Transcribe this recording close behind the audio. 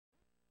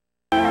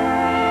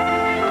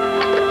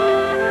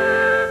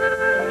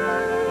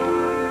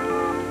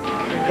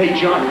Hey,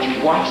 John, did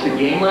you watch the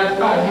game last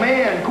night? Oh,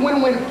 man,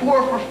 Gwynn went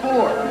 4 for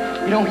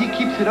 4. You know, he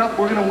keeps it up,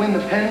 we're gonna win the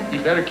pennant. You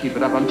better keep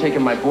it up. I'm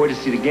taking my boy to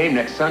see the game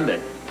next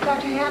Sunday.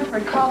 Dr.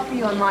 Hanford, call for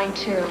you on line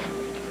 2.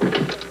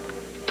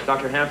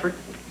 Dr. Hanford?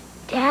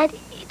 Dad,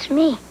 it's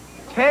me.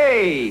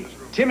 Hey,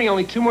 Timmy,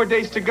 only 2 more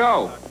days to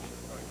go.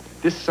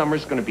 This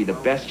summer's gonna be the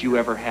best you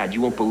ever had.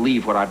 You won't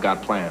believe what I've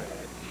got planned.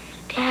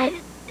 Dad,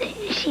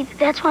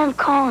 that's why I'm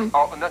calling.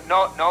 Oh,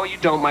 no, you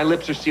don't. My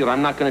lips are sealed.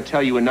 I'm not gonna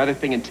tell you another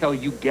thing until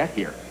you get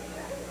here.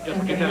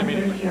 Just get that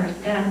immediately. Your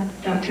staff,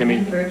 Dr. Timmy.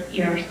 Hanford,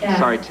 your staff.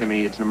 Sorry,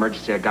 Timmy. It's an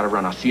emergency. I gotta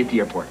run. I'll see you at the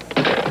airport.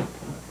 All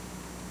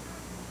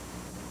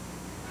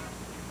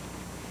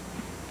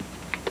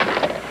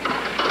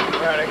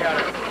right, I got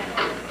it.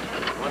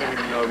 One in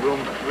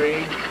room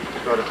 3,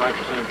 start at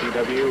 5%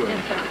 PW,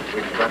 and we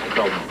expect to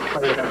go.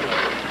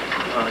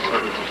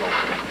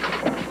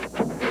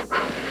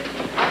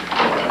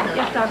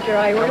 Yes, Dr.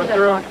 I ordered that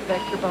box of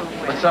extra bone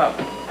weight. What's up?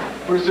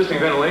 We're assisting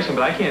ventilation,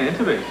 but I can't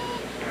intubate.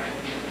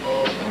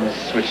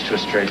 Let's switch to a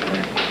straight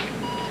line.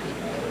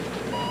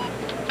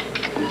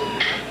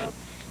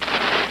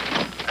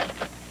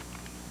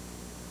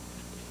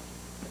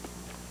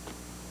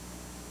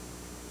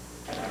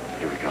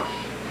 Here we go.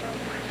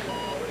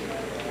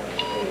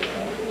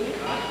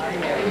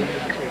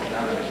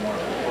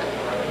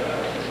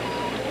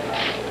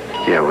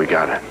 Yeah, we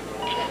got it.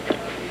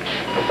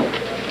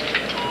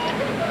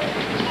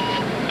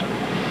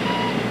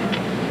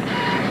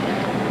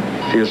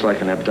 Feels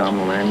like an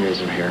abdominal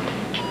aneurysm here.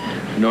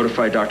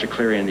 Notify Dr.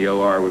 Cleary in the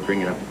OR. We're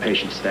bringing up the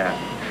patient staff.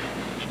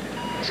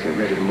 Let's get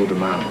ready to move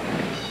him out. On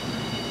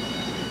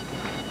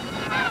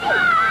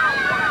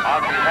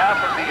behalf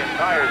of the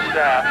entire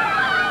staff,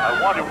 I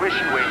want to wish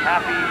you a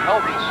happy,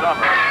 healthy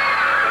summer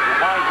and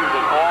remind you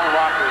that all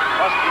lockers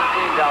must be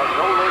cleaned out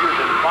no later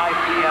than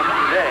 5 p.m.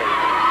 today,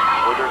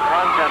 or their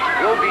contents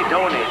will be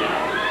donated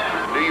to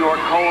the New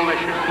York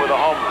Coalition for the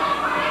Homeless.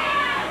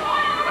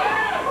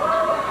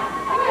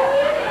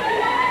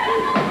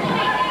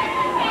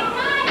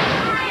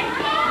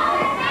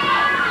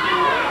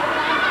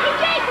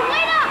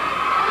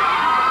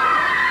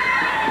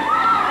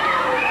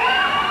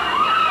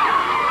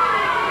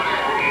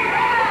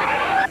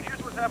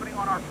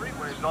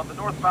 On the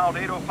northbound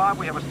 805,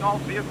 we have a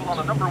stalled vehicle on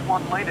the number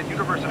 1 lane at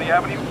University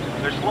Avenue.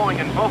 They're slowing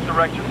in both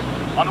directions.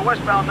 On the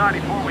westbound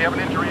 94, we have an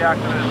injury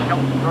accident at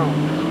Kelton Grove.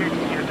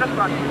 KTC has just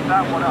about used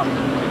that one up.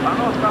 On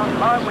the northbound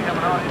 5, we have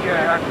an injury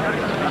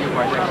accident at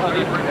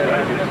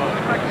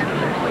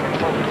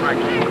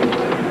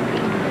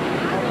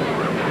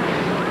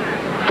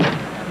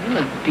You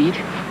look beat.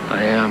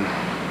 I am.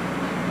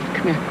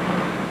 Come here.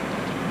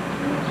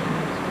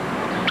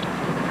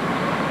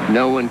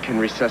 No one can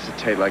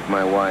resuscitate like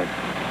my wife.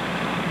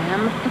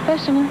 I'm a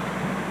professional.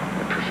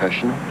 A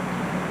professional?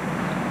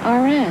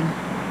 RN.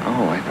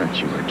 Oh, I thought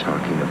you were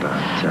talking about,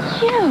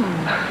 You.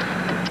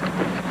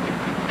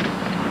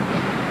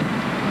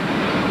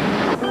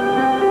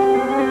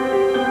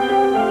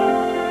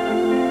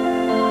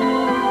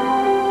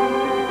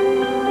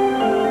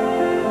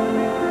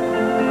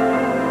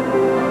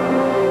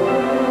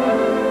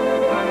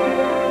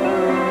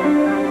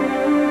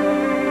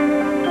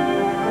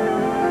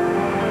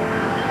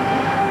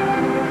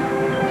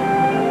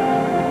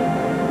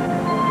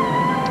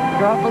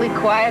 You're awfully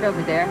quiet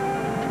over there.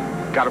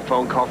 Got a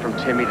phone call from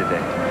Timmy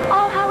today.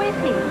 Oh, how is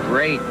he?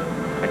 Great.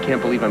 I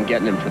can't believe I'm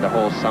getting him for the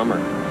whole summer.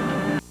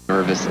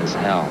 Nervous as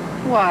hell.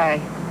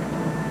 Why?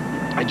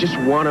 I just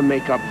want to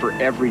make up for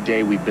every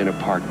day we've been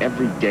apart.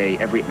 Every day,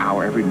 every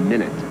hour, every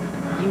minute.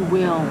 You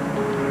will.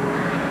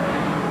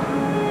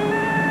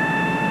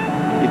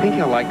 You think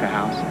he'll like the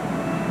house?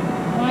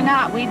 Why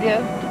not? We do.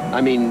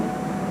 I mean,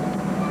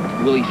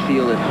 will he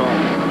feel at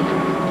home?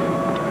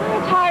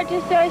 It's hard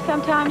to say.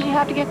 Sometimes you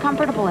have to get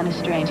comfortable in a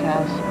strange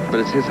house. But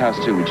it's his house,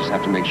 too. We just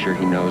have to make sure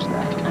he knows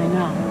that. I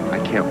know. I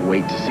can't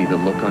wait to see the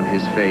look on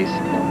his face.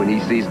 When he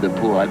sees the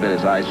pool, I bet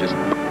his eyes just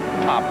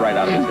pop right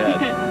out of his head.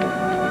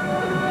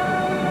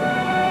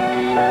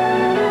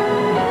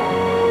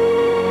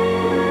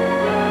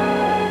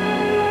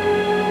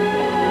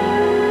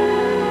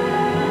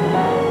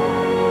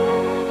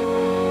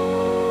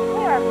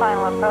 We are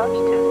final approach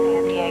to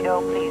San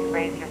Diego. Please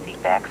raise your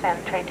seat backs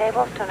and tray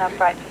tables to an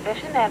upright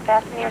position and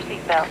fasten your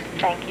seatbelt.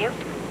 Thank you.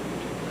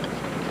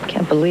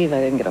 Can't believe I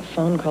didn't get a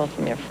phone call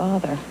from your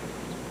father.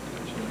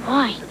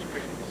 Why?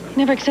 He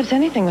never accepts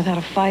anything without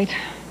a fight.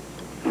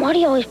 Why do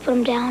you always put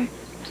him down?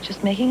 He's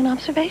just making an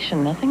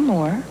observation, nothing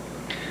more.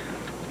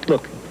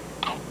 Look,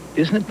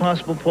 isn't it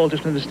possible Paul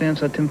just understands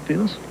how Tim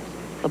feels?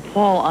 The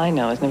Paul I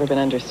know has never been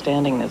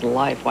understanding in his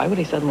life. Why would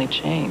he suddenly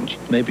change?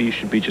 Maybe you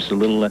should be just a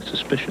little less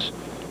suspicious.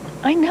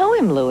 I know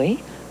him, Louis.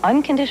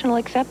 Unconditional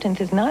acceptance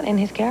is not in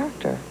his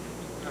character.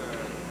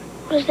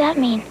 What does that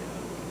mean?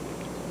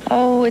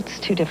 Oh, it's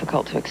too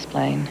difficult to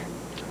explain.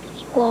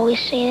 You always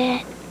say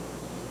that.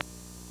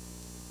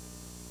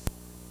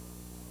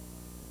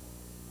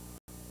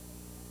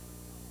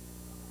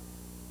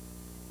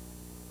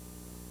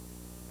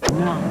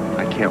 No.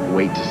 I can't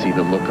wait to see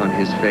the look on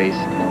his face.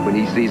 When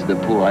he sees the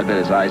pool, I bet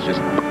his eyes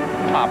just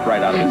pop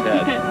right out of his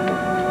head.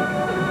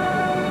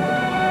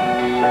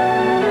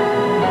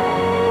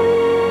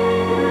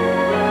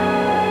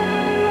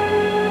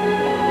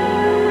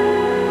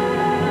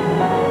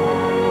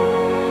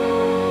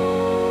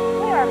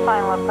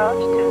 Final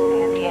approach to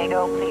San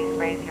Diego. Please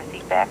raise your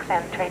seat backs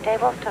and tray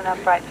tables to an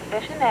upright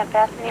position and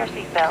fasten your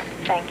seat belts.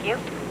 Thank you.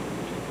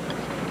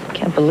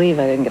 Can't believe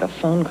I didn't get a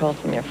phone call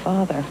from your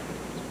father.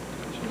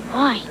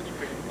 Why?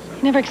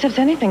 He never accepts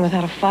anything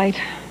without a fight.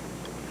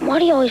 Why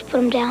do you always put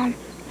him down?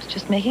 He's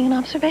just making an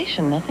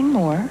observation, nothing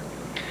more.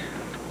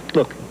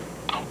 Look,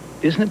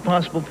 isn't it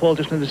possible Paul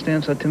just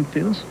understands how Tim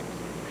feels?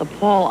 The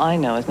Paul I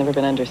know has never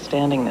been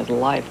understanding in his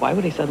life. Why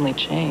would he suddenly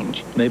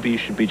change? Maybe you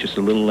should be just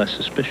a little less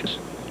suspicious.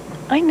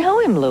 I know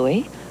him,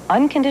 Louis.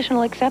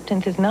 Unconditional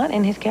acceptance is not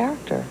in his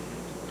character.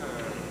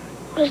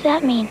 What does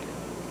that mean?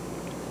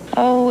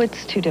 Oh,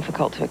 it's too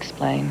difficult to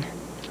explain.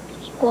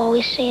 You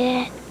always say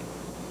that.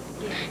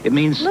 It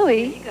means...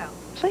 Louis,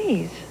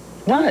 please,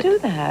 What? don't do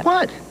that.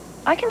 What?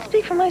 I can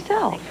speak for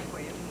myself.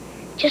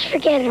 Just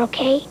forget it,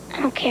 okay? I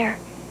don't care.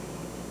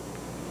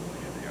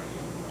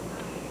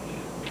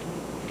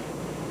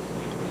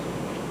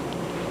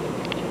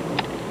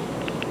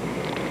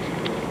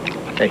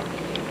 Hey.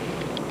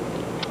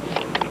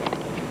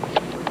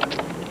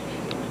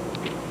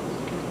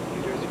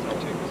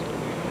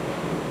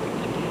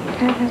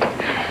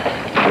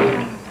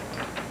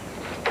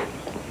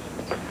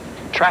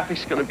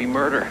 Traffic's gonna be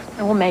murder.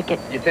 And we'll make it.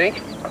 You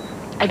think?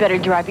 I better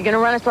drive. You're gonna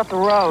run us off the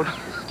road.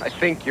 I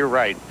think you're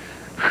right.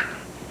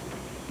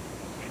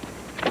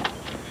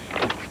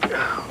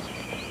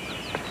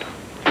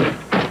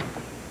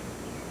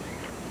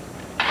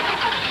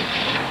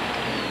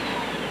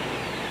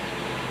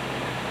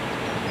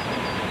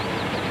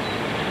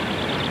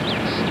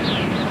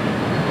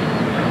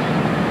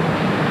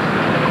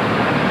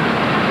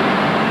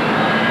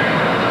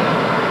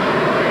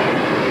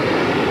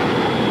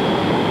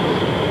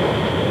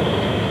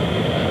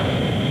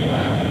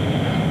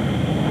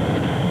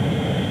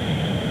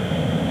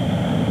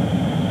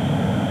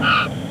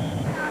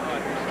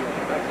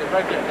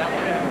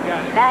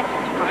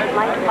 Baggage for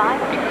flight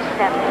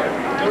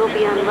 527 will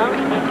be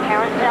unloading at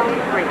Carousel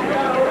 3.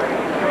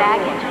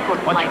 Baggage for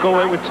Why don't you go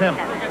away with Tim?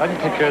 I can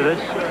take care of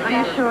this. Are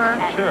you sure?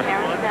 Sure.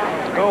 Carousel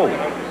 3. Go.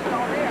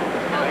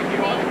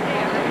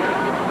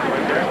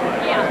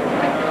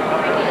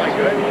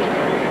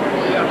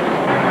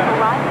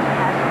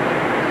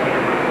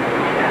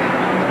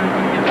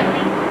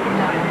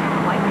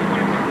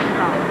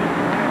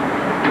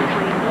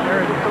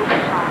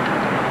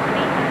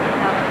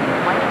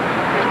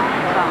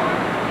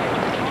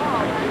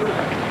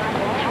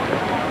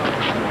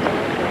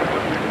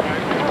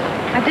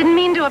 I didn't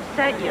mean to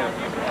upset you.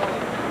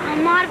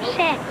 I'm not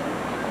upset.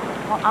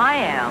 Well, I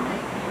am.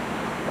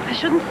 I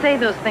shouldn't say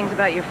those things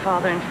about your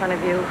father in front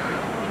of you.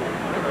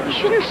 You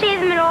shouldn't say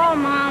them at all,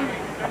 Mom.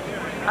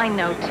 I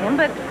know, Tim,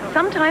 but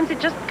sometimes it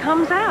just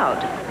comes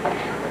out.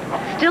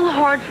 It's still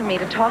hard for me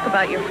to talk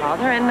about your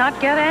father and not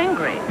get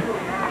angry.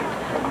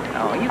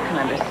 Oh, you can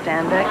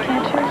understand that,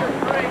 can't you?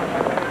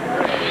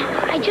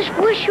 I just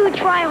wish you would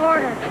try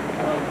harder.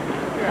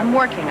 I'm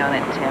working on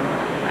it, Tim.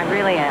 I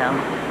really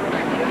am.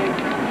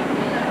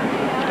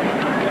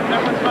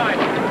 That one's mine.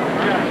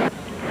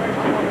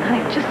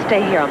 Honey, just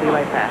stay here. I'll be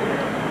right back.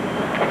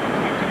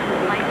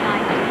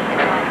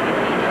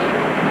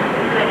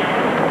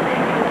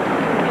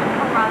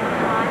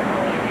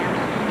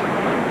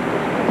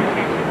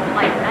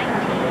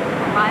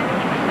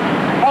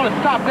 Hold it,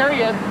 stop. There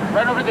he is.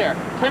 Right over there.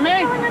 Timmy?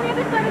 Going on the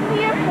other side of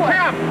the airport.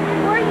 Tim!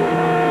 Where are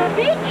you?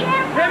 Be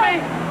careful. Timmy!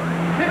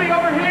 Timmy,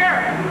 over here!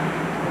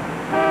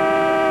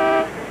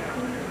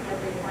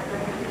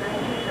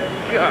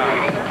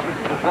 God.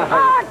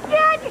 Oh,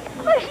 Dad, you're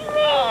squishing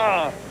me.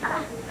 Oh.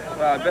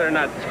 Well, I better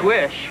not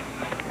squish.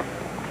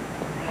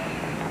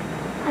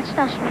 That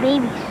stuff's for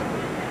babies.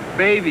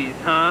 Babies,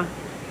 huh?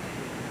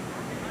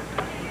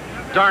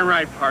 Darn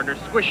right, partner.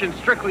 Squishing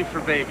strictly for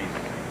babies.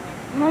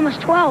 I'm almost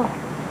 12.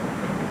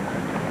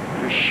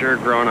 You're sure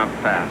growing up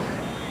fast.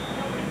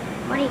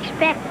 What do you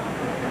expect?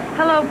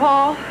 Hello,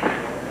 Paul.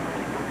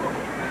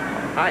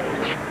 Hi.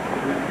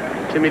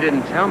 Timmy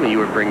didn't tell me you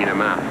were bringing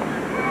him out.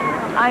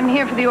 I'm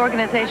here for the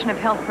Organization of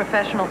Health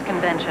Professionals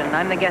Convention.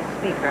 I'm the guest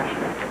speaker.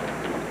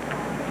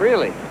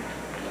 Really?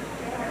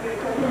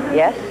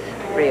 Yes,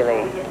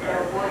 really.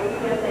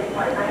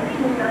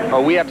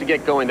 Oh, we have to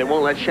get going. They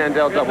won't let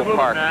Chandel double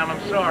park. Ma'am,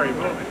 I'm sorry.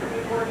 Move it.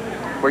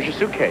 Where's your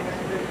suitcase?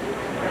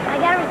 I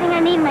got everything I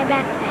need in my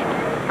backpack.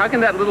 How can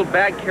that little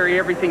bag carry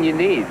everything you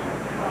need?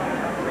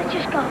 Let's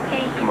just go,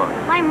 okay? Come on.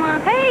 Bye,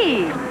 Mom.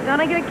 Hey, don't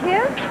I get a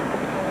kiss?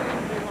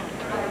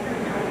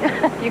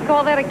 You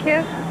call that a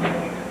kiss?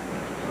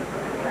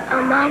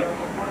 Mom,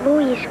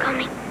 Louis is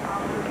coming.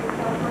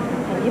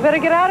 You better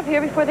get out of here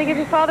before they give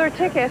your father a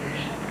ticket.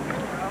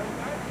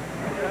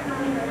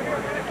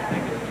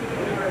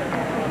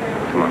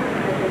 Come on.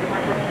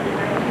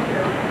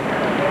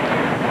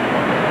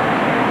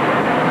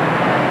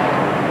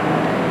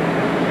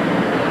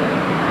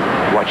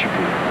 Watch your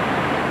feet.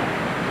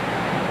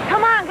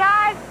 Come on,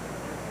 guys.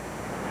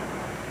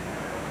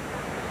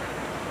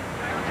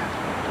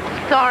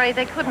 Sorry,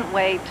 they couldn't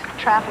wait.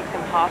 Traffic's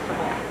impossible.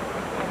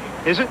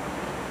 Is it?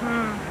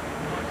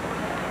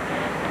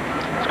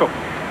 Let's go.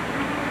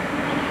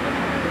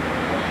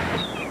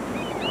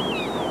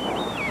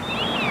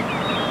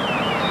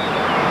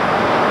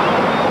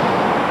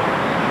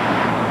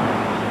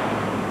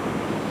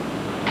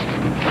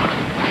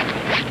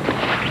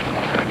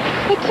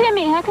 Hey,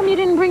 Timmy, how come you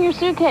didn't bring your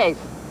suitcase?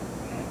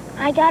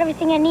 I got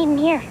everything I need in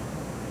here.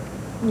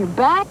 In your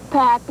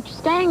backpack, but you're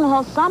staying the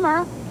whole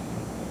summer.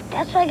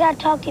 That's what I got to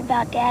talk to you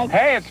about, Dad.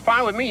 Hey, it's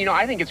fine with me. You know,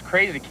 I think it's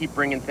crazy to keep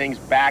bringing things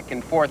back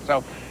and forth.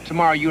 So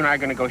tomorrow you and I are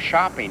going to go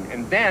shopping.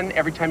 And then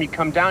every time you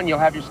come down, you'll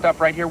have your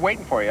stuff right here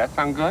waiting for you. That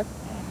sound good?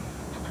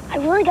 I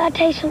really got to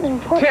tell you something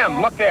important, Tim,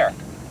 Dad. look there.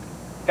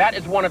 That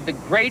is one of the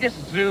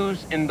greatest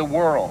zoos in the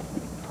world.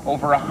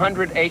 Over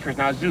 100 acres.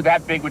 Now, a zoo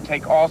that big would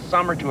take all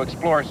summer to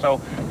explore,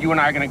 so you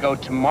and I are going to go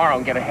tomorrow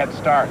and get a head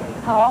start.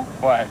 Paul?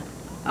 What?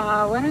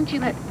 Why don't you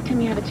let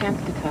Timmy have a chance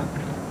to talk?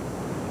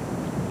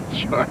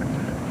 Sure.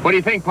 What do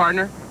you think,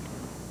 partner?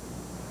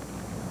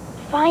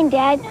 Fine,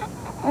 Dad.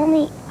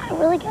 Only, I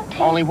really got to tell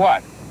you. Only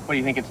what? What, do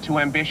you think it's too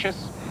ambitious?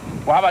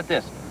 Well, how about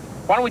this?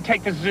 Why don't we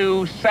take the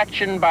zoo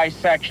section by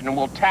section, and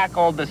we'll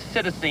tackle the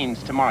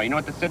citizens tomorrow. You know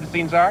what the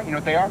citizens are? You know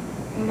what they are?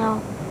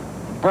 No.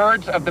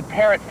 Birds of the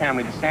parrot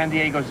family. The San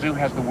Diego Zoo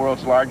has the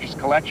world's largest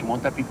collection.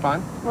 Won't that be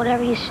fun?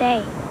 Whatever you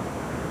say.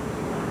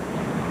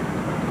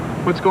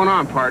 What's going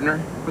on, partner?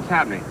 What's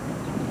happening?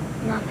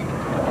 Nothing.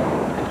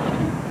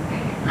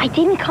 I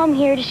didn't come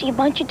here to see a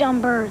bunch of dumb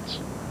birds.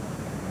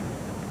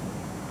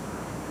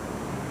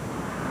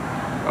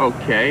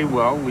 Okay,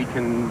 well, we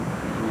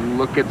can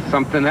look at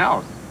something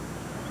else.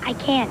 I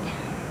can't.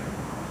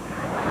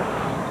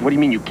 What do you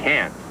mean you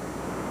can't?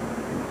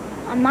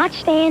 I'm not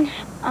staying.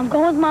 I'm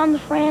going with Mom to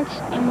France,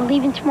 and we're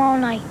leaving tomorrow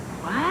night.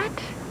 What?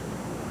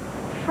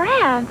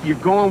 France? You're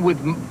going with...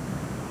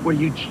 Well,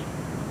 you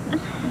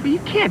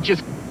can't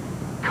just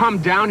come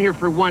down here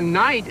for one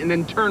night and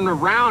then turn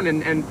around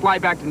and fly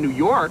back to New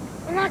York.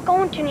 We're not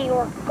going to New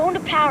York. We're going to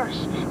Paris.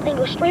 Then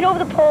go straight over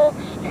the pole,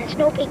 and it's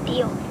no big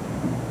deal.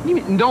 You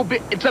mean no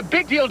big... It's a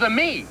big deal to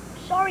me.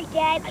 Sorry,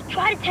 Dad. I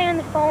tried to tell you on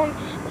the phone,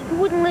 but you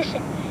wouldn't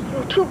listen. You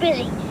were too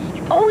busy.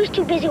 You're always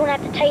too busy when I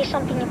have to tell you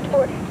something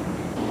important.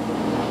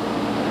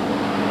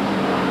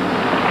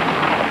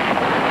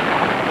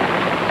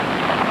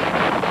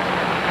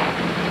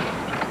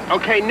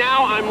 Okay,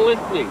 now I'm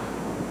listening.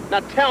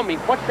 Now tell me,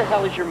 what the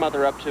hell is your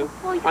mother up to?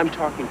 Well, I'm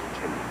talking to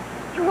Timmy.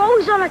 You're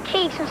always on her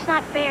case, and it's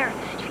not fair.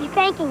 You should be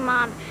thanking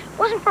Mom. If it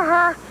wasn't for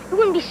her, you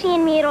wouldn't be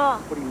seeing me at all.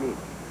 What do you mean?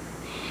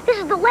 This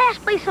is the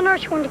last place on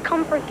earth she wanted to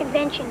come for a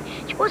convention.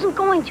 She wasn't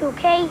going to,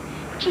 okay?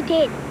 But she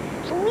did.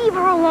 So leave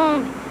her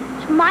alone.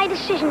 It's my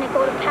decision to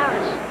go to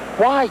Paris.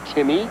 Why,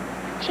 Timmy?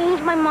 I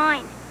changed my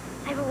mind.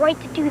 I have a right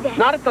to do that.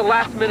 Not at the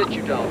last minute,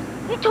 you don't.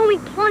 You told me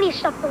plenty of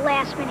stuff the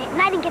last minute,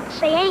 and I didn't get to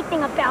say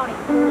anything about it.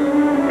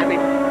 Timmy,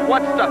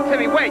 what stuff?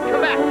 Timmy, wait,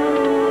 come back.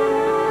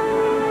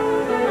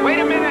 Wait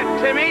a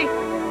minute, Timmy.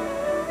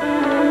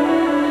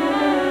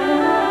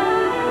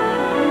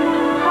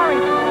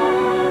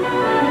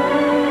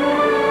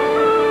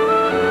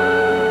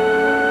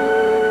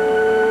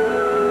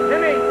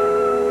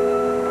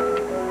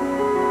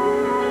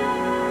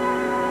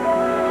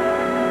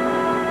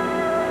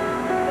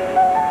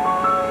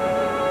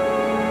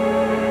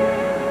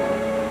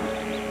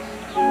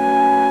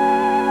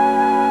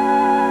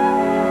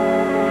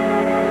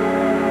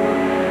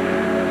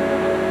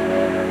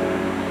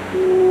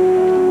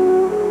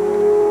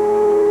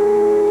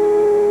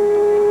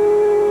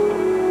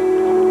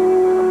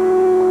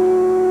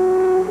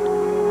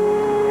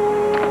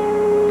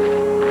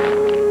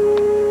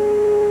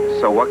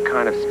 What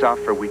kind of stuff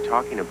are we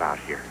talking about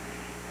here?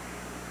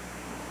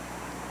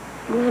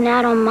 Moving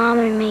out on Mom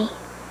and me.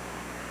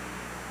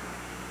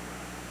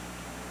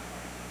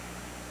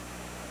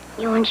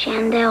 You and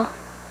Chandel.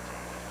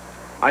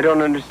 I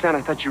don't understand.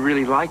 I thought you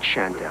really liked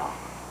Chandel.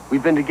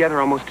 We've been together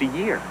almost a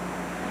year.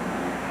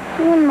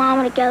 You and Mom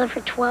were together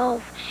for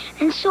 12.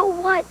 And so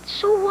what?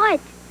 So what?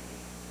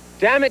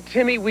 Damn it,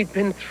 Timmy, we've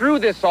been through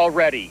this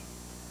already.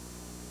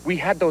 We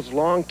had those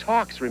long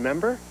talks,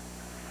 remember?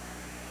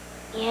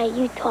 Yeah,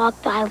 you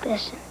talked, I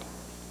listened.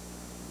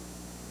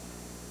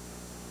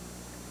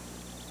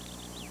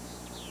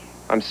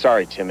 I'm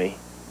sorry, Timmy.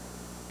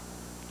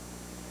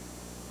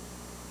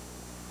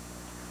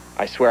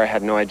 I swear I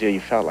had no idea you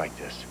felt like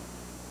this.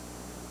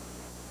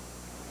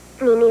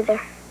 Me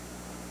neither.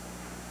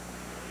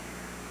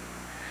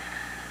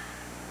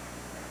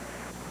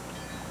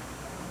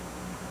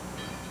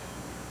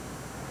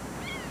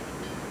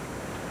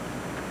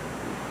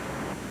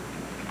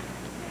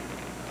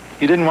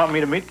 You didn't want me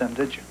to meet them,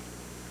 did you?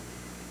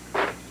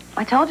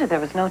 I told you there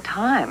was no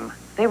time.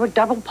 They were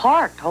double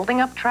parked,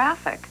 holding up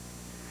traffic.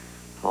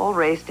 Paul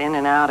raced in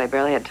and out. I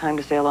barely had time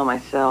to say hello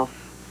myself.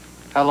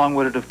 How long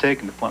would it have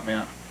taken to point me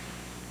out?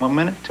 1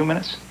 minute? 2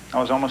 minutes?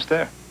 I was almost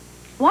there.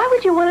 Why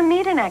would you want to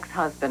meet an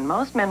ex-husband?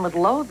 Most men would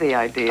loathe the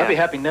idea. I'd be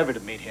happy never to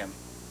meet him.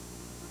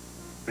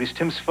 But he's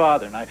Tim's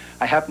father, and I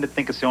happen to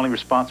think it's the only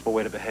responsible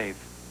way to behave.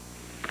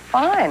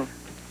 Fine.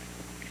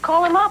 Of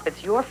call him up.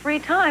 It's your free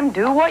time.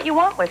 Do what you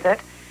want with it.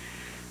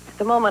 At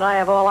the moment, I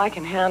have all I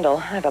can handle.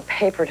 I have a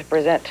paper to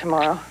present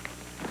tomorrow.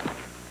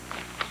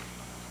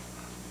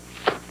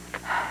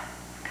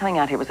 Coming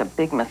out here was a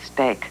big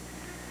mistake.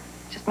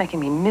 It's just making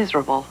me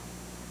miserable.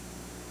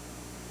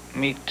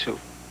 Me too.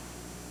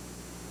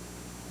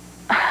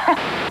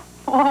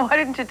 Well, why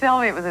didn't you tell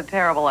me it was a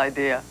terrible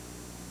idea?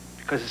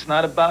 Because it's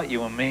not about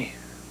you and me.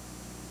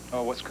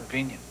 Or what's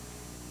convenient.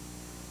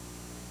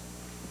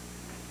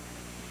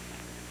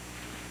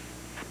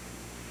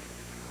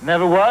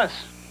 Never was.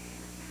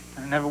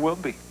 And it never will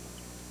be.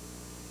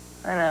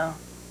 I know.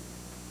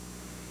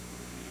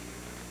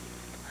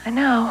 I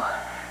know.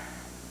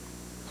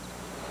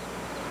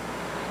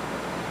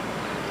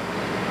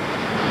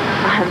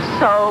 I'm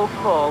so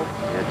full.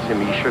 Yeah,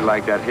 Timmy, you sure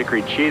liked that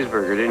hickory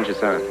cheeseburger, didn't you,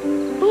 son?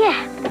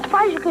 Yeah, the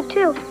fries are good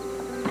too.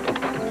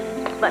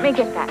 Let me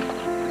get that.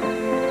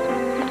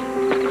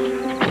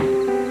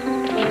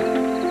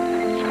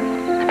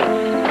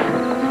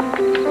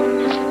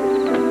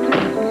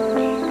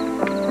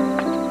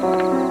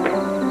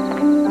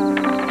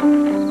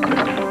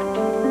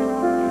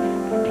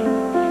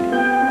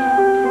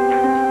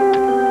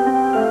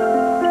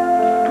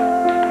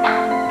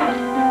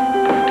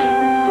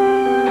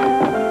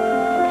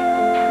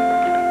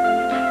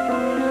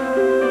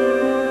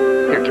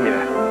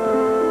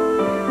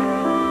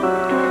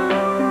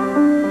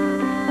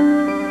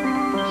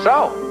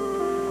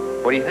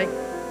 What do you think?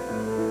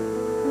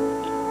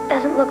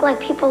 Doesn't look like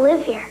people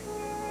live here.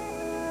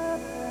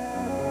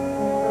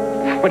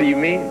 What do you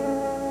mean?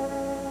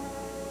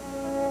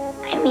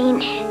 I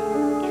mean,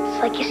 it's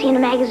like you see in a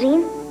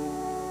magazine.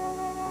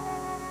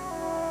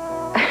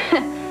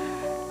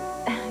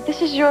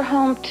 This is your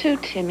home too,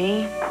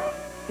 Timmy.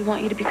 We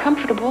want you to be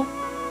comfortable.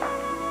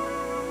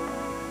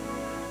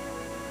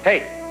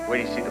 Hey, where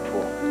do you see the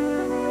pool?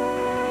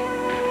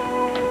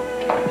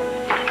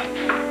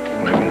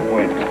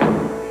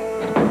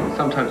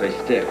 Sometimes I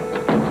stick.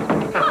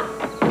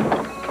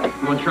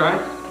 You want to try?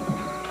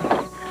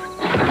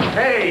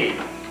 Hey!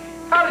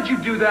 How did you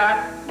do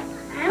that?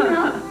 I don't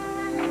know.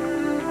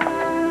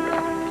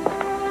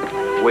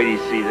 Wait till you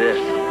see this.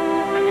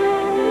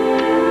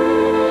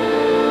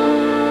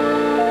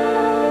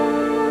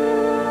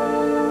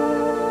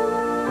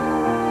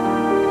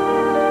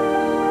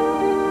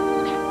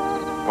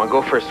 Want to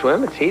go for a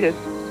swim? It's heated.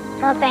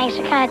 No thanks,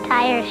 I'm kind of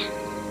tired.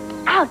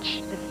 Ouch!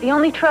 It's the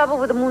only trouble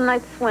with a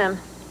moonlight swim.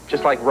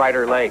 Just like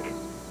Ritter Lake.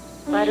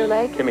 Ritter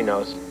Lake? Timmy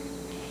knows.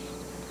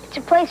 It's a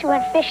place we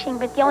went fishing,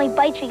 but the only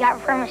bites we got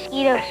were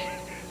mosquitoes.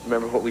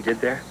 Remember what we did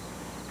there?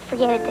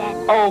 Forget it, Dad.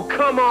 Oh,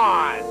 come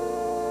on!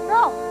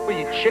 No. Were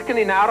you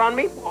chickening out on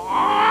me? Okay,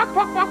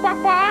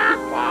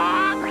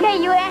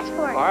 you asked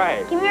for it. All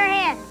right. Give me your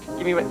hand.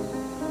 Give me my...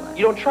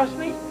 You don't trust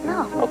me?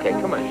 No. Okay,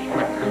 come on.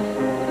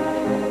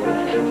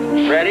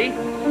 Ready? 1,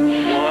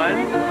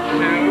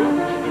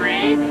 2,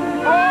 3,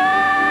 4!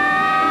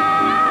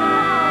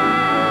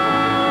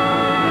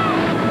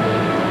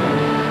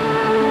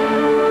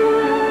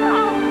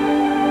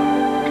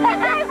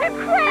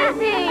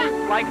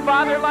 Like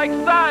father, like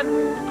son.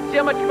 See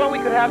how much fun we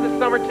could have this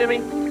summer, Timmy?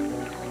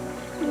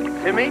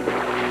 Timmy?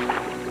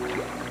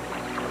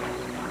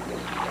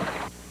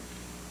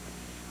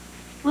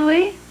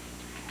 Louis,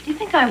 do you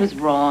think I was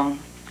wrong?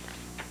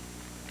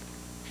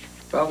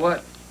 About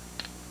what?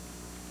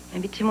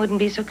 Maybe Tim wouldn't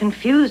be so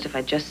confused if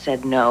I just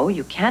said, no,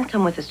 you can't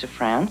come with us to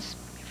France.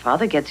 Your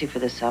father gets you for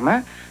the summer,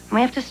 and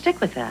we have to stick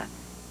with that.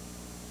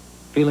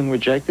 Feeling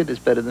rejected is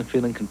better than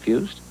feeling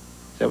confused?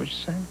 Is that what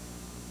you're saying?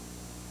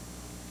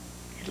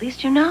 At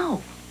least you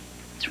know.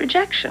 It's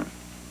rejection.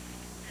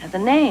 It has a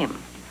name.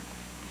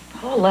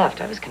 Paul left.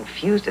 I was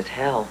confused as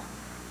hell.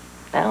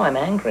 Now I'm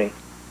angry.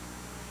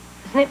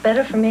 Isn't it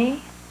better for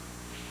me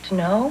to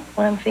know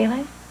what I'm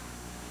feeling?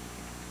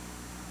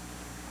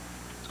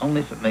 Only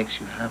if it makes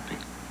you happy.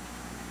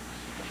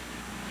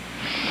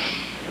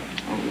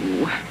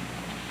 Oh.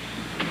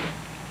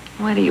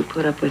 Why do you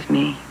put up with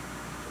me?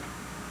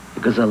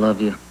 Because I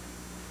love you.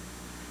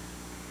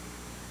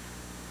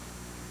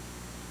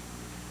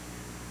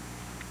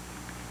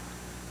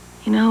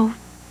 You know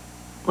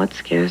what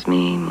scares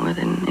me more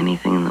than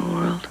anything in the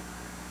world?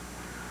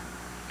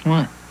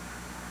 What?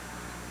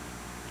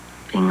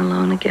 Being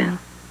alone again.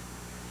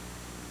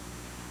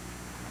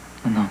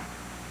 I know.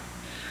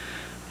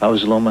 I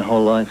was alone my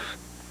whole life.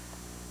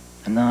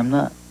 And now I'm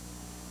not.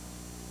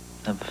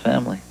 I have a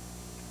family.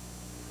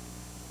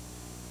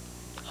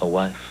 A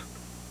wife.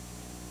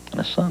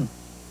 And a son.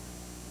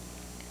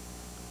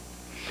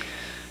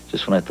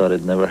 Just when I thought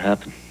it'd never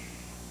happen,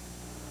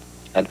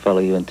 I'd follow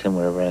you and Tim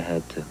wherever I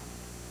had to.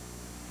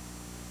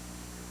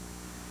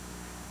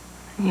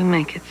 You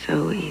make it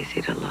so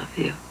easy to love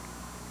you.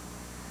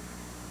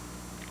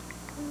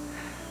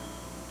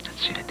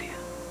 That's the idea.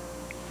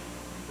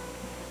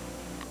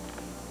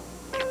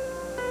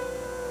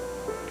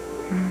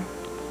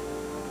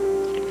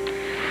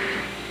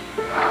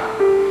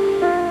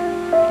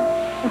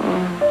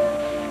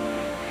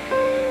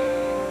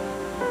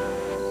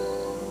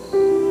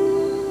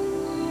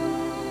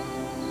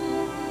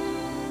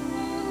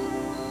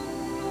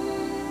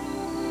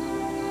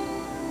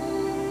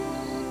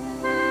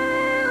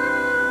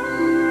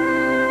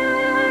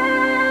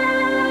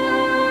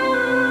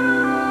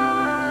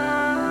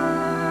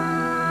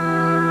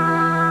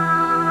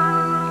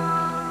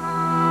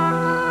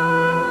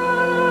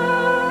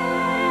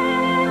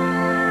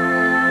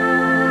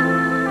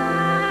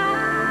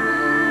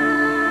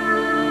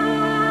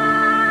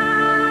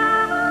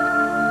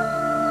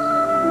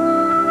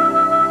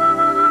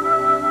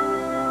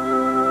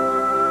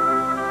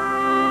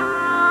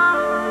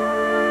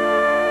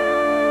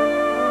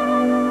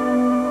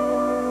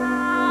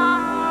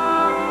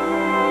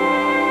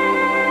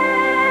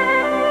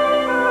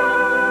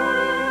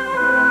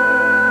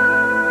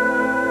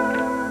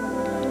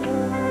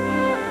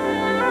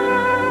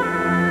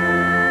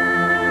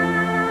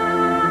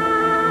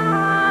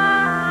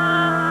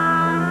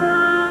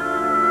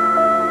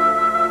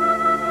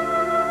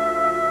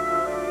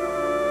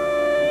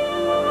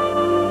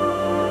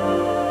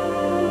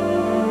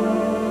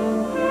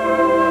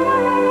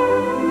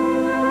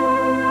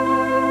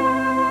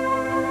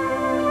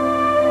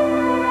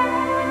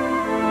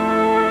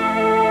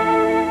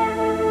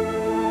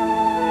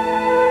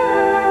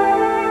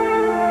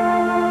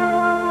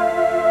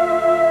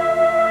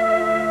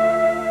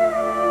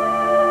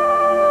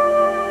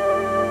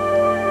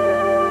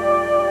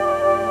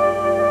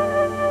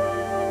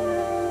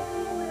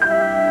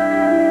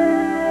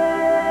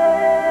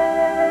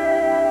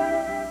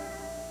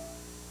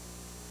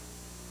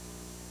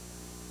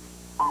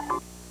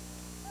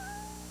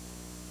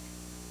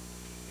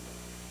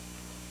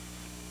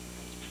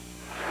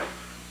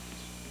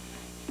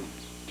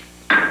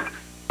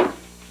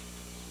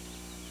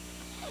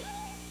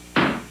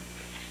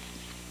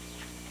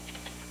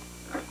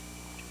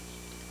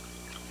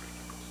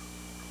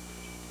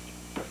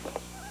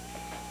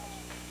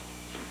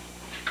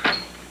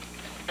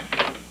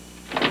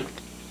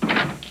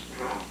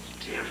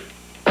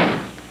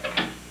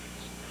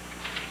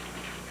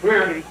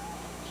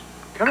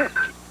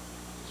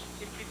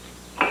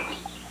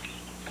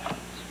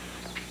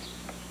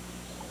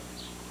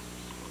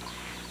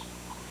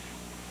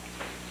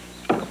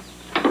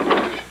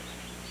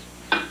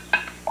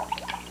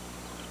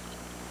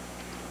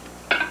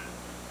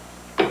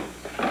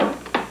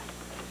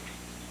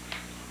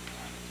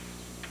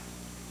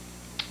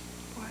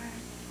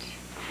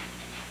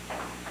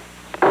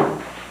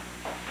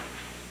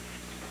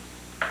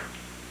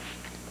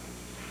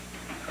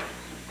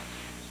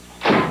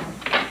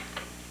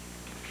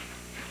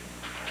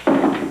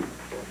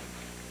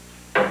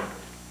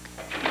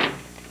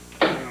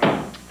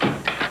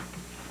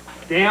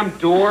 damn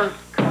door.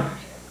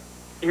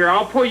 Here,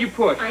 I'll pull you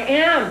push. I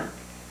am.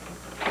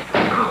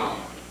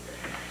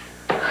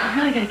 I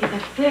really gotta get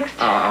that fixed.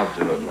 I'll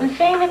do it. I've been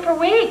saying it for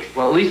weeks.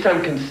 Well, at least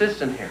I'm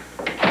consistent here.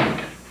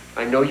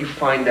 I know you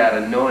find that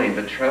annoying,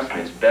 but trust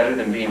me, it's better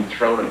than being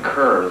thrown a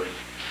curve.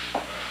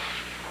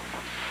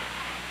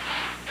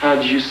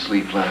 How'd you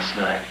sleep last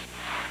night?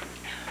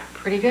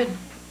 Pretty good.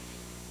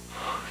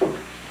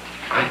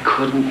 I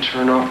couldn't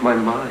turn off my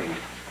mind.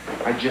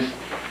 I just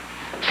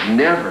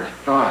never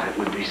thought it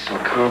would be so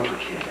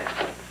complicated.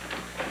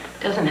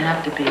 Doesn't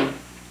have to be.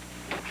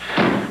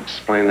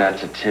 Explain that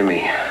to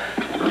Timmy.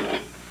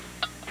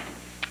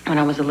 When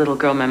I was a little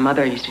girl, my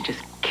mother used to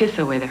just kiss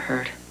away the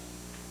hurt.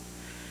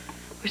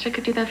 Wish I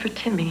could do that for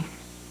Timmy.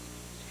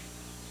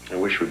 I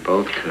wish we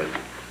both could.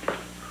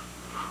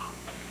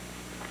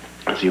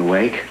 Is he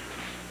awake?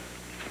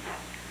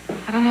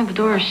 I don't have the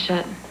doors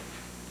shut.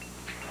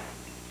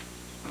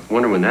 I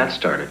wonder when that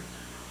started.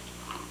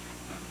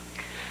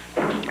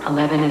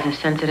 11 is a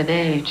sensitive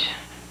age.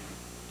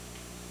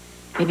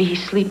 Maybe he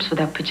sleeps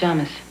without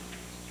pajamas.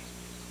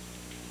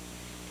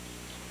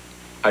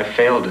 I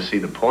failed to see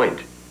the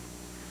point.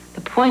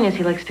 The point is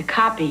he likes to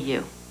copy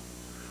you.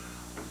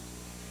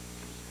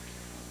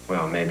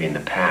 Well, maybe in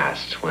the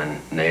past,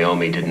 when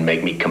Naomi didn't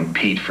make me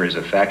compete for his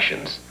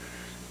affections.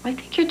 I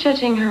think you're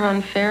judging her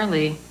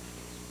unfairly.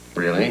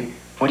 Really?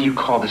 What do you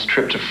call this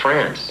trip to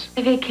France?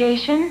 A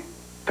vacation?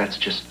 That's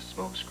just the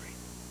smokescreen.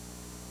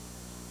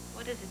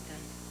 What is it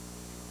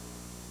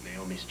then?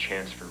 Naomi's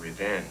chance for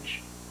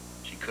revenge.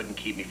 She couldn't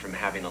keep me from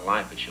having a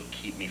life, but she'll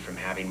keep me from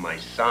having my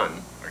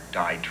son, or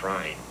die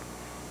trying.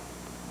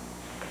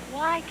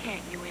 Why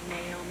can't you and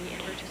Naomi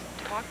ever just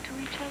talk to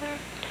each other?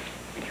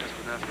 Because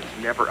with us,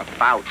 it's never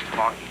about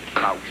talking. It's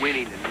about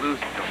winning and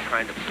losing. You know,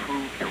 trying to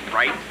prove you're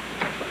right.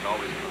 But it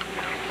always comes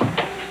down.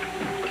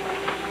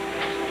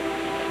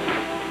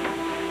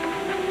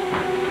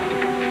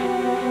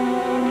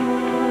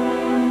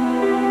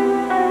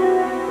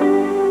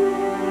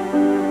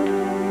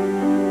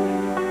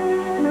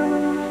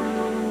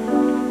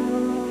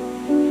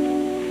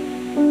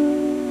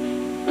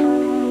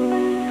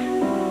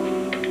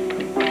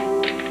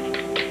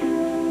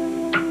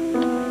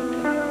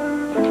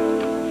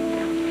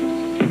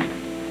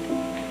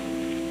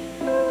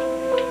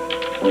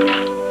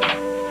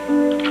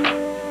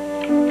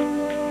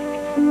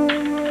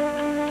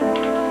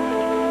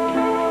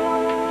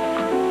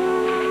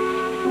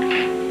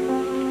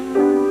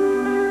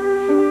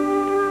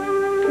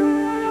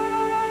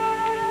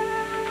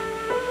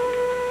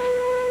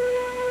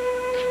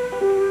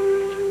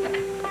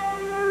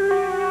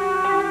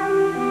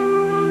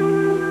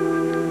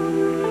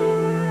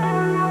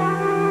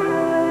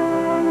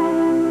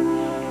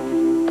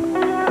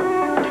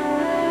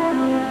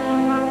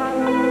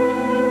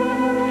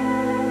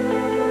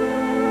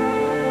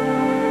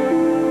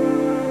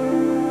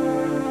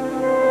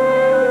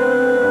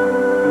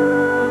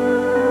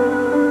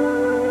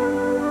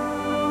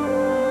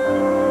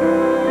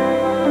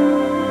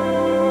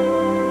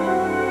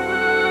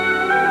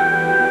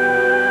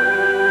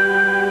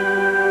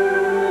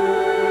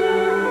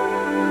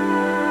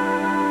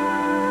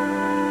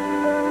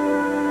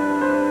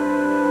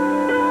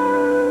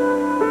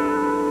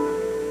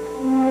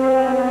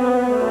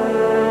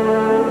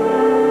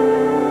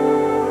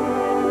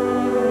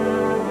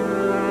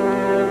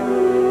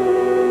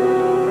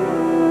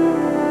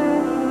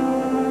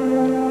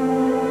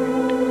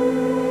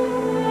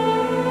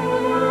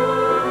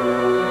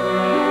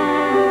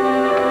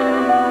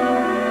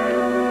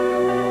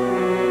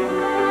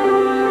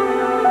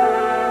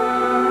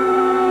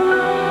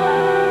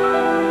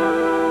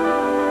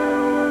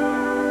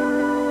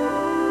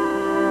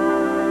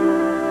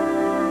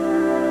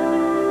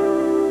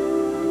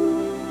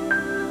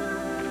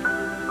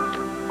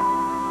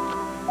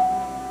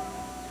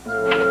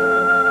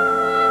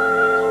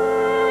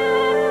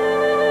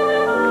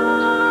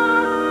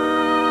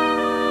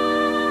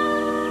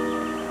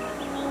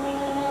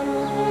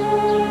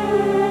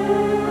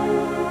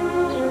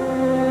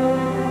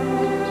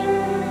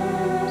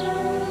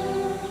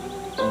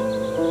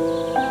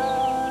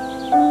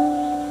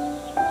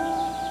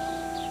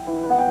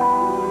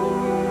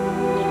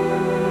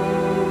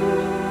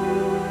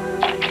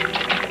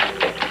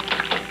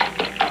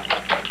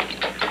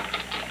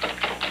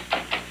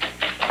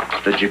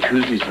 The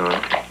jacuzzi's on,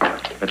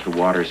 but the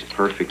water's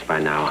perfect by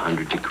now,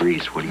 100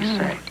 degrees. What do you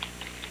say?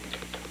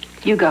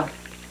 You go.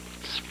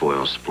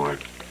 Spoil sport.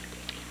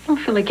 I don't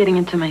feel like getting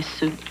into my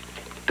suit.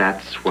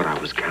 That's what I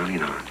was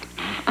counting on.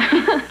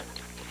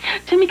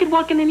 Timmy could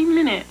walk in any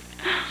minute.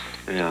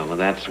 Yeah, well,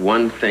 that's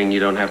one thing you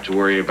don't have to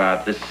worry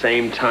about this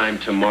same time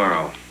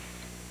tomorrow.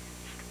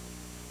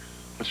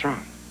 What's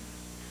wrong?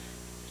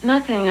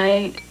 Nothing.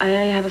 I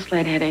have a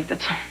slight headache,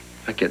 that's all.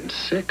 Not getting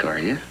sick, are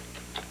you?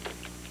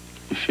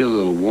 You feel a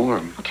little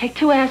warm. I'll take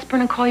 2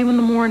 aspirin and call you in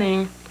the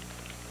morning.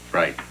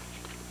 Right.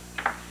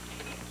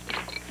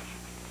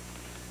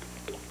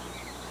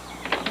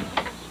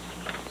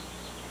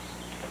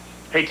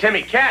 Hey,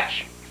 Timmy,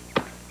 catch!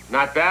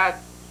 Not bad.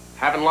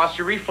 Haven't lost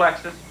your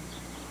reflexes.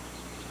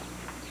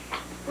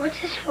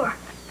 What's this for?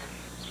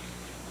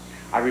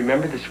 I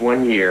remember this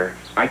one year,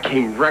 I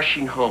came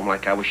rushing home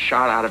like I was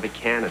shot out of a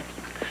cannon.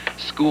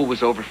 School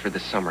was over for the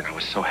summer, and I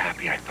was so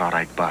happy I thought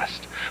I'd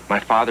bust. My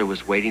father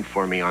was waiting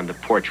for me on the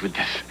porch with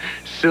this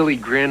silly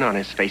grin on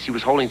his face. He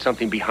was holding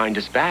something behind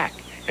his back,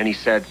 and he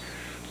said,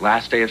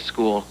 "Last day of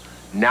school,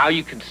 now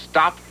you can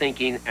stop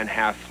thinking and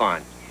have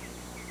fun."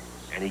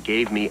 And he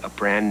gave me a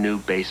brand new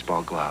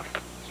baseball glove.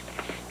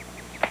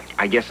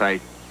 I guess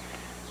I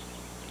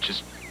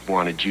just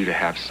wanted you to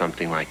have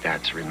something like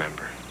that to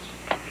remember.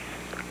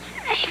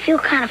 I feel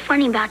kind of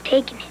funny about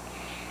taking it.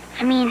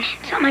 I mean,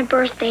 it's not my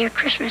birthday or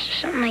Christmas or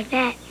something like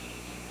that.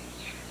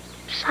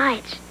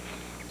 Besides,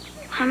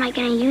 how am I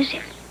going to use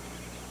it?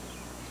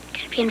 I'm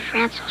going to be in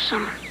France all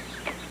summer.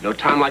 No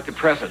time like the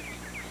present.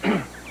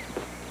 Come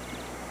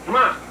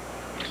on.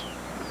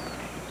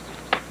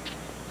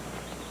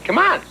 Come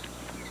on.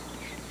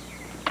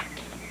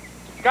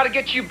 Got to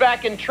get you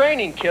back in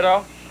training,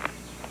 kiddo.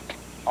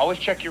 Always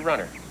check your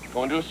runner.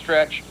 Go into a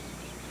stretch.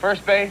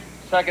 First base,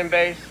 second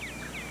base,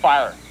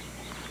 fire.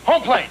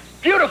 Home plate.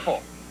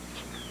 Beautiful.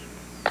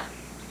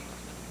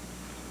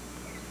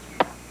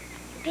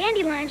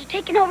 Dandelions are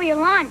taking over your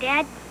lawn,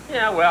 Dad.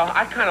 Yeah, well,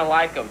 I kind of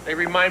like them. They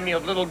remind me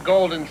of little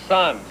golden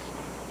suns.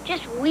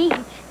 Just weeds.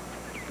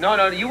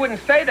 No, you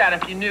wouldn't say that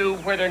if you knew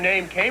where their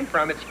name came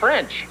from. It's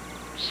French.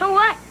 So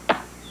what?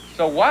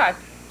 So what?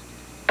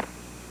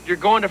 You're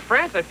going to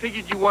France. I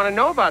figured you want to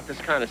know about this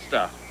kind of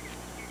stuff.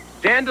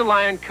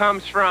 Dandelion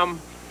comes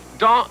from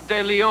dent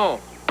de lion,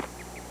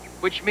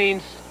 which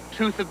means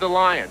tooth of the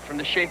lion, from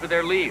the shape of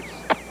their leaves.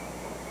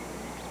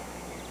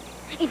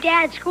 Hey,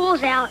 Dad,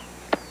 school's out.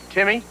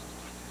 Timmy,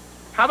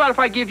 how about if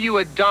I give you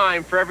a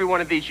dime for every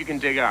one of these you can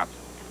dig up?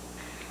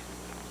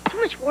 Too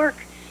much work.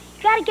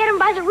 You gotta get them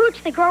by the roots.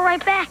 They grow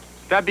right back.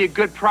 That'd be a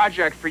good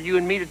project for you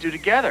and me to do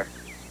together.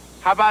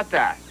 How about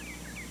that?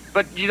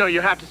 But, you know,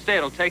 you have to stay.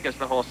 It'll take us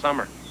the whole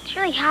summer. It's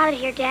really hot out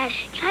here, Dad.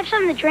 Can I have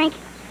something to drink?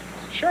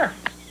 Sure.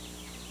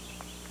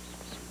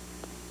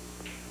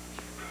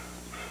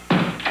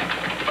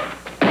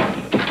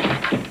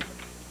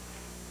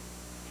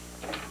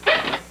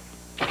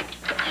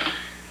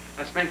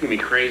 That's making me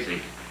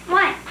crazy.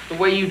 What? The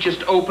way you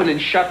just open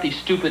and shut these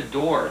stupid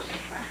doors.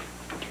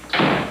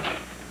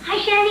 Hi,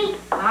 Shanny.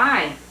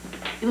 Hi.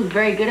 You look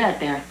very good out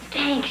there.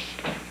 Thanks.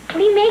 What are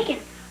you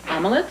making?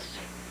 Omelets?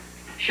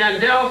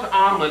 Chandel's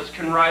omelets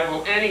can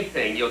rival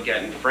anything you'll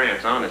get in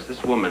France. Honest,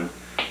 this woman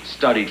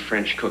studied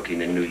French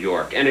cooking in New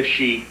York. And if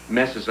she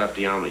messes up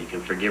the omelet, you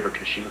can forgive her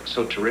because she looks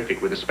so terrific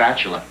with a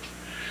spatula.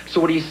 So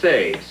what do you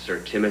say,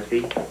 Sir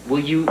Timothy? Will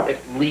you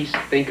at least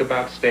think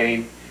about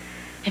staying?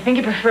 I think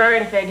he'd prefer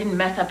it if I didn't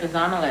mess up his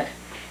omelet.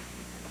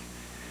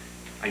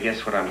 I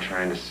guess what I'm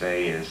trying to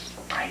say is,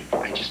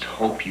 I just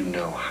hope you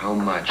know how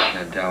much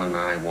Chandel and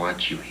I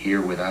want you here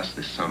with us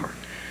this summer.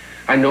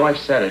 I know I've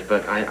said it,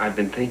 but I've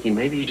been thinking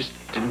maybe you just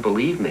didn't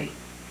believe me.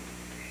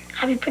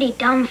 I'd be pretty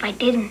dumb if I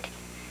didn't.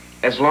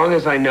 As long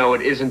as I know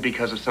it isn't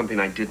because of something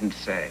I didn't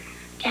say.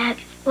 Dad,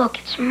 look,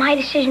 it's my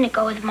decision to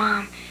go with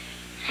Mom.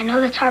 I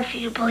know that's hard for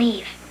you to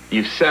believe.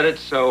 You've said it,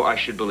 so I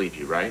should believe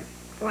you, right?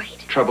 Right.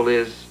 Trouble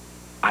is,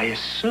 I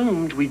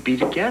assumed we'd be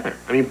together.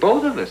 I mean,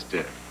 both of us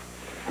did.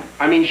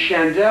 I mean,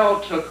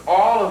 Chandel took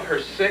all of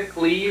her sick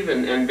leave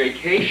and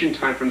vacation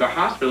time from the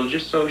hospital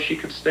just so she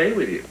could stay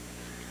with you.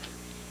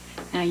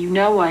 Now, you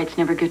know why it's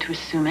never good to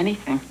assume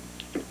anything.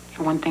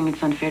 For one thing,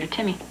 it's unfair to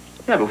Timmy.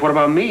 Yeah, but what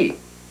about me?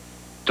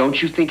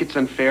 Don't you think it's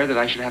unfair that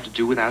I should have to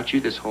do without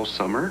you this whole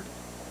summer?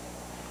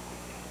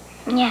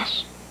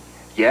 Yes.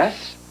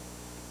 Yes?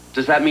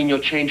 Does that mean you'll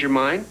change your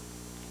mind?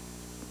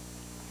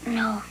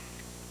 No.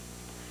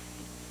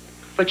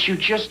 But you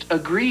just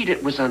agreed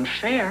it was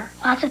unfair.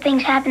 Lots of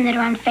things happen that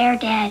are unfair,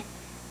 Dad.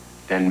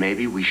 Then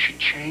maybe we should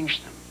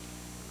change them.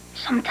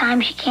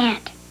 Sometimes you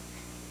can't.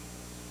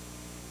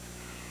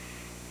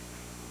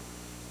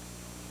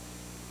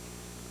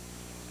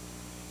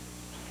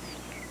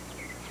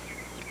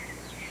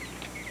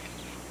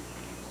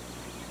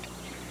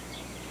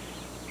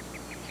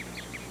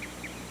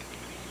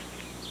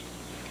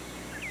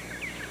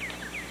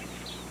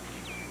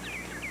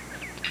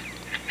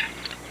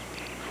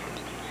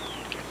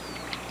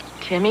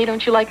 Timmy,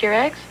 don't you like your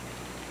eggs?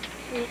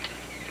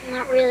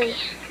 Not really.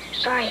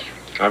 Sorry.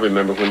 I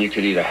remember when you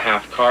could eat a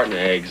half carton of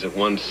eggs at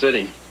one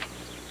sitting.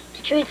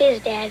 The truth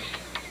is, Dad,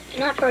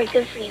 they're not very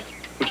good for you.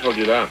 Who told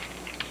you that?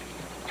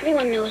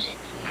 Everyone knows it.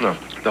 No,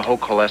 the whole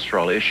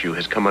cholesterol issue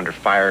has come under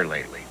fire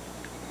lately.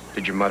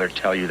 Did your mother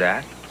tell you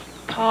that?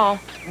 Paul.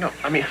 No,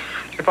 I mean,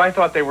 if I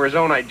thought they were his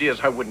own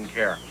ideas, I wouldn't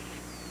care.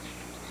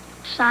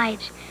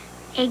 Besides,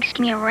 eggs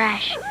give me a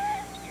rash.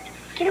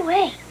 Get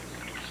away.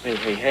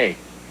 Hey.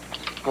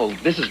 Oh,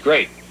 this is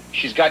great.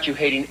 She's got you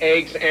hating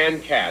eggs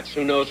and cats.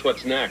 Who knows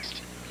what's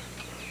next?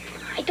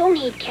 I don't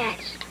hate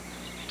cats.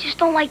 I just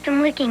don't like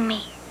them licking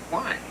me.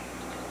 Why?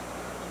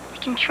 They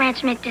can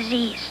transmit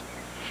disease.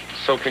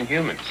 So can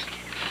humans.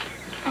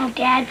 Oh,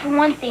 Dad, for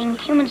one thing,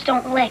 humans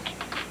don't lick.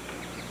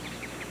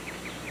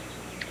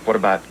 What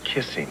about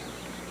kissing?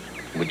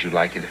 Would you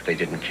like it if they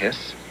didn't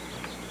kiss?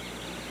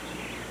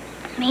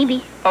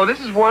 Maybe. Oh, this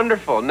is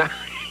wonderful. Now,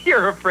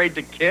 you're afraid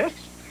to kiss?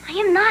 I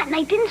am not, and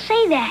I didn't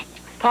say that.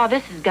 Paul,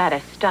 this has got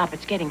to stop.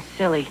 It's getting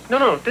silly.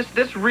 No,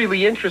 this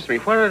really interests me.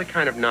 What other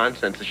kind of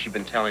nonsense has she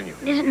been telling you?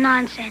 It isn't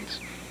nonsense.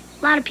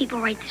 A lot of people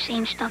write the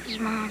same stuff as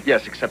Mom.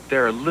 Yes, except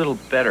they're a little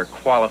better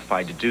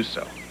qualified to do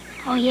so.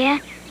 Oh, yeah?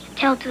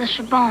 Tell it to the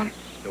Sorbonne.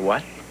 The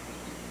what?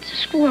 It's a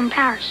school in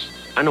Paris.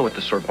 I know what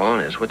the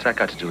Sorbonne is. What's that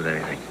got to do with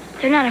anything?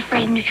 They're not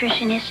afraid of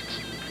nutritionists.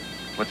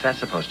 What's that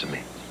supposed to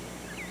mean?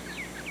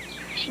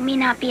 She may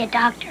not be a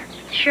doctor.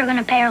 They're sure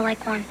gonna pay her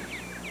like one.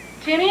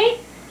 Timmy?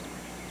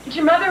 Is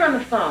your mother on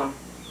the phone?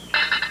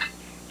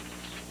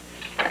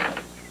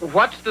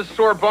 What's the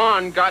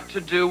Sorbonne got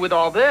to do with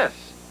all this?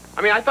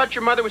 I mean, I thought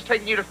your mother was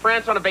taking you to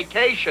France on a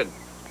vacation.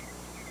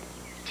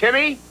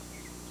 Timmy?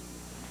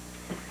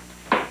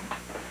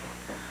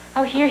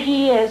 Oh, here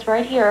he is,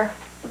 right here.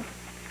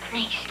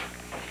 Thanks.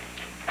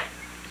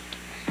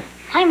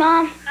 Hi,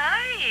 Mom.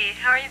 Hi,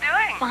 how are you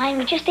doing? Fine,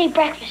 we just ate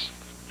breakfast.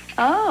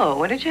 Oh,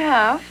 what did you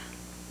have?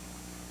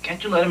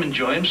 Can't you let him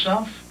enjoy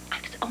himself? I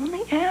was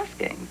only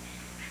asking.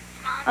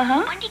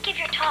 Mom, when did you give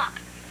your talk?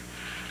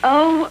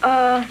 Oh,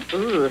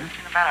 In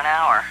about an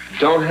hour.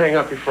 Don't hang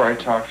up before I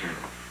talk to you.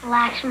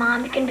 Relax,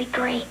 Mom. It's gonna be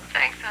great.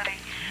 Thanks, honey.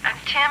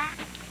 Tim?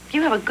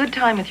 you have a good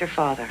time with your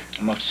father.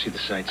 I'm off to see the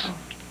sights.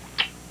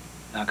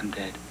 Knock him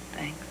dead.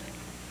 Thanks.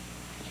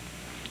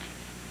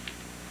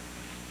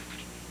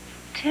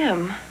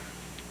 Tim,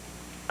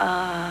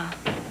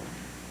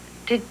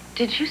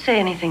 did you say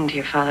anything to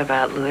your father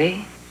about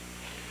Louis?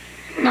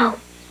 No.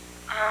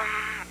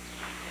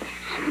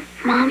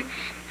 Mom,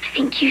 I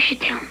think you should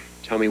tell him.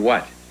 Tell me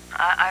what?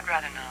 I'd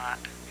rather not.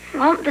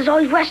 Well, there's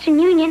always Western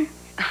Union.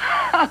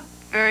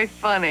 Very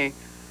funny.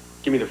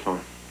 Give me the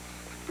phone.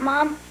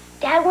 Mom,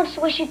 Dad wants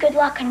to wish you good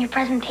luck on your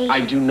presentation.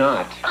 I do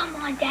not. Come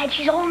on, Dad.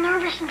 She's all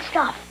nervous and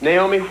stuff.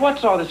 Naomi,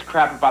 what's all this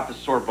crap about the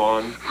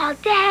Sorbonne? Oh,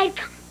 Dad.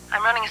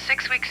 I'm running a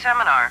 6-week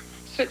seminar.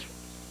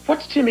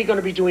 What's Timmy going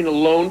to be doing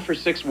alone for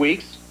 6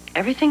 weeks?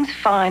 Everything's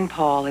fine,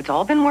 Paul. It's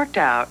all been worked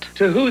out.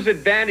 To whose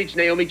advantage,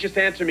 Naomi? Just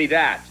answer me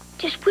that.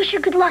 Just wish her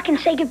good luck and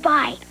say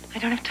goodbye. I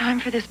don't have time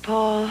for this,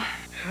 Paul.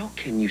 How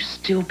can you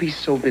still be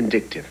so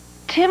vindictive?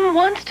 Tim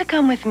wants to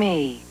come with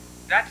me.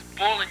 That's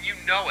bull and you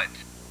know it.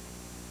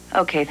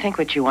 Okay, think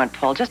what you want,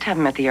 Paul. Just have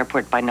him at the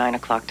airport by 9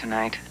 o'clock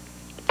tonight.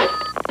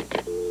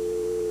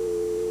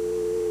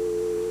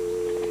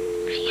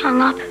 She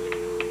hung up.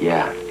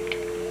 Yeah.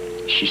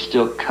 She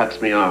still cuts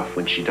me off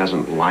when she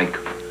doesn't like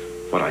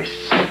what I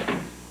say.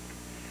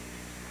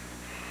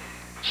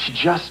 She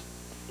just...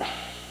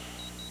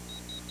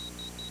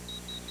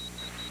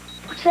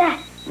 What's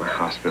that? My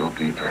hospital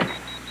beeper.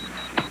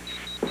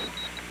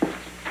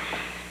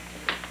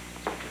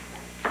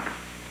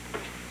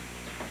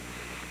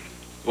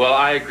 Well,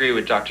 I agree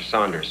with Dr.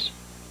 Saunders.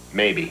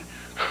 Maybe.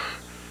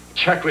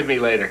 Check with me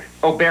later.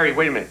 Oh, Barry,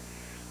 wait a minute.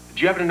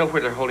 Do you happen to know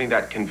where they're holding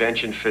that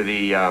convention for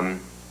the,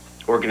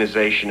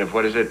 organization of,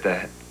 what is it?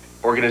 The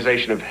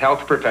Organization of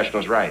Health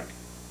Professionals, right?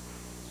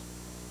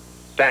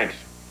 Thanks.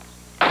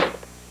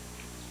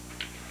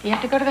 You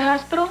have to go to the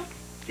hospital?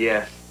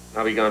 Yes.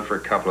 I'll be gone for a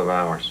couple of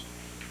hours.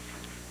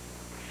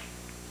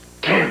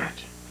 Damn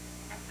it.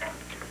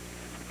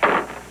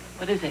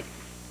 What is it?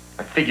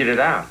 I figured it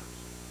out.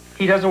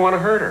 He doesn't want to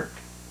hurt her.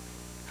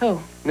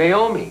 Who?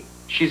 Naomi.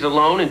 She's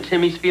alone and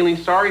Timmy's feeling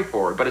sorry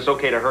for her, but it's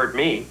okay to hurt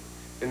me.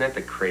 Isn't that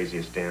the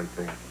craziest damn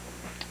thing?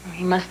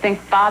 He must think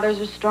fathers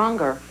are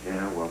stronger.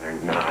 Yeah, well, they're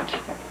not.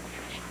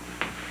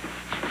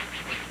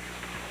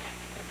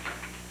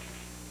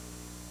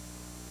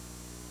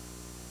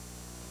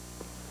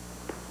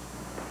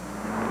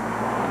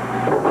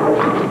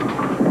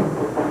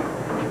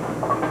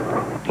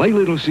 Play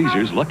Little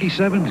Caesars Lucky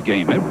Sevens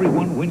game.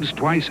 Everyone wins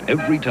twice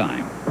every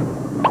time.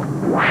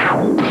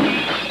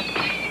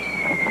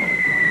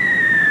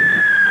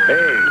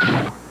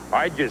 Hey,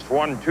 I just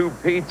won 2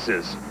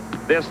 pizzas.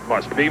 This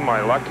must be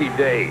my lucky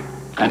day.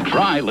 And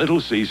try Little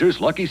Caesars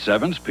Lucky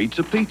Sevens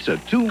Pizza.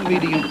 2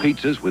 medium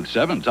pizzas with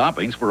 7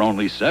 toppings for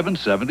only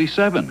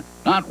 $7.77.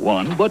 Not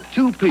 1, but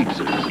 2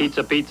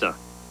 pizzas. Pizza.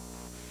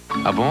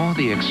 Of all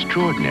the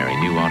extraordinary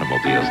new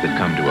automobiles that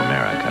come to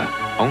America,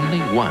 only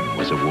one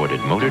was awarded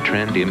Motor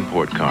Trend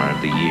Import Car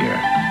of the Year,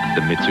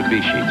 the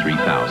Mitsubishi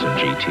 3000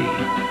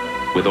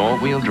 GT. With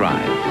all-wheel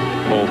drive,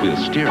 all-wheel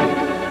steering,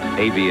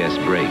 ABS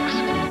brakes,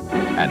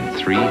 and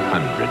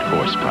 300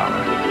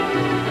 horsepower.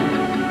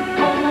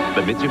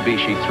 The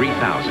Mitsubishi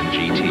 3000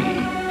 GT,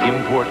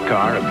 Import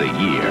Car of the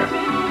Year.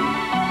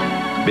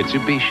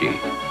 Mitsubishi,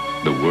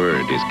 the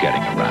word is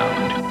getting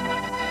around.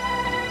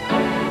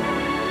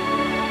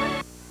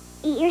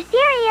 Eat your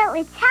cereal,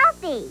 it's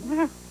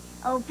healthy.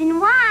 Open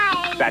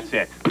wide. That's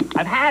it.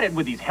 I've had it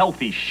with these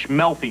healthy,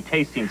 schmelthy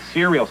tasting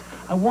cereals.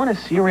 I want a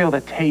cereal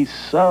that tastes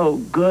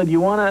so good.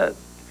 You want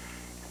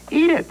to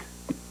eat it.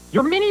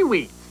 Your mini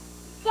wheats.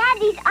 Dad,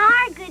 these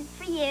are good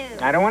for you.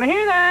 I don't want to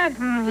hear that.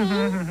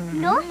 See?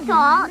 No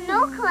salt,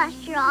 no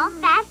cholesterol,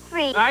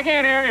 fat-free. I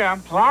can't hear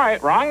you. Sorry,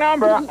 wrong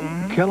number.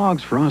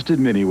 Kellogg's Frosted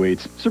Mini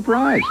Wheats.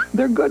 Surprise,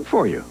 they're good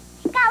for you.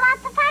 Got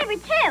lots of fiber,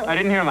 too. I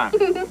didn't hear that.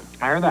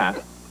 I heard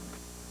that.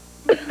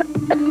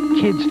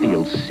 Kids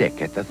feel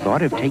sick at the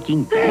thought of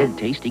taking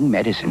bad-tasting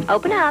medicine.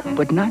 Open up.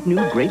 But not new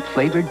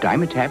grape-flavored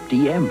Dimetap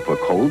DM for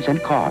colds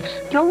and coughs.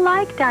 You'll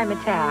like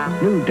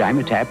Dimetap. New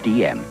Dimetap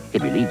DM.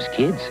 It relieves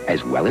kids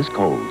as well as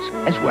colds,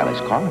 as well as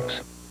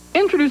coughs.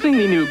 Introducing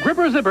the new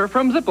Gripper Zipper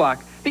from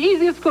Ziploc. The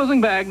easiest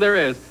closing bag there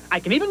is. I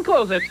can even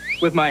close it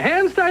with my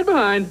hands tied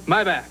behind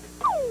my back.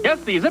 Yes,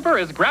 the zipper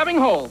is grabbing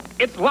hold.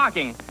 It's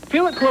locking.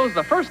 Feel it close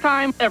the first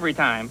time, every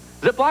time.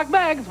 Ziploc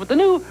bags with the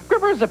new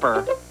Gripper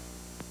Zipper.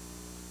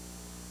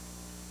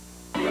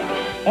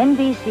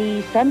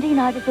 NBC Sunday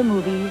Night at the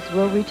Movies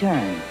will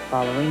return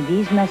following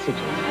these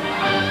messages.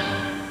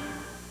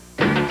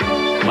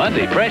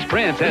 Monday, Fresh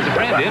Prince has a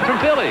friend in from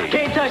Philly.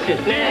 Can't touch this.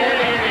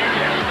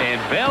 And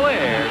Bel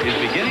Air is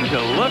beginning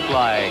to look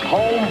like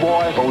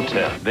Homeboy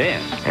Hotel.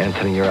 Then,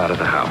 Anthony, you're out of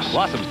the house.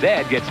 Blossom's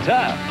dad gets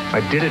tough.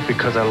 I did it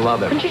because I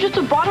love him. Couldn't you just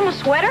have bought him a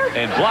sweater?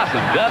 And Blossom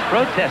does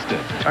protest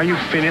it. Are you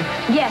finished?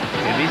 Yes.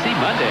 NBC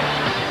Monday.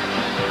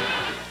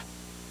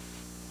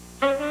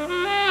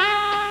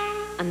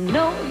 I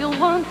know you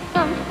want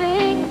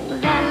something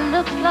that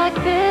looks like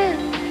this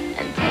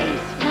and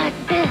tastes like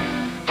this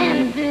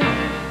and this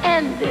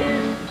and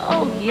this.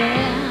 Oh yeah.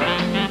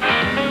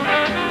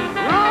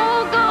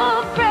 Roll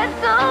gold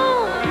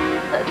pretzel,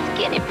 a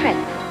skinny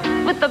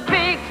pretzel with a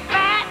big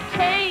fat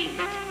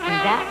taste. And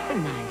that's a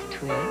nice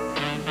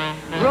twist.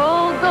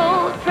 Roll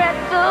gold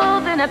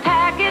pretzels in a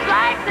package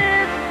like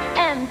this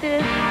and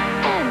this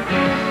and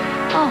this.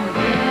 Oh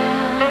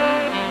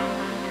yeah.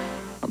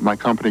 My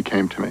company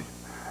came to me.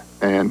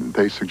 And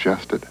they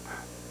suggested,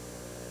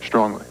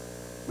 strongly,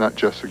 not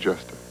just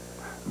suggested,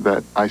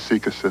 that I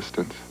seek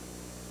assistance.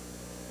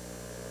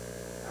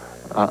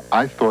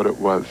 I thought it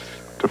was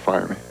to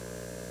fire me.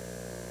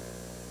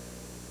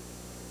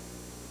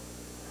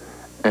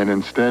 And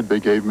instead,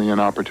 they gave me an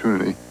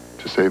opportunity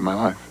to save my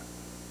life.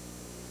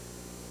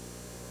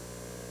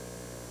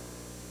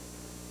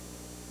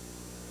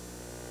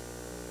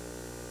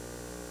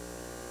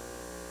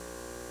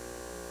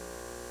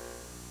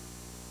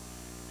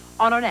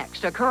 On our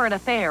next, A Current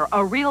Affair,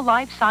 a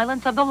real-life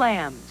Silence of the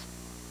Lambs.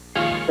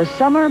 The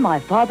Summer My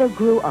Father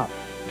Grew Up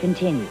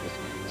continues,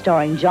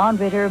 starring John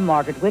Ritter,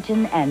 Margaret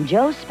Whitten, and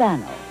Joe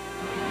Spano.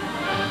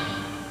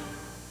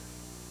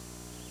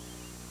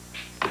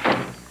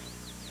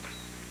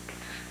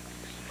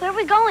 Where are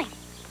we going?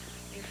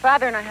 Your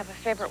father and I have a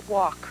favorite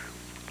walk.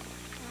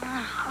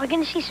 Are we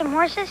going to see some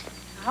horses?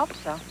 I hope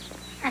so.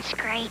 That's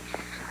great.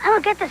 I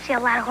don't get to see a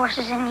lot of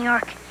horses in New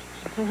York.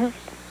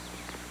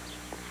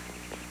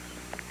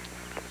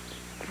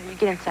 You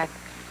get inside.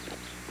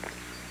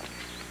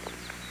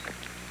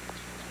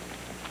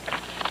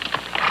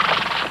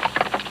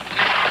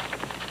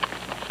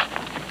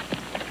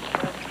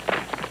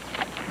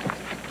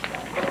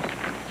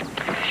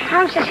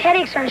 Mom says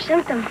headaches are a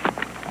symptom.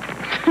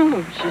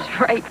 She's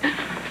right.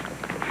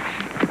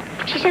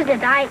 She says the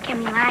diet can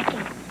be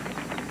lacking.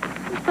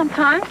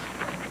 Sometimes.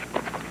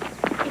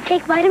 You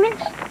take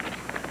vitamins?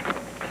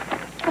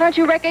 Don't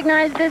you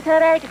recognize this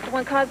headache? It's the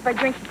one caused by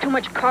drinking too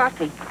much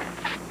coffee.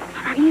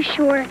 Are you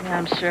sure? Yeah,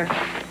 I'm sure.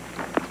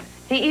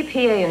 The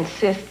EPA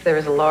insists there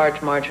is a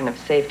large margin of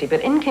safety,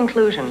 but in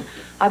conclusion,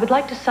 I would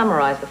like to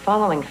summarize the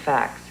following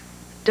facts.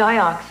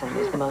 Dioxin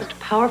is the most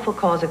powerful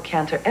cause of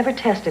cancer ever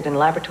tested in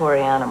laboratory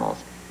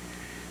animals.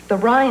 The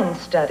Ryan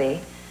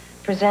study,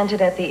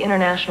 presented at the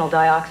International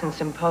Dioxin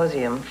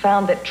Symposium,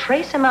 found that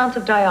trace amounts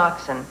of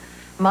dioxin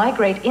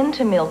migrate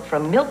into milk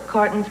from milk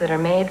cartons that are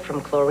made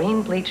from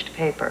chlorine-bleached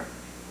paper.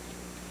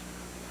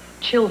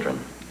 Children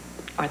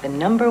are the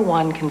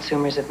 #1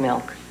 consumers of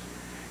milk.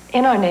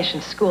 In our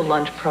nation's school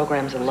lunch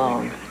programs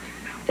alone,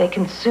 they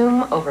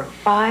consume over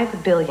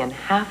 5 billion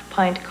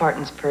half-pint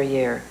cartons per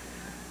year.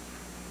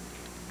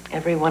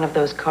 Every one of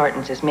those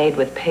cartons is made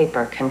with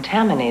paper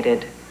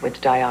contaminated with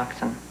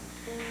dioxin.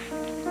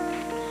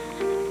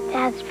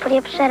 Dad's pretty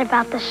upset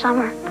about the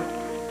summer.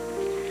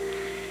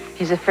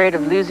 He's afraid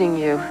of losing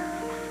you.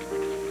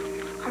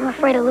 I'm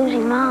afraid of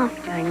losing Mom.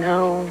 I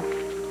know.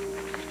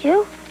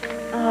 You?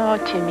 Oh,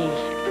 Timmy.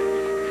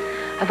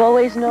 I've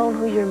always known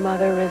who your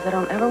mother is. I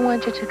don't ever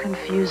want you to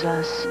confuse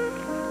us.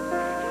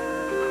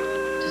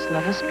 Just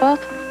love us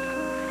both.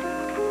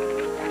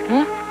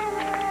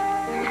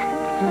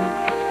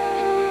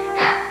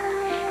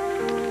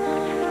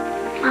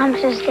 Mom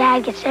says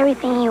Dad gets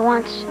everything he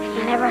wants.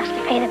 He never has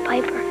to pay the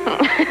piper.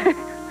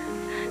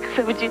 Is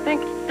that what you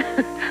think?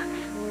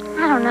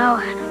 I don't know.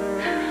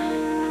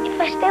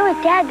 If I stay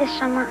with Dad this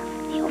summer,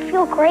 he'll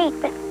feel great,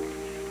 but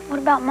what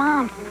about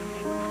Mom?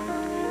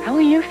 How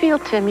will you feel,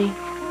 Timmy?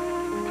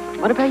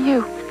 What about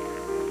you?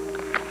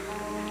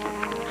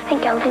 I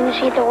think I'll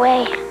lose either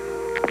way.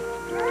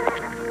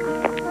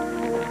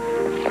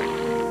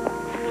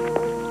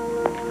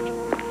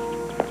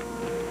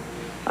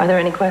 Are there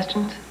any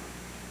questions?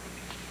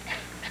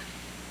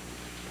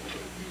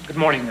 Good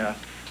morning.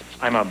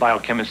 I'm a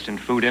biochemist in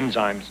food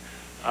enzymes.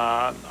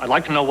 I'd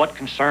like to know what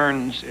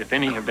concerns, if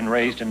any, have been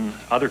raised in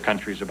other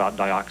countries about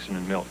dioxin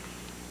in milk.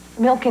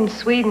 Milk in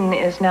Sweden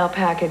is now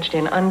packaged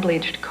in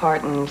unbleached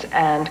cartons,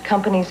 and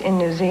companies in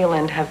New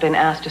Zealand have been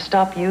asked to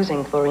stop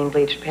using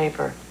chlorine-bleached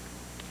paper.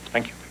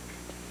 Thank you.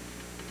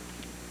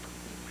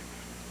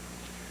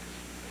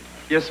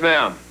 Yes,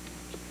 ma'am.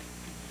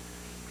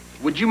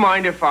 Would you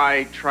mind if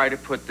I try to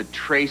put the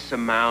trace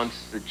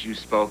amounts that you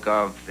spoke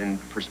of in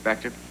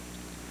perspective?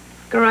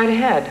 Go right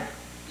ahead.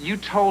 You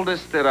told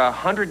us that a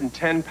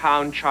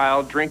 110-pound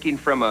child drinking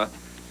from a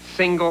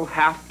single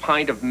half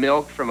pint of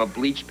milk from a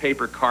bleached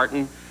paper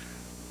carton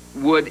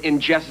would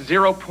ingest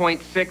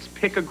 0.6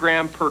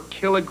 picogram per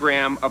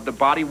kilogram of the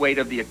body weight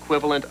of the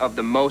equivalent of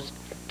the most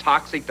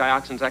toxic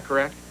dioxin. Is that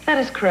correct? That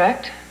is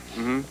correct.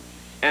 Mm-hmm.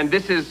 And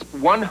this is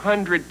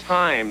 100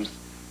 times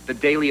the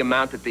daily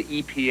amount that the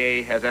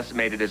EPA has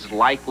estimated is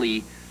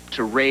likely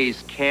to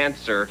raise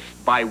cancer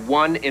by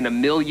 1 in a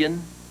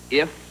million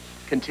if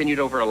continued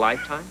over a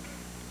lifetime?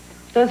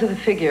 Those are the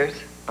figures.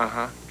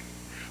 Uh-huh.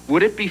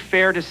 Would it be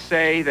fair to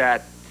say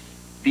that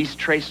these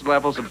trace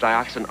levels of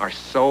dioxin are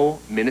so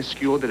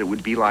minuscule that it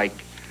would be like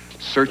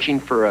searching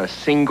for a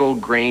single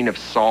grain of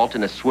salt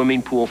in a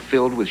swimming pool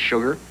filled with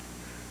sugar?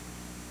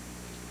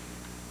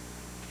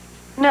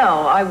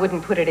 No, I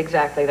wouldn't put it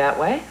exactly that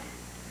way.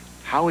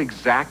 How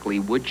exactly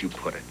would you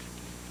put it?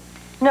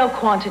 No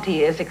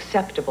quantity is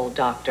acceptable,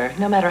 Doctor,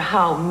 no matter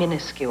how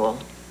minuscule.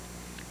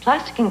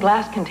 Plastic and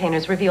glass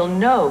containers reveal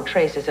no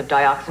traces of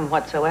dioxin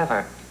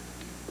whatsoever.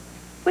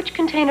 Which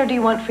container do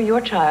you want for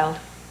your child?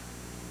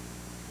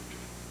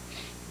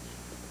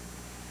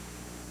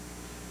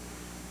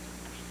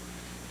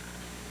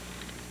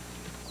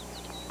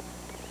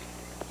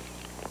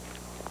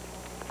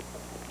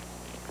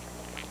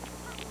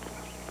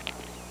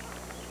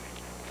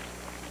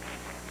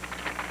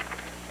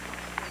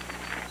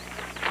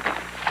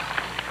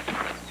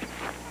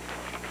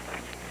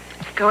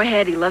 Go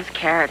ahead, he loves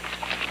carrots.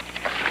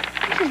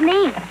 What's his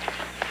name?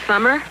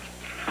 Summer?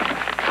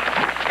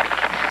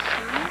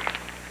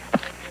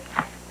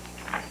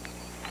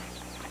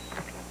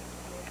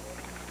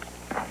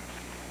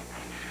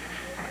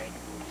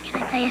 Can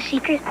I tell you a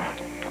secret?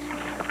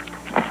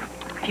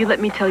 If you let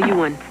me tell you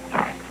one.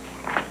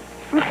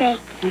 Okay.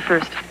 You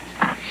first.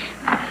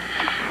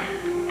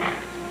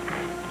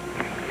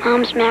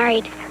 Mom's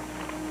married.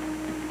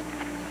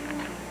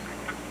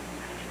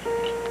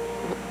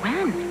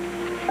 When?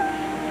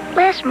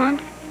 Last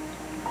month.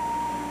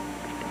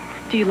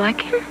 Do you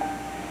like him?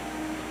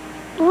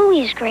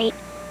 Louis is great.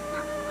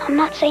 I'm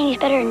not saying he's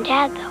better than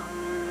Dad,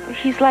 though.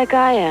 He's like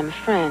I am, a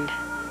friend.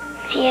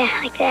 Yeah,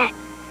 like that.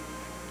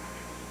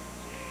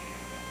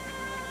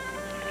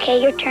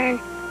 Okay, your turn.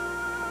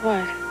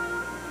 What?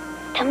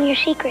 Tell me your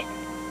secret.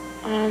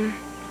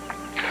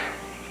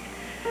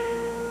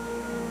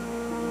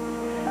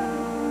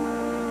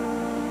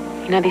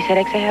 You know these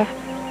headaches I have?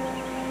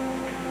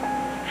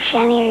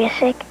 Shani, are you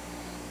sick?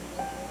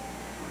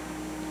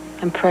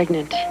 I'm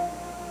pregnant.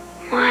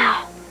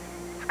 Wow.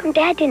 How come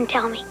Dad didn't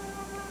tell me?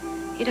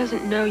 He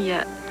doesn't know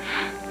yet.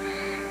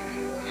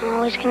 I'm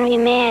always gonna be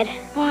mad.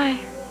 Why?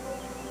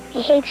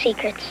 He hates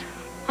secrets.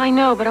 I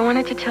know, but I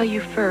wanted to tell you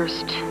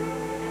first.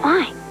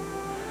 Why?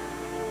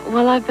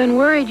 Well, I've been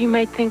worried you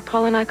might think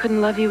Paul and I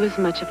couldn't love you as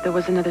much if there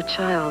was another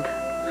child.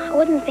 I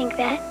wouldn't think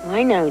that. Well,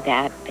 I know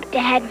that. But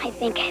Dad might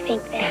think I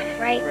think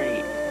that, right?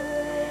 Right.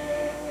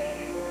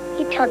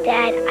 You tell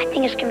Dad, I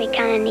think it's gonna be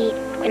kind of neat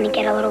when you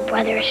get a little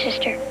brother or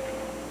sister.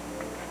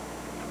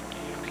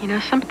 You know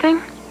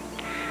something?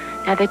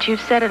 Now that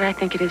you've said it, I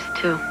think it is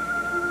too.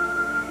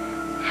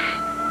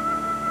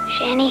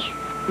 Shani?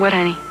 What,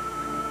 honey?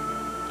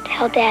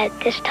 Tell Dad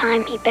this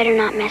time he better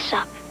not mess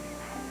up.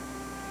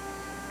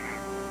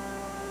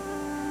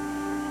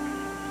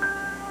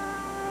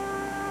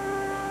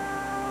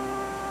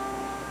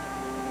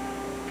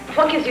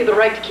 What gives you the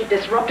right to keep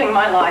disrupting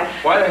my life?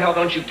 Why the hell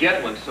don't you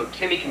get one so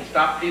Timmy can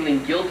stop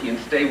feeling guilty and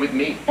stay with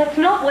me? That's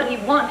not what he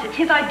wants. It's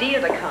his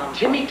idea to come.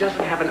 Timmy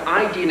doesn't have an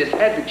idea in his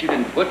head that you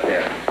didn't put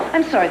there.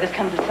 I'm sorry this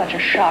comes as such a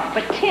shock,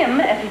 but Tim,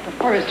 as he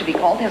prefers to be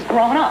called, has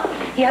grown up.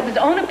 He has his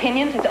own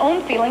opinions, his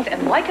own feelings,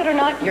 and like it or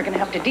not, you're going to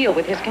have to deal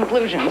with his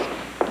conclusions.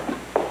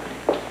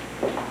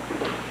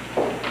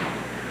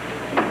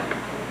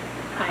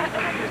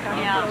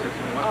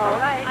 All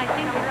right. I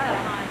think we're out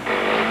of time.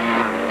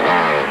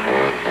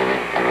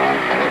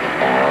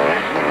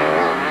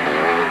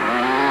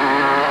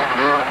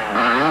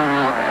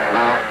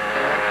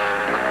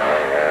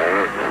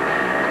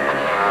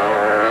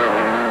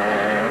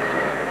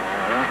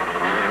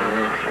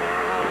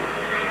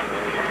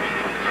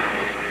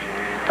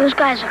 Those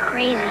guys are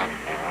crazy.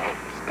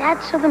 Does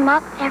Dad sew them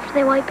up after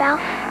they wipe out?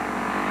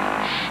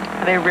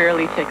 They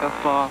rarely take a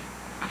fall.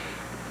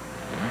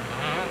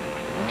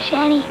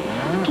 Shani,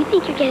 do you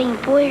think you're getting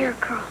a boy or a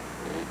girl?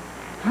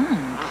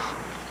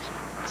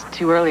 It's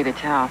too early to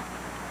tell.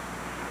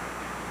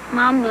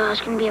 Mom knew I was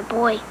going to be a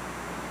boy.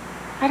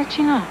 How did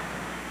you know?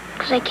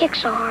 Because I kick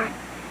so hard.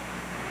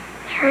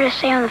 I heard her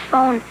say on the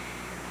phone,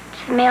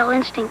 it's the male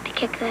instinct to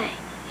kick the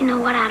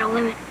you-know-what out of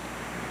women.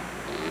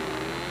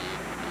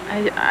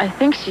 I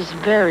think she's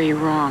very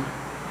wrong.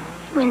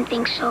 You wouldn't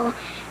think so.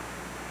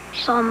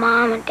 She saw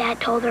Mom and Dad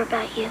told her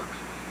about you.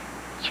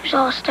 She was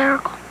all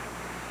hysterical.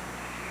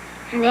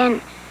 And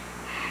then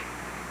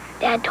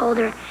Dad told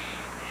her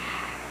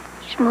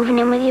he's moving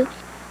in with you.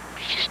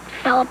 She just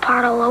fell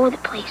apart all over the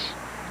place.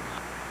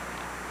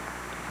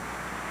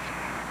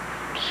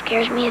 It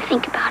scares me to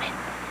think about it.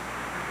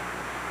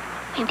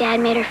 My Dad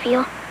made her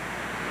feel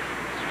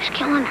he was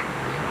killing her.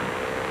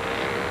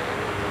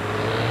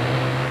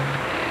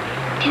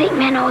 Do you think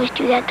men always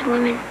do that to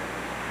women?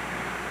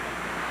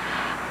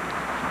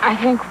 I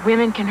think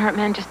women can hurt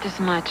men just as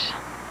much.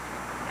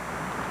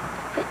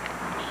 But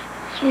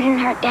you didn't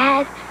hurt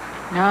Dad.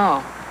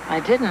 No, I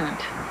didn't.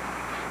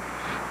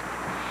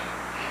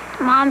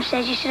 Mom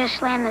says you should have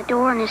slammed the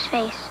door in his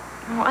face.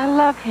 Oh, I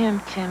love him,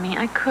 Timmy.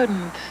 I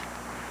couldn't.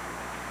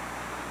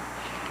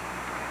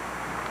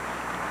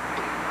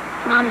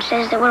 Mom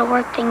says that would have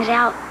worked things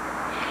out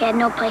if he had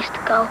no place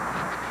to go.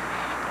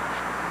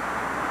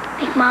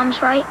 Think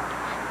Mom's right?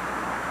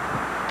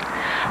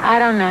 I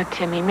don't know,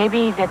 Timmy.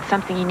 Maybe that's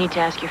something you need to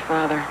ask your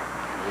father.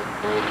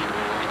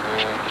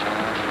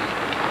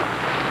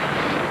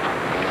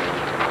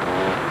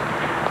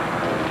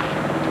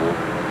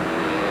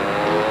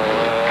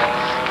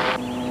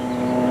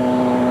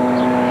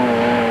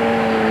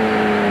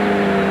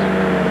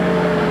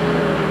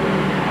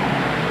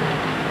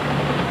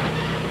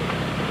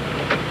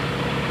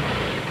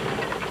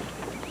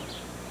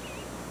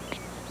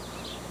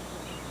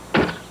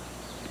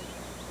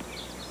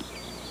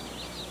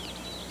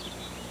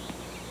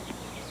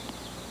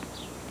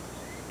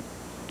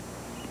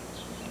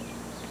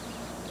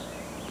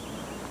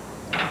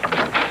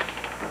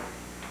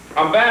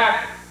 I'm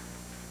back.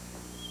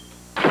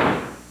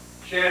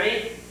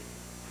 Jenny?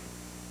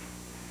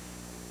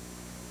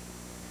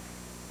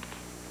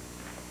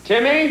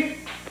 Timmy?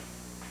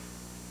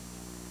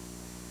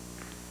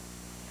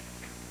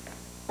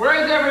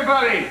 Where is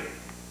everybody?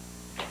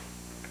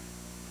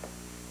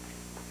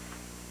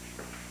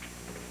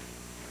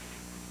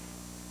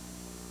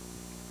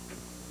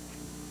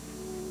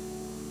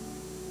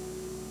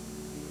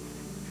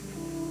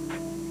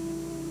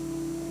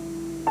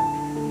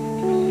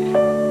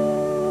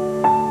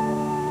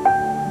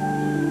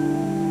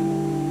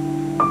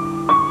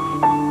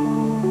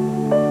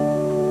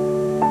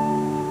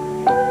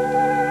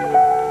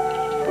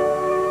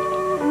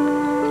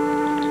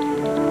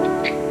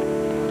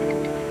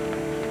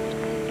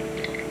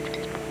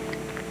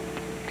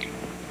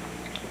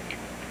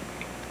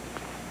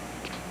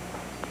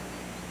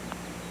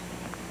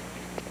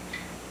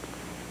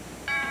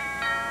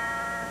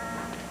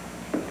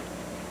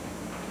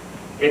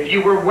 If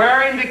you were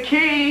wearing the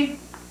key,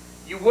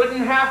 you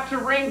wouldn't have to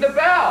ring the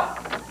bell.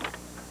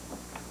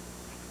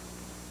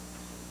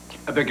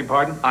 I beg your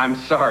pardon? I'm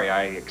sorry,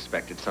 I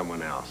expected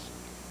someone else.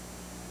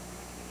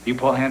 You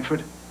Paul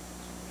Hanford?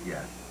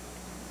 Yes.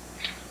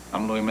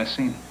 I'm Louis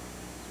Messine.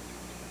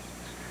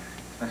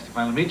 It's nice to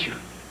finally meet you.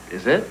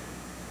 Is it?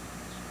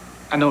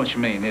 I know what you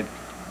mean.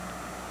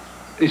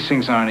 These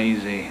things aren't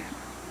easy.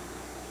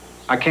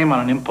 I came on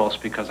an impulse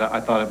because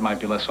I thought it might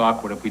be less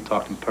awkward if we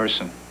talked in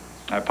person.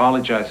 I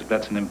apologize if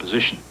that's an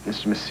imposition.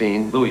 Mr.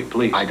 Messine. Louis,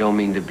 please. I don't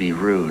mean to be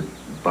rude,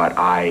 but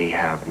I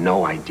have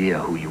no idea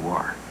who you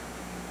are.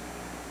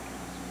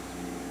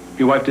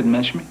 Your wife didn't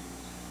mention me?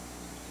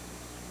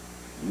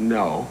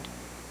 No.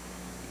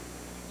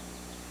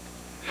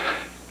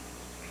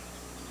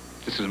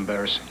 This is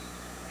embarrassing.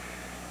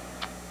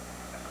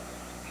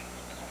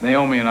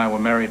 Naomi and I were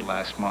married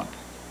last month.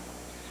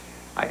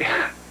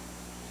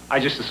 I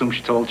just assumed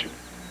she told you.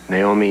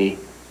 Naomi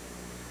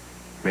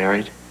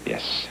married?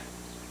 Yes.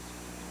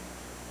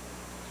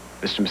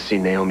 Mr.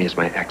 Messine, Naomi is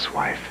my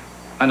ex-wife.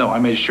 I know, I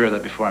made sure of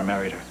that before I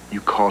married her.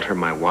 You called her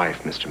my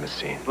wife, Mr.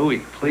 Messine. Louis,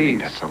 please.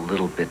 That's a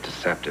little bit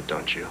deceptive,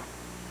 don't you?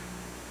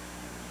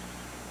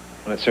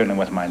 Well, that certainly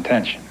wasn't my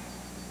intention.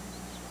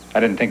 I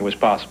didn't think it was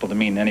possible to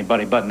mean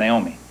anybody but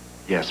Naomi.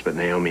 Yes, but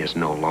Naomi is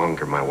no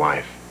longer my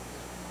wife.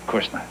 Of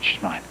course not.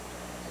 She's mine.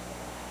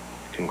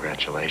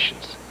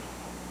 Congratulations.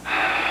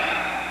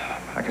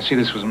 I can see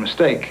this was a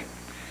mistake.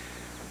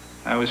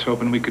 I was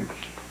hoping we could...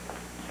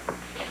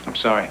 I'm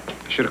sorry.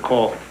 I should have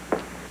called.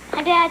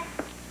 Hi, Dad.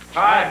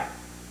 Hi.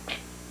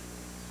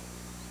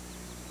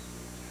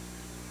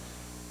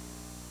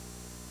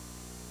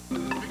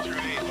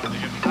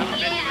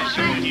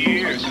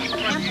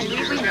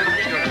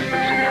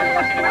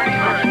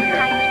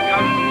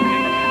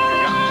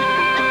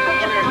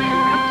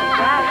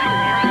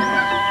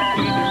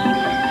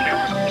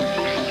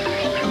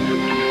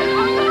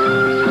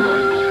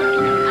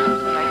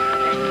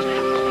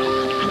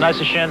 Nice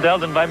of Chandel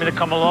to invite me to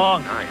come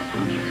along.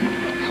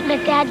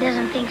 But Dad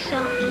doesn't think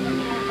so.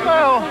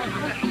 Well,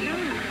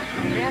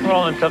 we're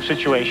all in a tough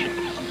situation.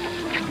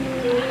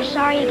 You're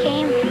sorry you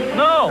came?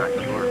 No!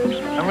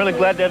 I'm really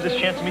glad to have this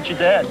chance to meet your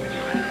dad.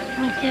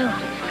 Me too.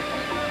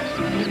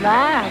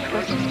 Relax.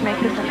 Let's just make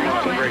this a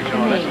nice day for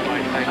me.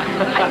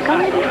 It's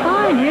gonna be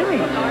fine, really.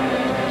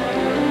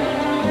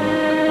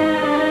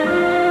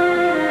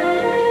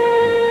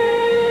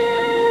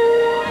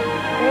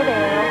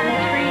 There, open the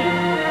tree.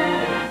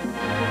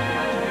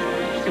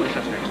 See what's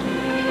up there.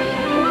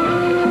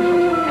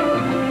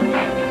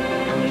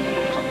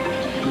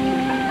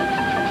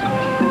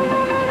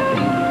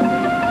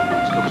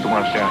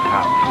 want to stay on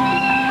top.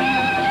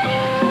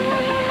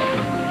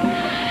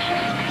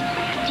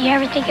 Do you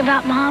ever think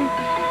about Mom?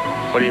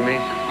 What do you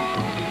mean?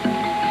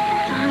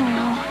 I don't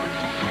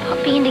know.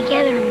 About being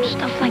together and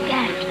stuff like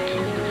that.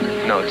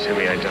 No,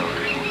 Timmy, I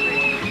don't.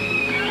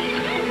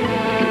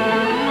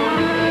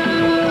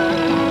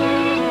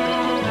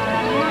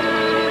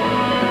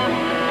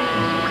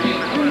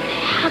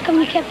 How come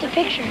you kept the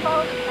picture?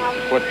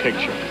 What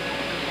picture?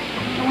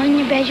 The one in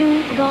your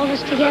bedroom with all of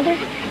us together?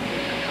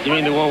 You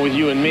mean the one with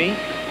you and me?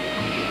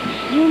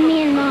 You,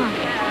 me, and Mom.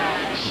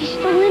 She's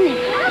still in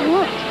there. I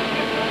looked.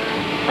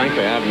 Frankly,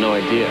 I have no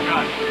idea.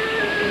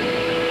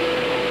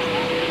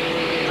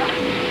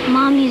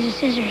 Mom uses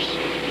scissors.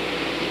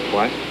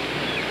 What?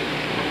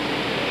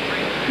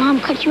 Mom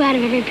cut you out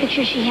of every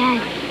picture she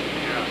had.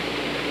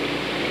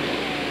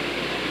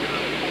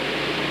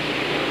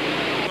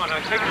 Come on, now,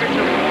 take a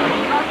picture.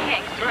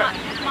 Okay, come on.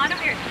 Come on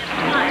over here.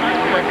 Come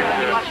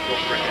on.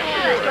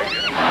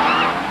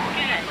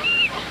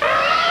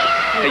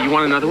 Hey, you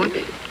want another one?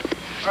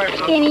 I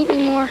can't eat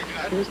anymore.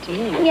 I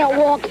can't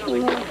walk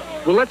anymore.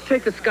 Well, let's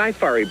take the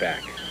Skyfari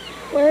back.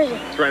 Where is it?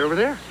 It's right over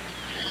there.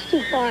 It's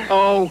too far.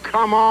 Oh,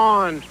 come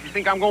on. You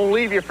think I'm going to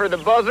leave you for the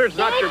buzzards?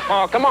 Not your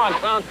paw. Come on,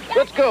 son.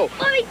 Let's go.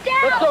 Put me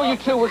down. Let's go, you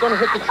two. We're going to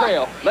hit the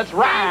trail. Let's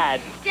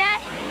ride.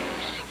 Dad,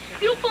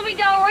 if you don't put me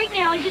down right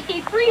now, I just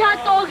ate 3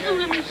 hot dogs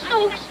and I'm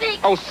so sick.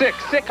 Oh, sick,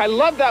 sick. I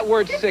love that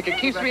word, sick. It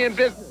keeps me in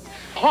business.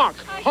 Honk,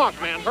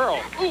 honk, man. Hurl.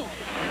 Ooh.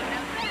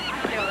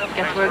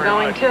 Guess we're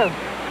going too.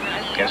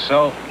 Guess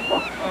so.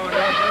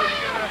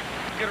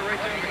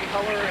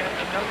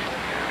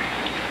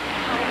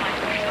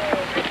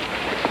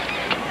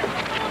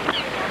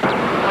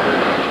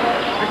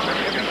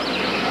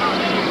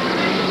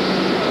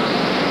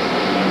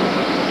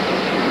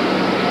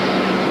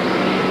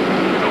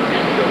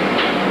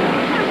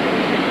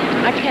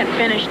 I can't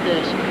finish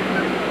this.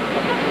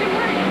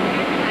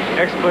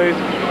 Next, please.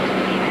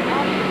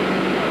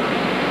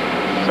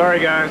 Sorry,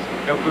 guys.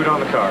 No food on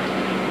the car.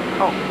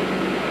 Oh.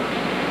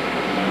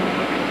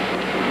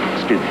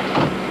 Excuse me.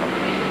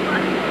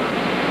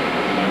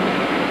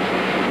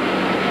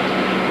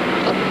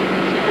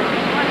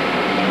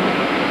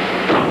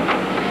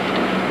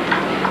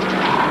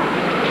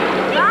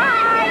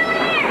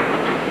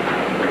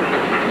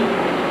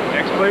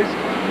 Next, please.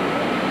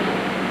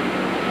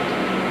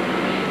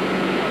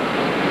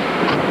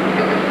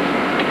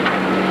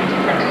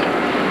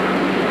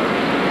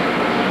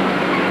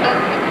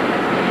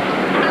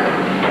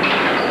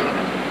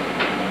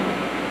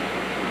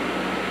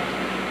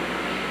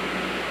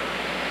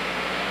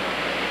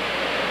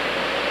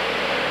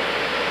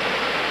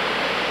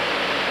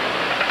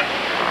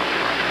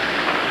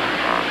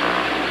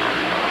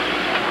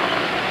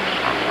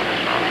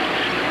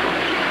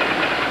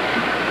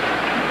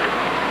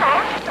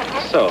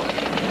 So,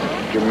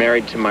 you're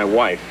married to my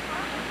wife.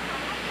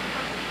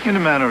 In a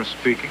manner of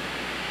speaking.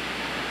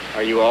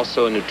 Are you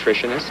also a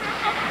nutritionist?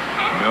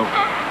 No.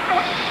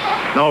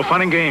 No,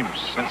 fun and games.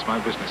 That's my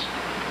business.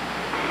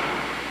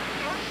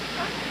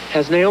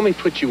 Has Naomi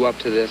put you up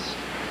to this?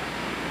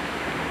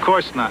 Of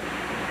course not.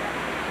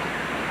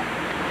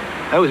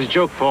 That was a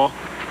joke, Paul.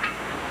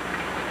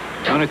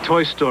 I own a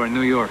toy store in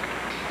New York.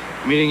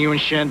 Meeting you in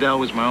Shandell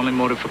was my only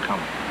motive for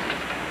coming.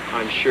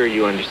 I'm sure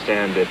you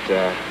understand that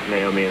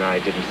Naomi and I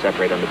didn't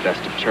separate on the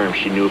best of terms.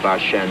 She knew about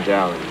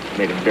Shandell and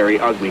made it very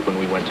ugly when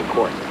we went to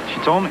court. She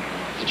told me.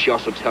 Did she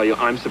also tell you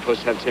I'm supposed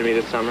to have Timmy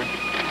this summer?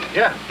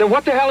 Yeah. Then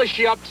what the hell is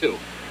she up to?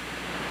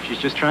 She's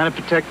just trying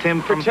to protect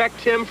him from...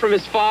 Protect him from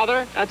his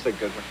father? That's a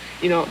good one.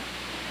 You know,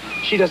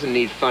 she doesn't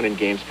need fun and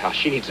games, pal.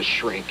 She needs a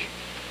shrink.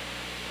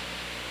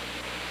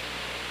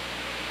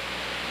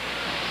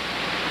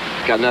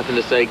 Got nothing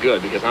to say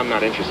good, because I'm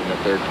not interested in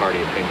a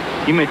third-party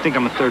opinion. You may think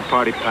I'm a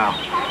third-party pal,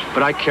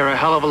 but I care a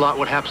hell of a lot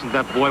what happens to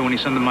that boy when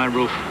he's under my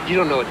roof. You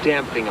don't know a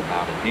damn thing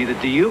about it. Neither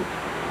do you.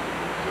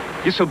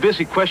 You're so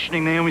busy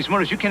questioning Naomi's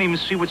motives, you can't even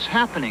see what's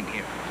happening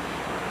here.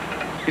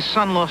 His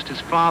son lost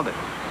his father.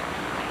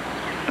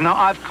 And now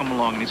I've come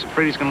along, and he's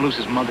afraid he's going to lose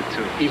his mother,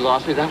 too. He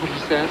lost me? Is that what he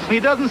says?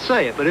 He doesn't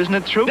say it, but isn't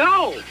it true?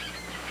 No!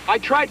 I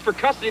tried for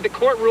custody. The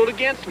court ruled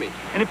against me.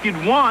 And if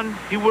you'd won,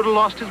 he would have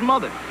lost his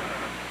mother.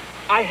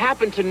 I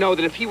happen to know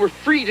that if he were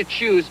free to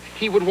choose,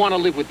 he would want to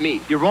live with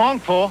me. You're wrong,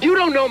 Paul. You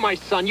don't know my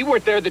son. You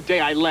weren't there the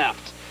day I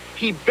left.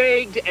 He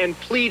begged and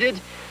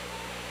pleaded.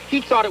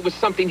 He thought it was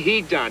something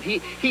he'd done. He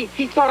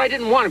thought I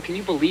didn't want him. Can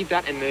you believe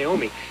that? And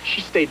Naomi,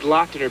 she stayed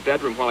locked in her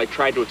bedroom while I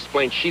tried to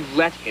explain. She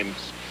let him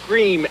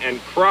scream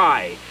and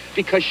cry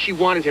because she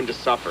wanted him to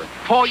suffer.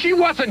 Paul, she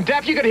wasn't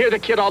deaf. You could hear the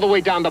kid all the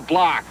way down the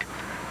block.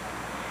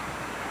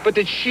 But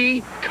did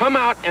she come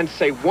out and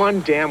say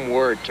one damn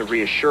word to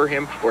reassure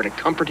him or to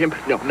comfort him?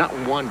 No, not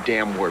one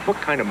damn word. What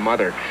kind of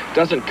mother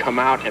doesn't come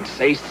out and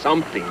say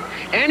something?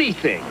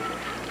 Anything.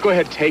 Go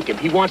ahead, take him.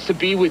 He wants to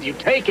be with you.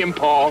 Take him,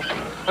 Paul.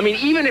 I mean,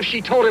 even if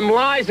she told him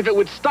lies, if it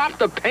would stop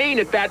the pain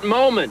at that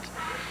moment.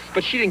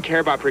 But she didn't care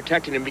about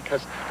protecting him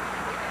because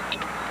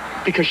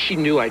she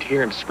knew I'd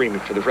hear him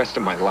screaming for the rest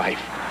of my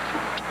life.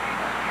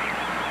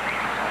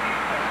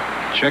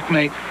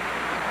 Checkmate.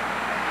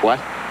 What?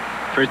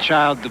 For a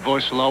child,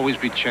 divorce will always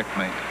be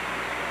checkmate.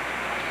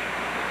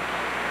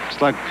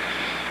 It's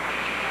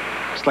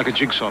like a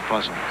jigsaw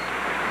puzzle.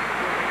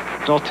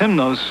 It's all Tim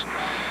knows.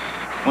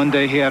 One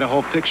day he had a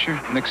whole picture,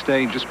 next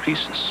day just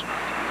pieces.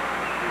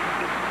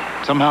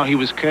 Somehow he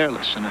was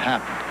careless and it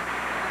happened.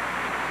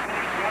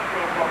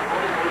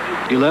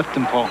 You left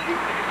him, Paul.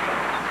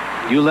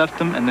 You left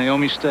him and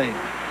Naomi stayed.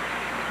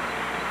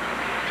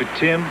 For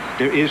Tim,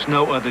 there is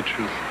no other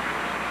truth.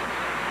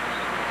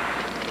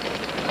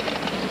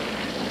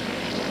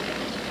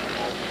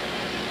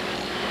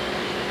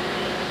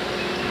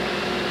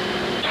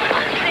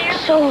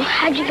 So,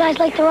 how'd you guys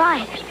like the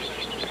ride?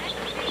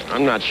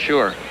 I'm not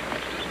sure.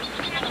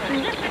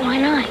 Why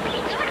not?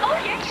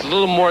 It's a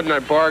little more than I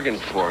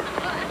bargained for.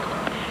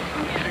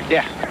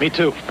 Yeah, me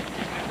too.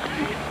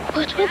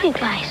 What's with you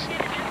guys?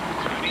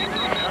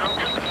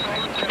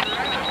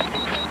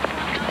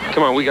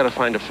 Come on, we gotta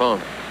find a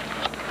phone.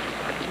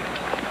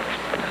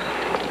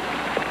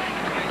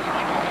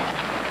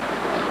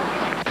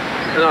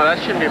 No, that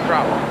shouldn't be a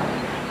problem.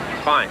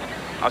 Fine.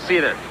 I'll see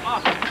you then.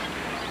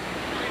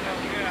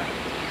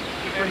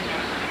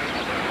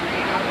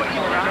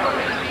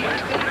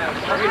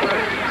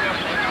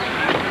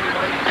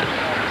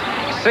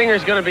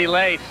 Singer's gonna be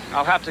late.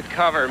 I'll have to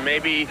cover,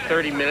 maybe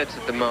 30 minutes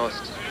at the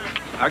most.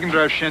 I can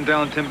drive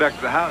Chandel and Tim back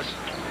to the house.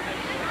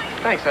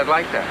 Thanks, I'd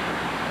like that.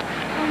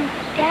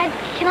 Dad,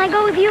 can I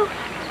go with you?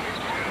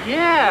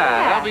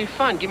 Yeah, that'll be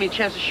fun. Give me a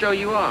chance to show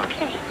you off.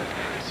 Okay.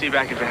 See you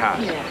back at the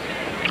house.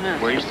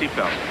 Yeah. Wear your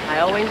seatbelt. I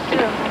always do.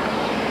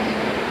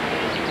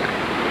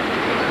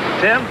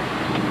 Tim?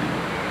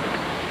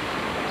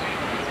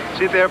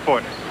 See you at the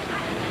airport.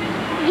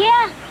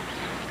 Yeah.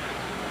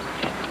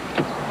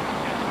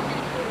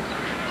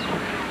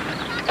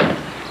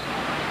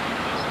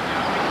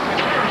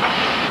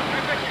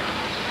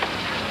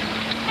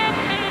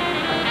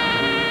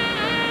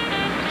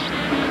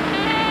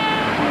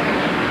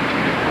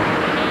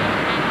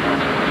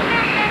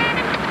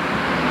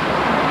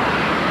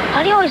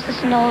 Why do you always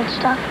listen to old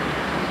stuff?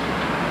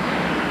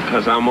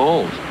 Because I'm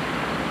old.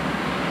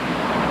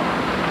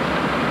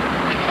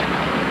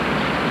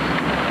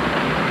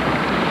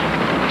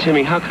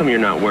 Timmy, how come you're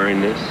not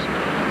wearing this?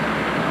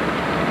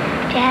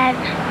 Dad,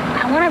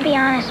 I want to be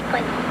honest,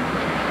 but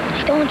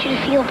I don't want you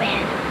to feel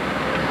bad.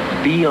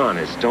 Be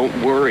honest. Don't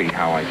worry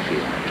how I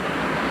feel.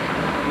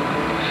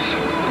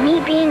 Me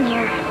being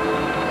here,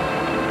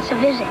 it's a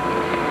visit.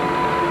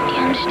 Do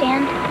you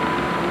understand?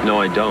 No,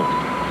 I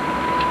don't.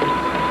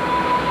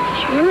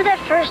 Remember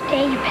that first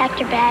day you packed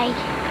your bag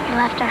and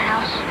left our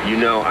house? You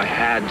know, I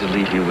had to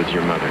leave you with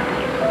your mother.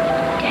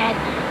 Dad,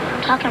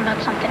 I'm talking about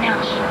something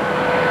else.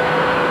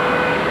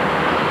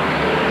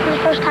 The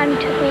first time you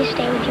took me to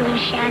stay with you and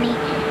Shani,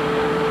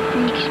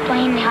 and you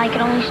explained how I could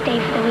only stay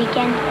for the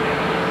weekend.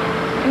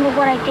 Remember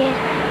what I did?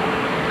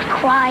 I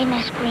cried and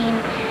I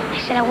screamed.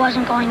 I said I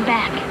wasn't going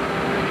back.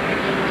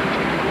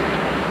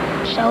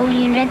 So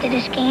you invented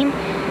this game,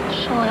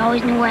 so I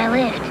always knew where I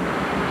lived.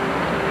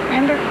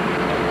 Remember?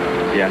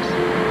 Yes.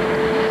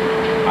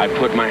 I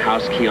put my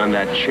house key on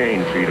that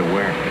chain for you to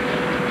wear.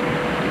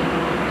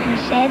 And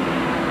said?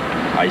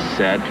 I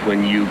said,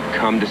 when you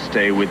come to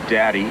stay with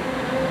Daddy,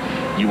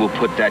 you will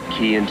put that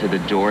key into the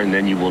door and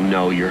then you will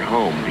know you're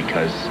home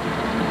because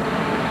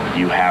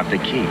you have the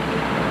key.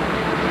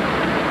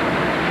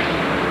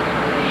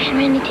 And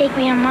when you take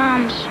me to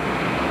Mom's,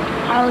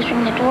 I always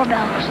ring the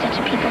doorbell because that's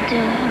what people do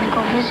when they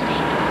go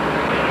visiting.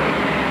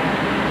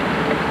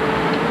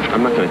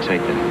 I'm not going to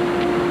take them.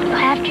 You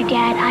have to,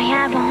 Dad. I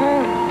have a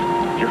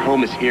home. Your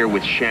home is here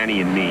with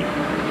Shani and me.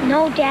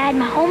 No, Dad.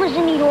 My home is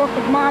in New York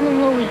with Mom and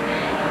Louie.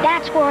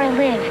 That's where I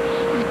live.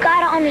 You've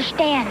got to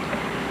understand.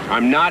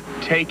 I'm not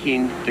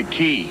taking the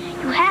key.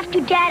 You have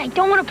to, Dad. I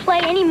don't want to play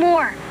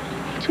anymore.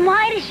 It's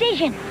my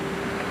decision.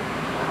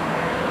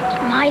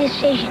 It's my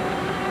decision.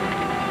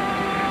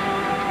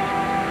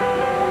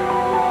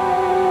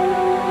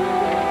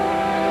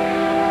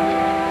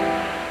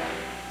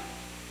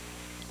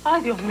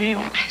 Ay, Dios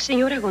mío.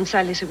 Señora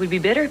González, it would be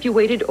better if you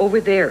waited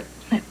over there.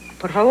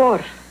 Por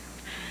favor.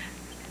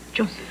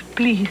 Joseph,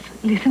 please,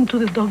 listen to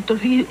the doctor.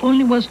 He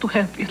only wants to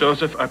help you.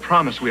 Joseph, I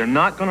promise we are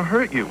not going to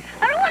hurt you.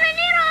 I don't want a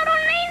needle. I don't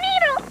want a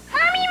needle.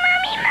 Mommy.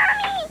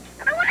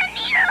 I don't want a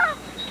needle.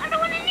 I don't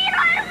want a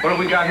needle. What have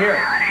we got here?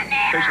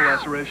 Facial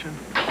laceration.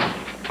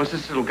 What's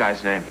this little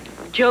guy's name?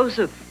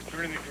 Joseph.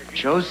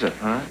 Joseph,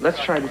 huh? Let's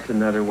try this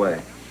another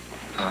way.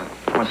 Why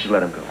don't you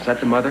let him go? Is that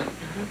the mother?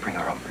 Bring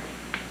her over.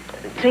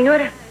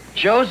 Señora.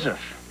 Joseph.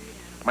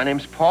 My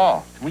name's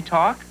Paul. Can we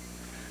talk?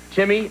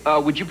 Timmy,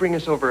 would you bring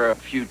us over a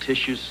few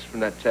tissues from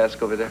that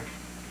desk over there?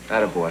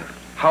 Attaboy.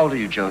 How old are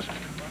you, Joseph?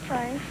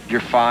 5. You're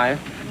 5?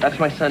 That's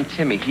my son,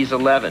 Timmy. He's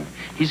 11.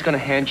 He's going to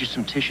hand you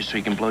some tissue so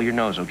you can blow your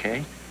nose,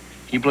 okay? Can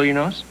you blow your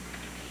nose?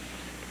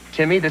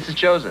 Timmy, this is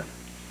Joseph.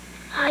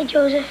 Hi,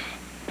 Joseph.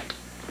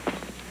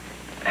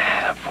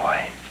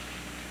 Attaboy.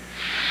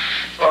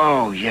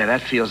 Oh, yeah,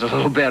 that feels a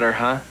little better,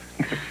 huh?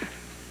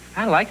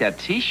 I like that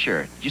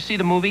T-shirt. Did you see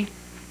the movie?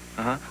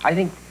 Uh-huh. I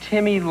think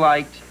Timmy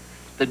liked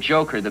the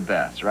Joker the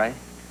best, right?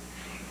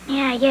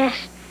 Yeah, I guess.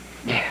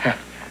 Yeah.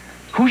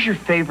 Who's your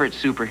favorite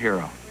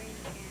superhero?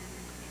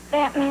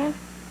 Batman.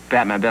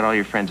 Batman. I bet all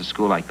your friends at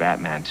school like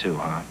Batman, too,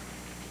 huh?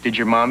 Did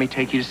your mommy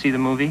take you to see the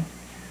movie?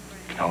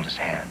 Hold his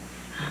hand.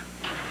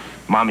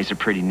 Mommies are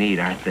pretty neat,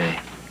 aren't they?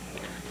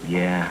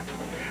 Yeah.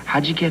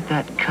 How'd you get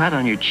that cut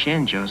on your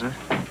chin, Joseph?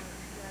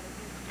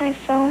 I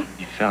fell.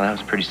 You fell? That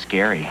was pretty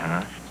scary,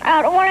 huh?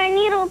 I don't want a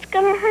needle. It's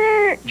gonna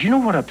hurt. Do you know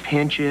what a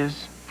pinch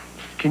is?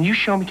 Can you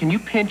show me? Can you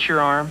pinch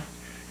your arm?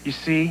 You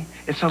see?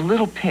 It's a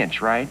little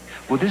pinch, right?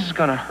 Well, this is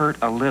gonna hurt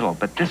a little,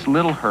 but this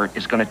little hurt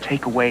is gonna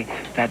take away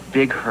that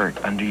big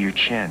hurt under your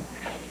chin.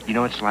 You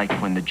know, it's like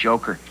when the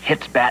Joker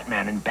hits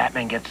Batman and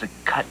Batman gets a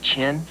cut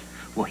chin.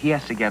 Well, he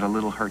has to get a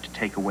little hurt to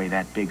take away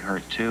that big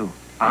hurt, too.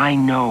 I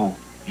know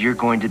you're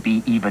going to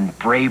be even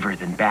braver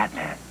than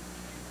Batman.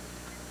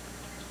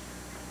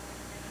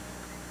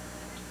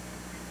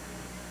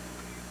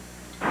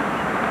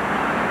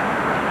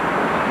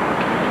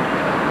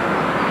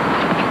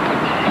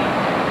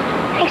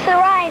 Thanks for the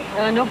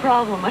ride. No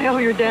problem. I owe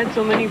your dad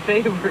so many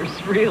favors,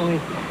 really.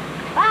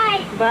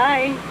 Bye.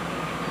 Bye.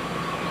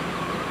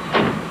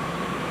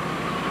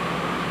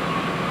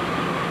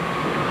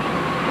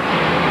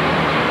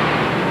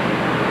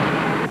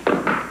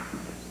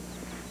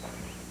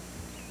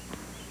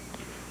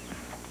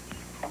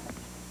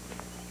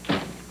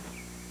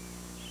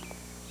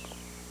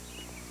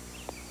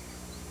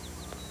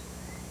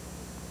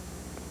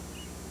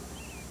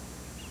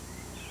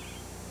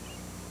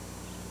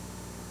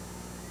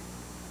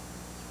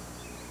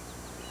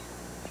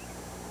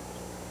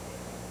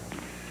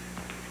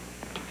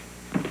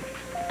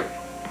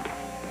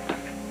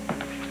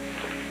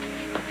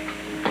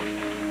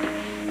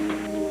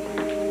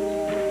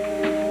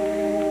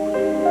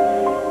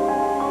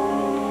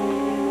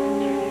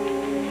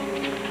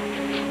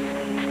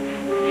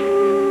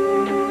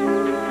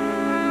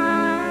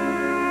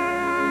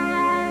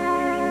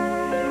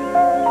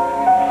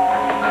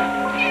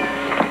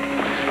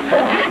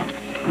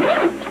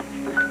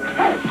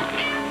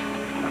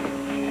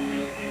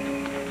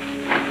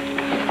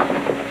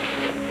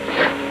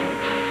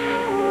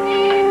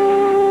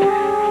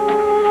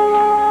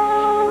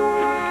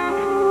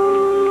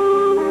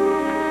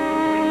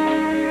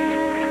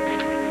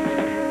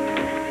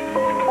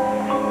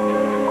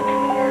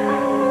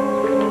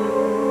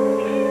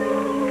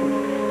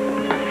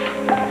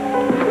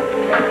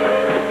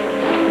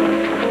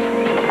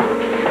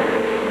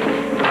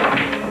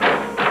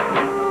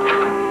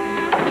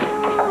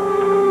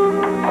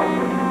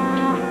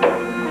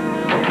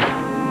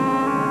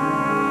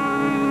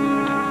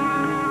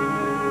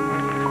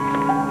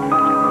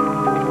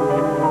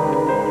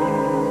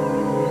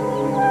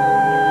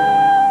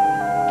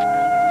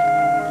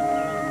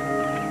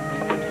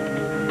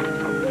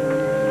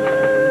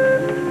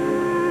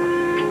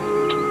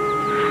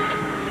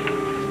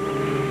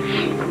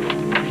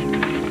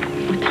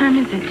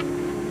 time is it?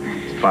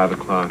 It's 5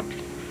 o'clock.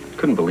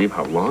 Couldn't believe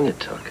how long it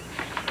took.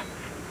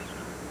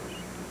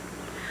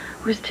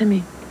 Where's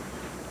Timmy?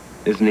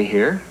 Isn't he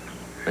here?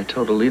 I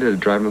told Alita to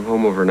drive him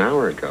home over an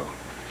hour ago.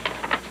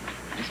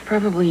 He's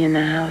probably in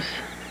the house.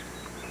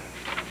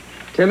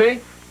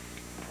 Timmy?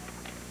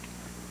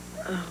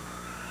 Oh.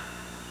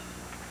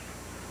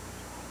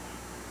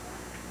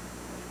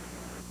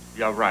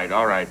 Yeah, right,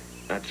 all right.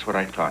 That's what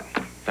I thought.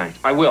 Thanks.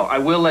 I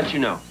will let you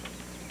know.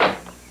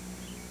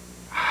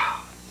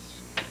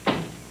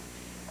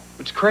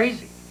 It's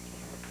crazy.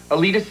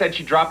 Alita said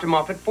she dropped him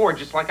off at 4,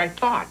 just like I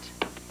thought.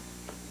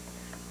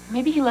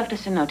 Maybe he left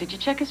us a note. Did you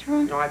check his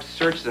room? No, I've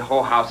searched the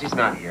whole house. He's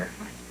not here.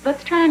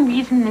 Let's try and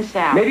reason this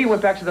out. Maybe he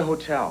went back to the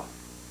hotel.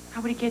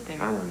 How would he get there?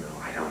 I don't know.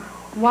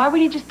 Why would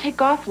he just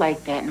take off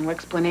like that? No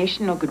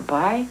explanation, no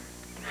goodbye?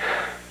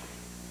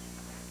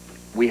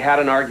 We had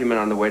an argument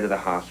on the way to the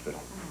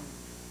hospital.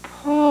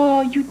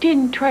 Paul, you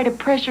didn't try to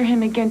pressure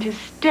him again to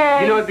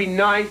stay. You know, it'd be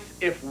nice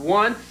if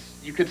once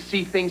you could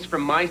see things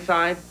from my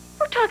side.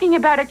 We're talking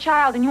about a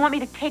child, and you want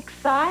me to take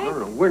sides?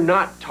 No, we're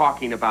not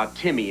talking about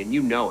Timmy, and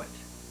you know it.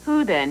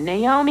 Who then?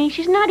 Naomi?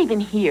 She's not even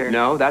here.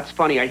 No, that's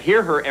funny. I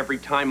hear her every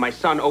time my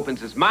son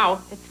opens his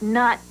mouth. It's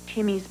not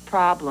Timmy's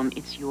problem.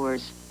 It's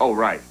yours. Oh,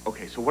 right.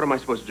 Okay, so what am I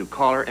supposed to do?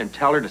 Call her and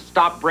tell her to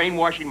stop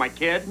brainwashing my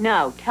kid?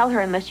 No, tell her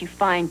unless you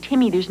find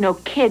Timmy, there's no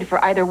kid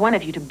for either one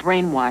of you to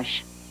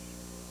brainwash.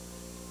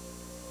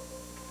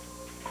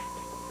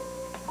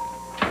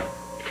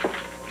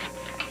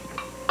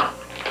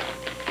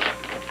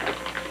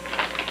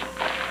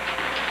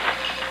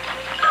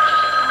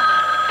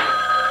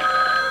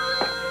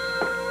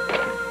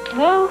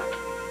 Hello?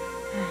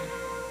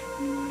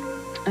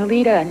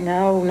 Alita,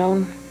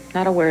 no,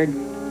 not a word.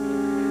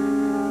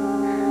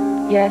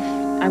 Yes,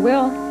 I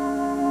will.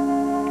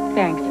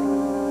 Thanks.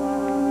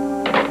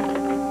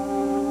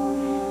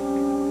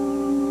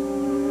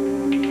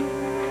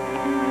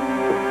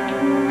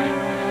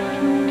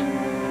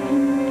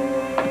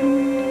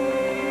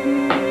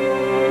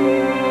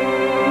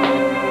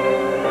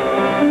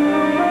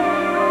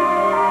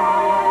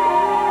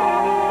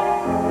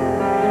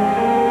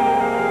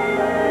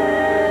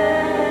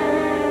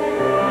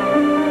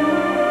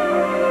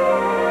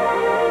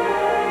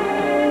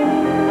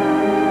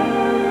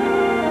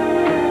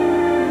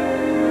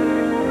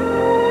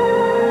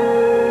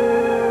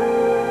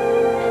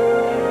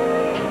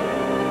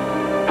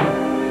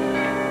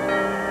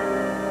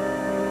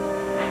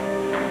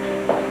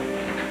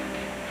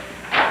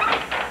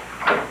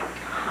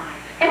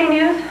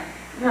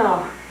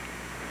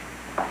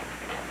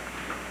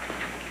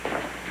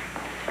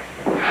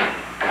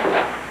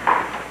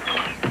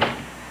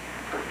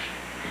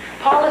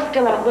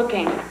 still out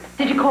looking.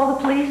 Did you call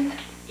the police?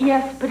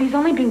 Yes, but he's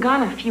only been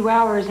gone a few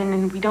hours,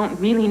 and we don't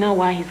really know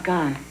why he's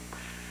gone.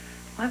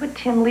 Why would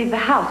Tim leave the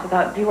house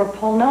without you or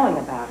Paul knowing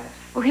about it?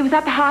 Well, he was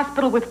at the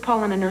hospital with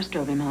Paul, and a nurse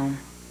drove him home.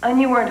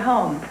 And you weren't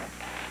home?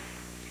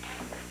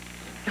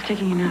 I was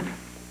taking a nap.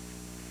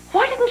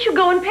 Why didn't you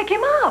go and pick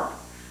him up?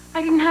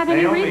 I didn't have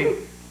any Naomi,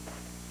 reason.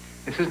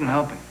 this isn't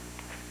helping.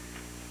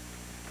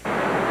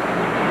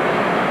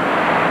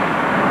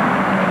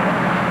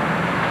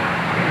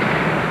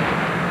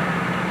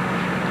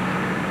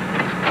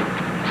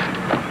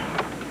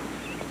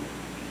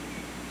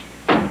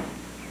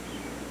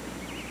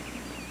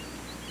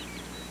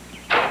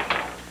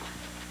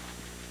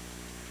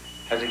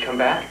 Has he come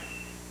back?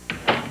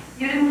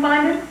 You didn't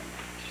find it?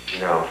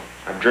 No.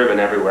 I've driven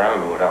everywhere. I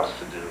don't know what else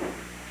to do.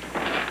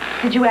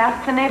 Did you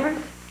ask the neighbors?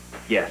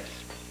 Yes.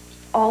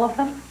 All of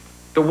them?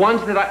 The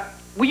ones that I...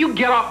 Will you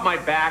get off my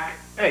back?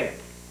 Hey,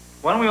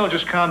 why don't we all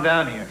just calm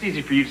down here? It's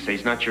easy for you to say.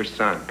 He's not your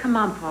son. Come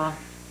on, Paul.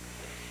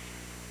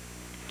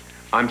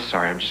 I'm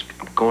sorry. I'm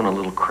going a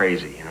little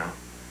crazy, you know?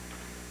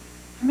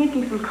 I'm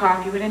making some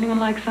coffee. Would anyone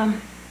like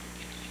some?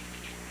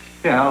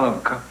 Yeah, I'll have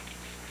a cup.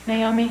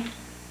 Naomi?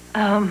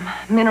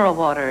 Mineral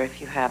water,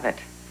 if you have it.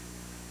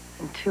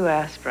 And 2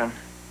 aspirin.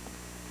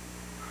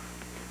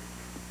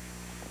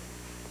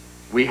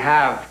 We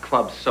have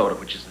club soda,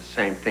 which is the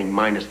same thing,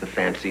 minus the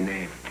fancy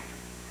name.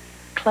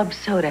 Club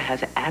soda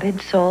has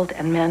added salt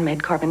and man-made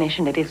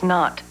carbonation. It is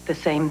not the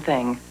same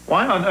thing.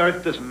 Why on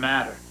earth does it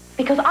matter?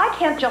 Because I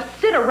can't just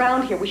sit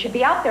around here. We should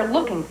be out there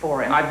looking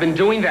for him. I've been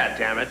doing that,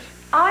 damn it.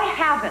 I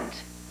haven't.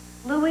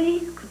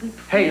 Louis, could we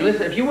please... Hey,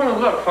 listen, if you want to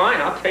look,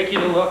 fine. I'll take you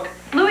to look.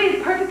 Louis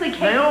is perfectly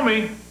capable.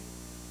 Naomi!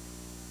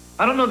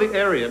 I don't know the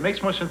area. It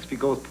makes more sense if you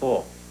go with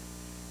Paul.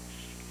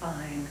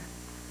 Fine.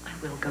 I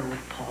will go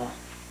with Paul.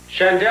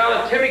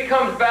 Chandel, if Timmy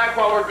comes back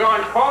while we're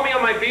gone, call me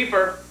on my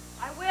beeper.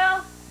 I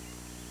will.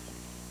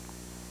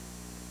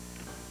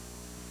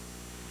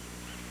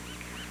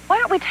 Why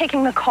aren't we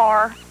taking the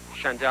car?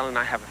 Chandel and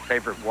I have a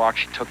favorite walk.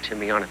 She took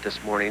Timmy on it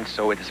this morning,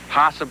 so it is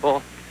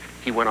possible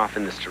he went off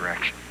in this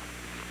direction.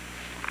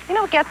 You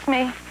know what gets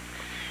me?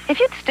 If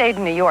you'd stayed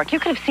in New York, you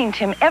could have seen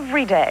Tim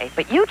every day,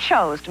 but you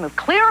chose to move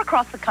clear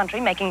across the country,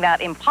 making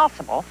that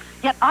impossible,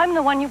 yet I'm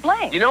the one you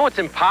blame. You know what's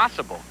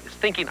impossible is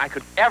thinking I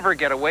could ever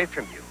get away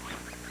from you.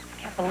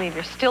 I can't believe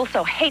you're still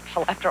so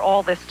hateful after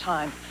all this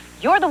time.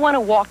 You're the one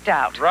who walked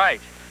out.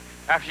 Right.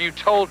 After you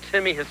told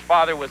Timmy his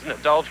father was an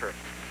adulterer.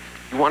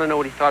 You want to know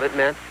what he thought it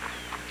meant?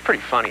 It's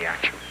pretty funny,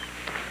 actually.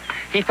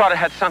 He thought it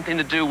had something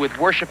to do with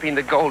worshiping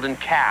the golden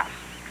calf.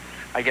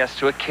 I guess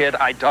to a kid,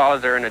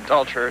 idolater and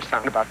adulterer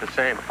sound about the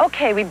same.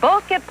 Okay, we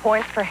both get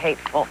points for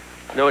hateful.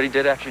 You know what he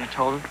did after you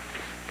told him?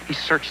 He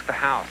searched the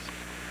house.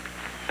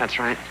 That's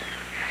right.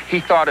 He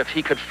thought if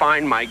he could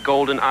find my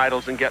golden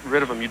idols and get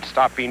rid of them, you'd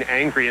stop being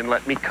angry and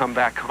let me come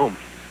back home.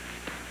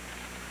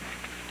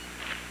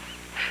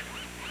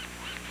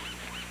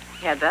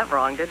 He had that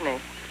wrong, didn't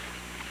he?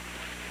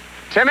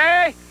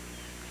 Timmy!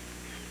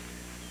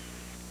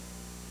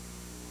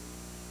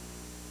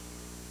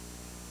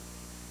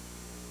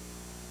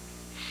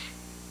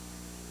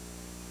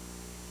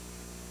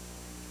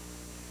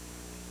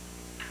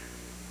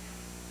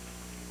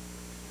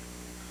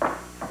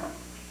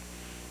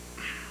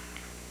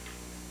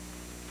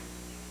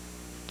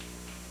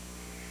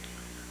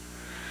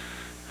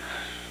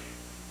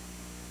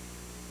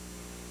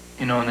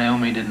 You know,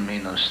 Naomi didn't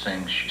mean those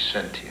things she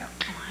said to you.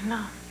 Oh, I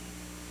know.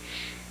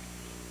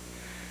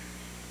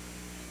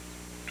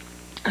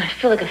 I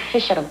feel like a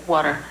fish out of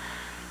water.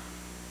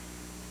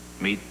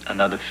 Meet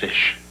another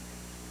fish.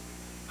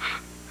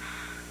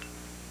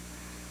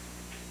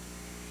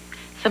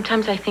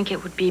 Sometimes I think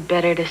it would be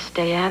better to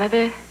stay out of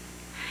it,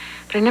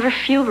 but I never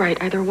feel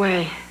right either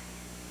way.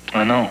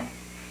 I know.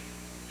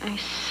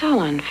 It's so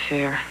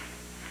unfair.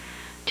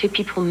 2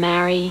 people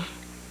marry,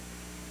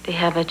 they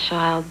have a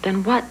child,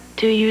 then what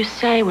do you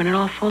say when it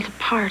all falls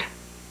apart?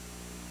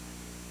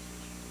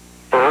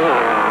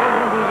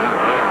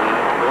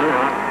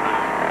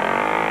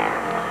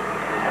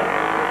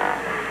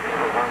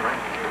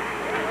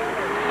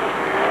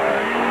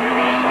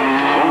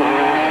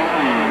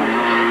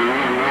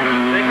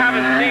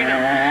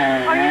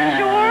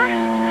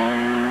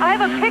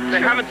 They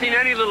haven't seen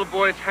any little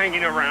boys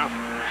hanging around.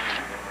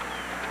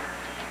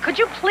 Could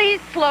you please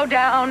slow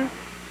down?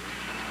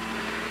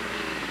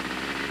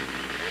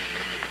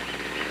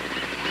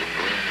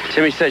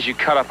 Timmy says you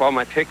cut up all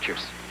my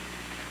pictures.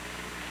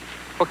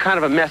 What kind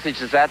of a message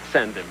does that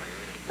send him?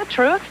 The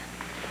truth.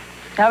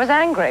 I was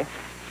angry.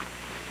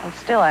 I'm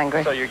still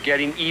angry. So you're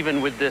getting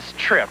even with this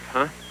trip,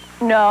 huh?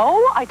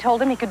 No, I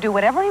told him he could do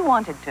whatever he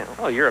wanted to.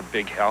 Oh, you're a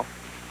big help.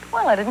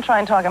 Well, I didn't try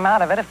and talk him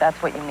out of it, if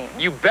that's what you mean.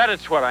 You bet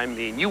it's what I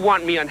mean. You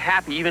want me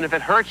unhappy even if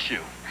it hurts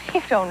you.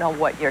 You don't know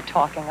what you're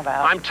talking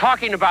about. I'm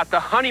talking about the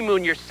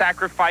honeymoon you're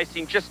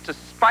sacrificing just to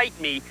spite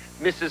me,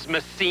 Mrs.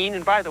 Messine.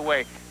 And by the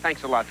way,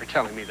 thanks a lot for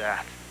telling me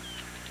that.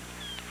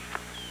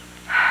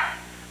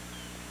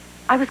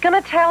 I was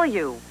going to tell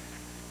you.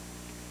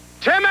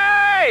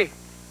 Timmy!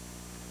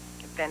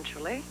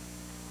 Eventually.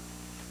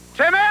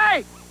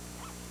 Timmy!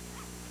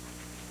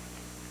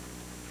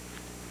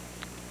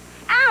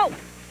 Ow!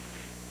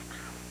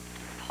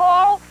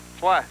 Paul,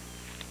 What?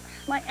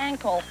 my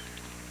ankle.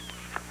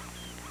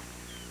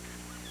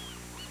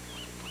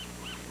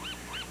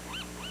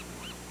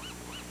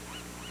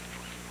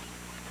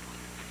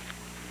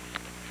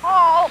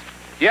 Paul!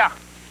 Yeah.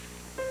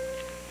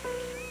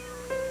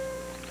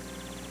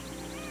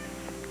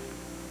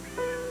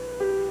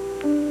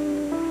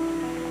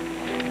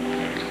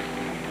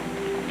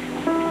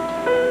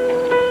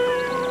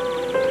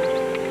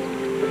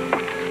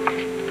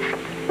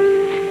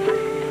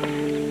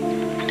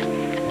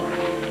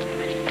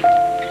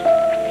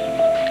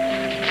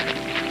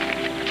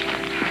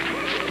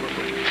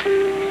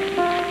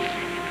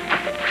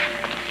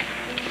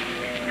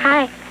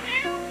 Hi.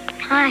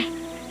 Hi.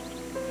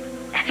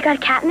 Have you got a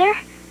cat in there?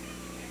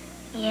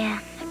 Yeah,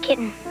 a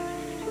kitten.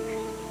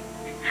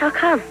 How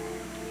come?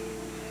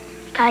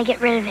 Gotta get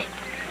rid of it.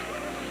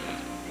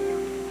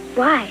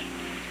 Why?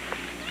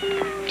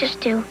 Just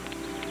do.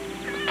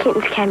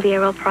 Kittens can be a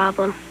real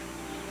problem.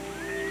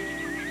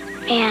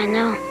 Yeah, I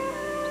know.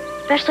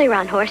 Especially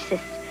around horses.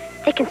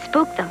 They can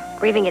spook them,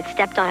 or even get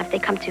stepped on if they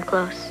come too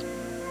close.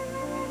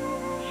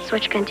 So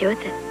what you gonna do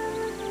with it?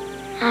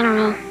 I don't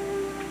know.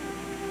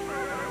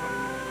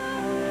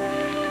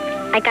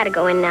 I gotta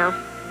go in now.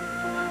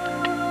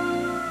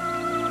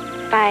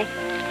 Bye.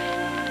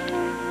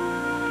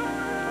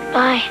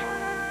 Bye.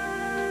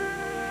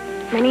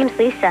 My name's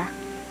Lisa.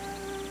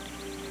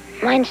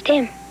 Mine's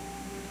Tim.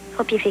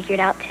 Hope you figured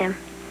out, Tim.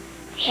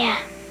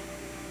 Yeah.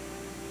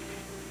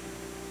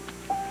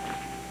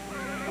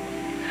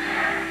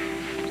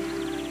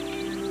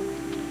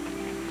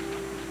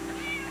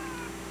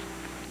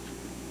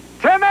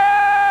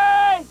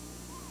 Timmy!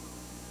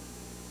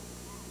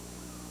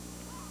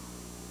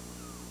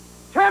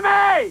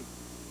 Timmy!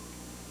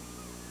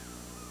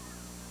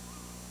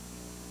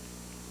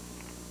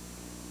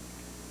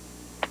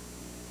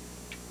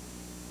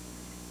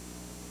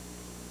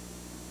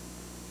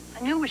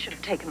 I knew we should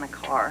have taken the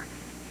car.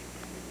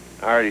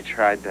 I already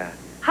tried that.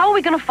 How are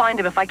we going to find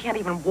him if I can't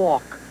even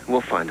walk?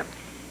 We'll find him.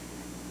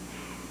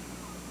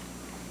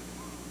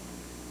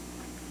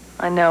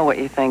 I know what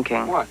you're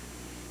thinking. What?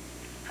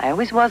 I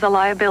always was a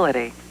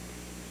liability.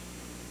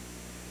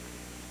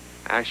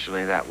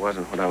 Actually, that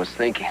wasn't what I was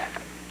thinking.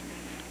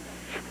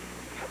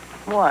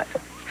 What?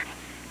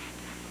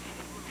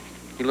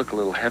 You look a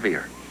little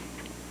heavier.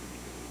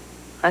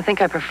 I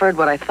think I preferred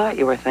what I thought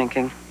you were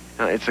thinking.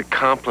 No, it's a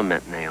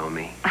compliment,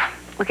 Naomi.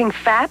 Looking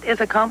fat is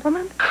a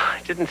compliment?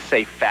 I didn't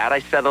say fat. I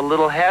said a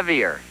little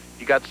heavier.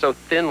 You got so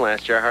thin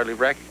last year, I hardly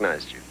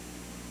recognized you.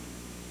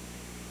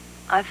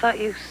 I thought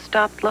you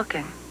stopped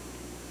looking.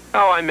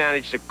 Oh, I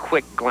managed a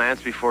quick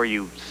glance before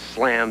you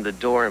slammed the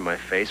door in my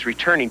face.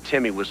 Returning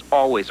Timmy was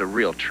always a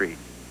real treat.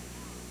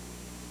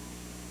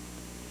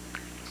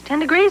 It's 10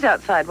 degrees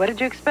outside. What did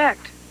you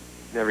expect?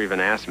 Never even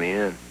asked me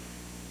in.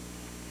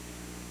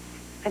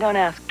 I don't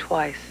ask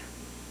twice.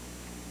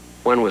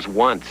 When was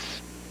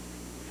once?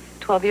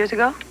 12 years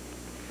ago?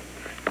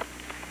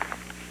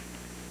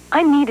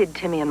 I needed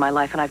Timmy in my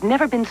life, and I've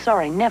never been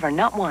sorry. Never,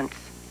 not once.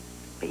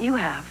 But you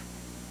have.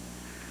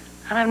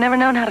 And I've never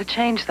known how to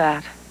change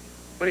that.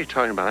 What are you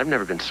talking about? I've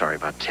never been sorry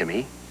about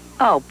Timmy.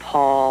 Oh,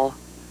 Paul.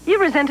 You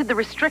resented the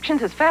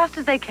restrictions as fast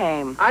as they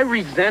came. I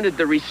resented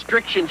the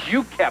restrictions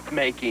you kept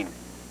making.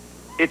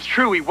 It's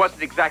true he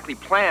wasn't exactly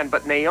planned,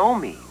 but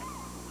Naomi,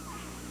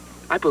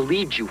 I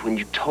believed you when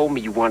you told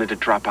me you wanted to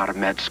drop out of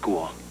med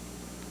school.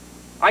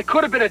 I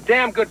could have been a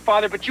damn good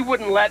father, but you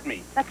wouldn't let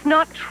me. That's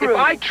not true. If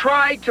I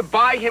tried to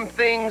buy him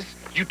things,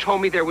 you told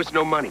me there was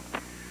no money.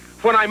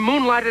 When I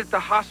moonlighted at the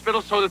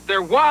hospital so that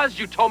there was,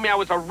 you told me I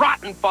was a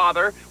rotten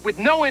father with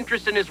no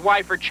interest in his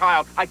wife or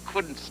child. I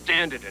couldn't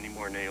stand it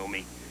anymore,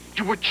 Naomi.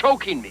 You were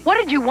choking me. What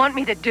did you want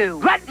me to do?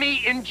 Let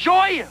me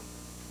enjoy him.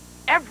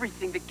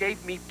 Everything that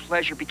gave me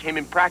pleasure became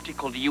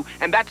impractical to you,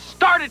 and that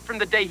started from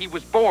the day he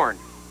was born.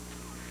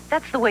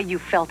 That's the way you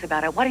felt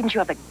about it. Why didn't you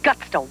have the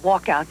guts to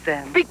walk out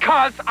then?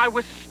 Because I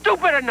was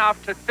stupid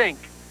enough to think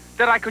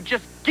that I could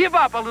just give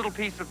up a little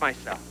piece of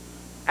myself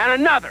and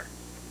another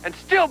and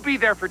still be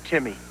there for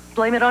Timmy.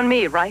 Blame it on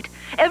me, right?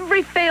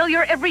 Every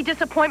failure, every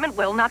disappointment,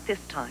 well, not this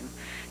time.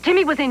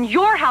 Timmy was in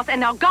your house,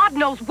 and now God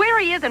knows where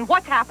he is and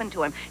what's happened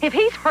to him. If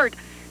he's hurt...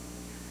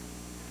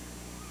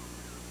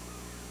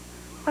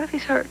 What if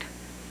he's hurt?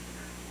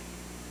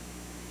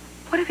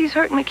 What if he's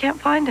hurt and we can't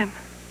find him?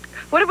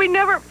 What if we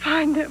never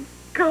find him?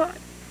 God,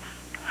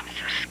 I'm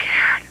so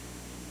scared.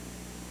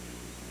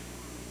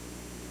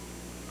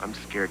 I'm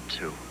scared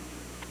too.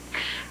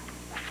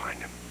 We'll find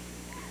him,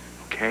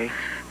 okay?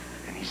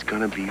 And he's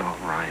gonna be all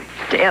right.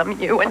 Damn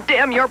you and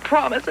damn your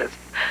promises.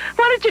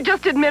 Why don't you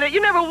just admit it? You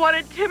never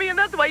wanted Timmy, and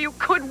that's why you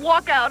could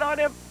walk out on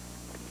him.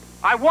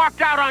 I walked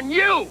out on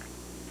you!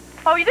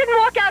 Oh, you didn't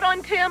walk out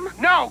on Tim?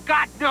 No,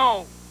 God,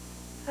 no!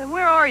 Then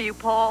where are you,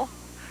 Paul?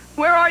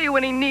 Where are you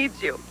when he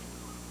needs you?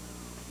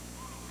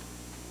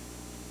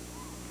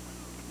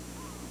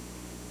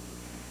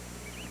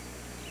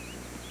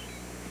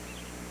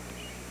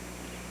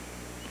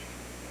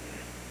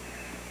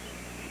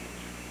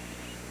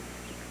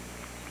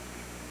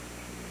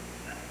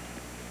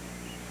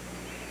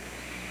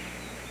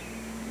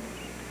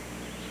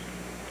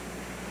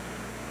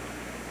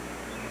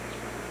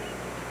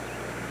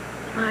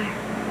 Hi.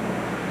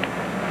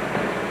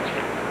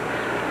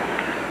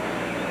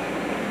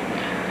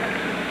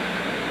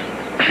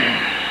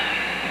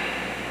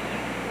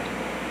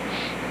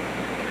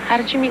 How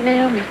did you meet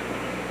Naomi?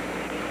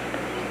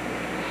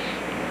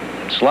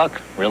 It's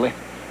luck, really.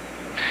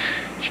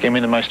 She came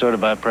into my store to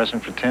buy a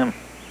present for Tim.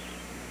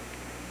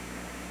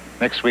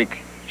 Next week,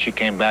 she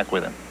came back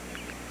with him.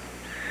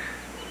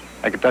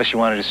 I could tell she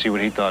wanted to see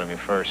what he thought of me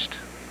first.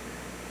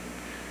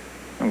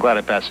 I'm glad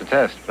I passed the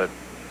test, but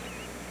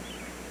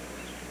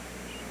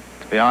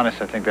to be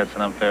honest, I think that's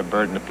an unfair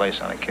burden to place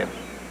on a kid.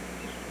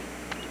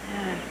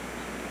 Yeah.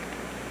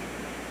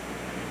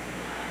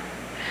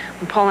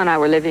 When Paul and I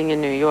were living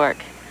in New York,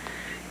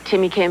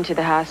 Timmy came to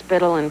the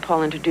hospital and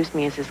Paul introduced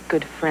me as his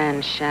good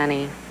friend,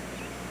 Shani.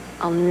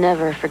 I'll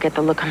never forget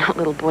the look on that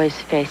little boy's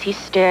face. He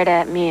stared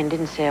at me and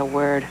didn't say a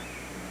word.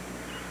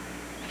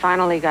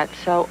 Finally got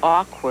so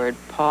awkward,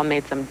 Paul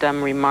made some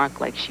dumb remark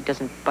like she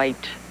doesn't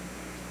bite.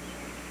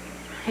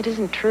 It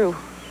isn't true.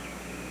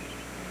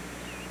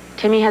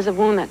 Timmy has a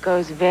wound that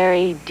goes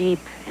very deep,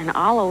 and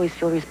I'll always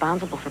feel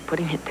responsible for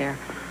putting it there.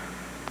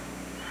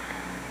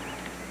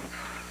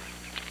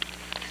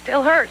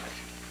 Still hurts.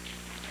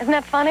 Isn't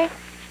that funny?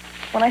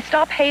 When I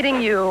stop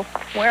hating you,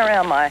 where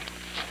am I?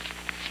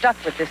 Stuck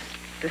with this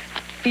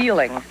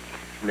feeling.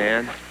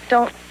 Nan?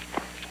 Don't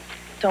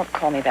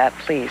call me that,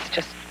 please.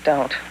 Just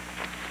don't.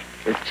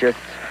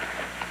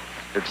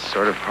 It's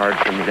sort of hard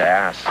for me to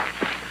ask.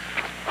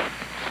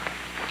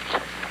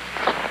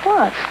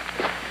 What?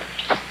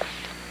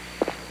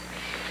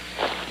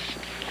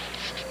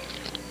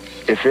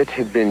 If it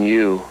had been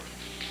you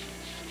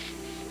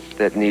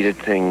that needed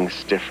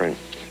things different,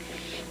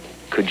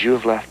 could you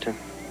have left him?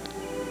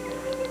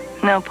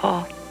 No,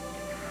 Paul.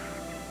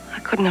 I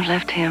couldn't have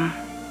left him.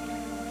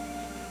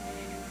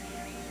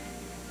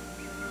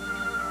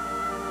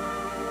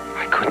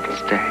 I couldn't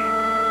stay.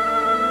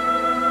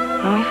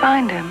 When we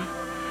find him,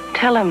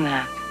 tell him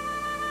that.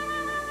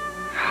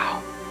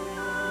 How?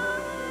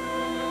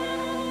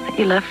 That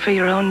you left for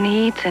your own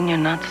needs and you're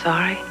not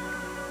sorry.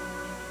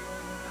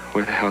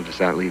 Where the hell does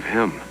that leave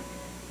him?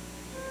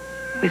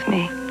 With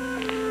me.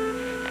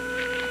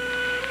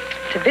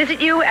 To visit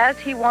you as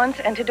he wants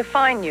and to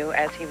define you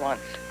as he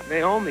wants.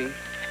 Naomi.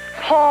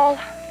 Paul,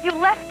 you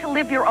left to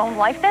live your own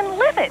life, then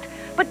live it.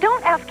 But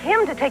don't ask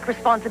him to take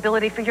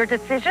responsibility for your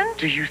decision.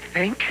 Do you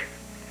think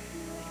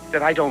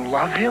that I don't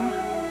love him?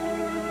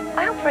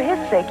 I hope for his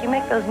sake you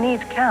make those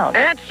needs count.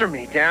 Answer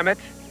me, damn it.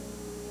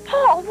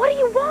 Paul, what do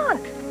you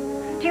want?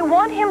 Do you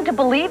want him to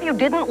believe you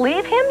didn't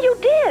leave him? You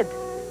did.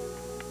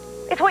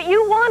 It's what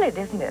you wanted,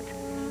 isn't it?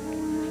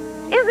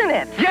 Isn't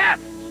it? Yes!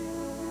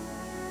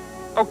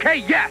 Okay,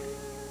 yes!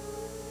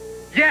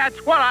 Yeah,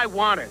 it's what I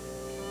wanted.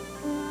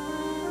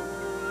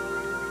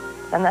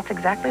 Then that's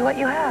exactly what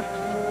you have.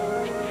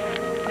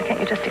 Why can't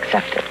you just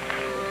accept it?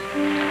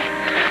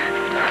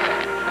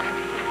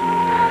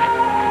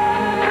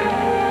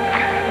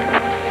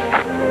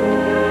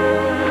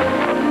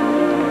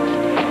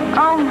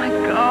 Oh, my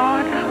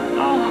God.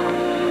 Oh.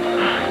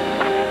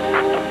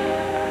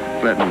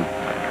 Let him.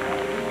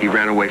 He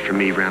ran away from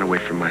me, ran away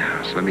from my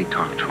house. Let me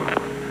talk to him.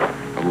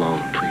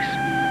 Alone, please.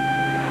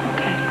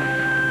 Okay.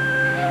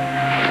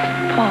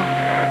 Paul,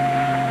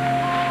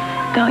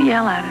 don't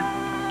yell at him.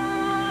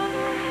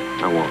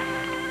 I won't.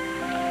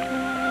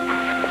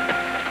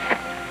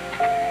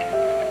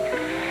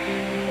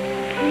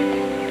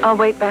 I'll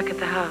wait back at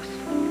the house.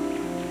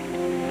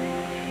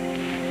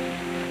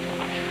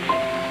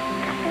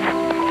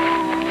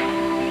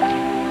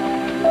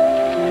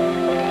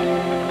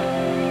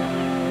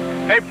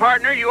 Hey,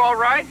 partner, you all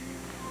right?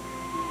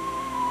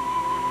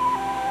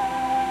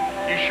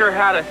 You sure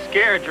had us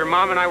scared. Your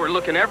mom and I were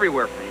looking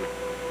everywhere for you.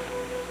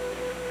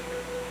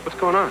 What's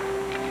going on?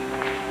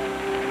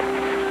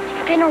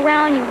 Been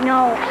around, you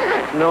know.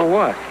 Know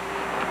what?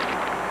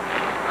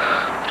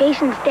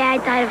 Jason's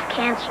dad died of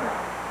cancer.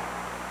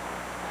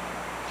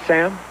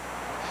 Sam?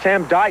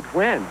 Sam died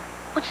when?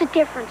 What's the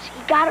difference?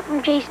 He got it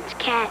from Jason's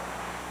cat.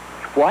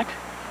 What?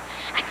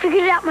 I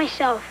figured it out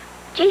myself.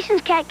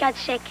 Jason's cat got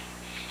sick,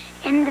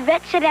 and the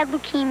vet said it had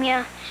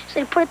leukemia, so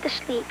they put it to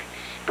sleep.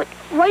 But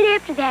right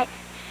after that,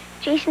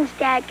 Jason's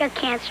dad got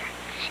cancer.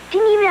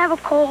 Didn't even have a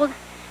cold,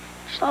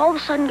 so all of a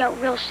sudden got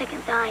real sick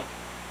and died.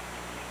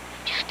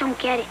 Just don't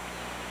get it.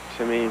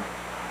 I mean,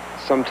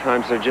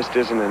 sometimes there just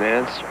isn't an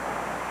answer.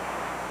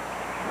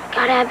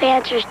 Gotta have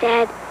answers,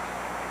 Dad.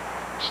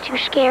 It's too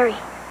scary.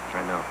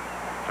 I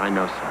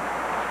know, son.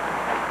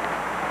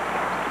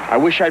 I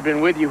wish I'd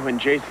been with you when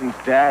Jason's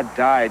dad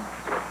died.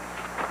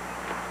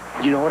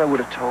 You know what I would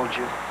have told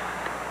you?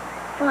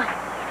 What?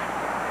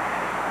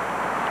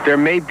 There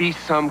may be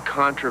some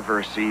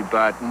controversy,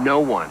 but no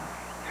one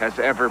has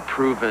ever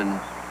proven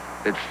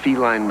that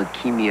feline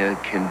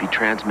leukemia can be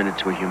transmitted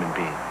to a human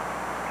being.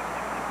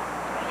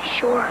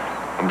 Sure.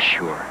 I'm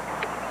sure.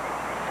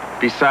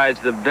 Besides,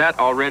 the vet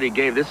already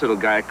gave this little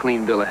guy a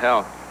clean bill of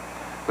health.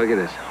 Look at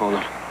this. Hold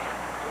on.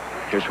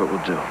 Here's what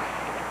we'll do.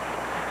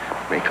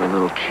 Make a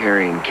little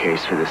carrying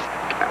case for this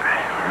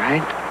guy, all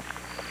right?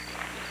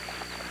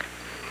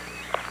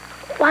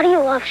 Why do you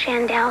love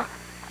Shandell?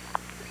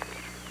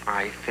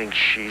 I think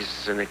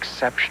she's an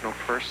exceptional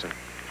person.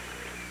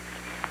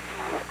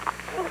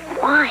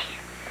 Why?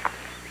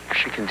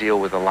 She can deal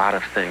with a lot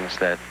of things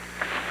that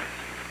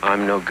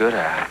I'm no good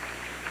at.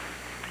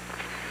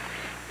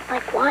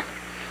 Like what?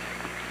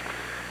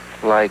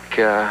 Like,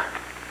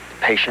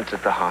 patients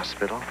at the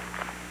hospital.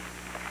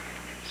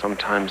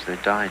 Sometimes they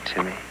die,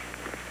 Timmy.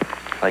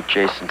 Like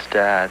Jason's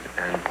dad,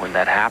 and when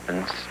that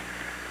happens,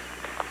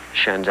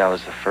 Chandel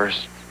is the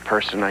first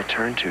person I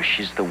turn to.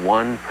 She's the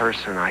one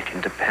person I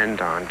can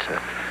depend on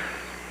to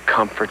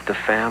comfort the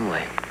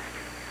family.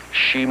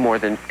 She, more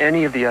than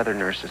any of the other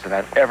nurses that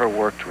I've ever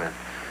worked with,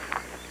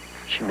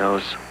 she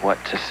knows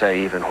what to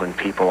say even when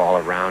people all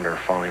around her are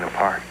falling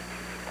apart.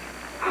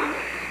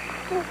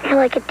 You're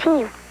like a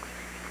team.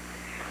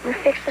 We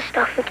fix the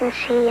stuff we can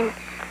see, and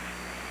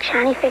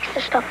Johnny fixes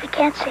the stuff we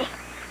can't see.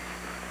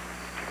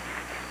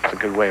 That's a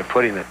good way of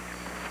putting it.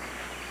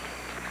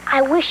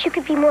 I wish you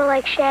could be more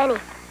like Shani.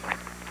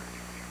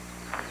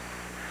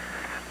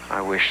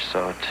 I wish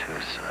so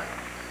too, son.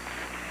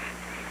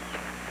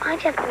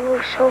 Why'd you have to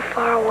move so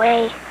far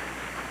away?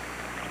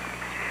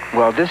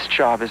 Well, this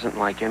job isn't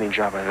like any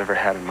job I've ever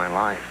had in my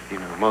life. You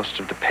know, most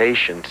of the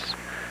patients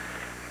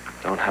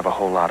don't have a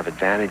whole lot of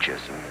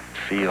advantages, and it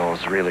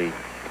feels really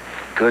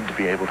good to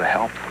be able to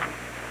help them.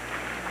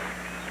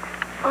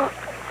 Well,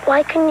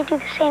 why couldn't you do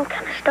the same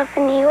kind of stuff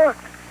in New York?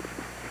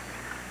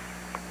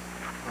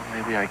 Well,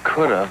 maybe I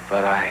could have,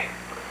 but I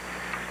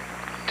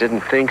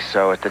didn't think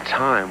so at the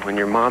time. When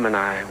your mom and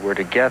I were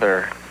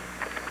together,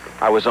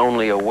 I was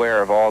only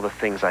aware of all the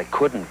things I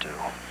couldn't do.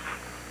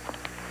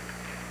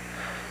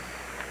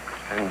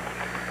 And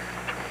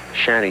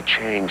Shani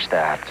changed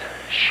that.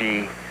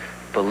 She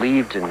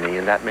believed in me,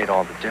 and that made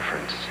all the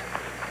difference.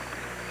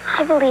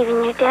 I believe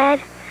in you, Dad.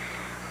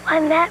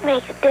 Why'd that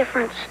make a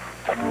difference?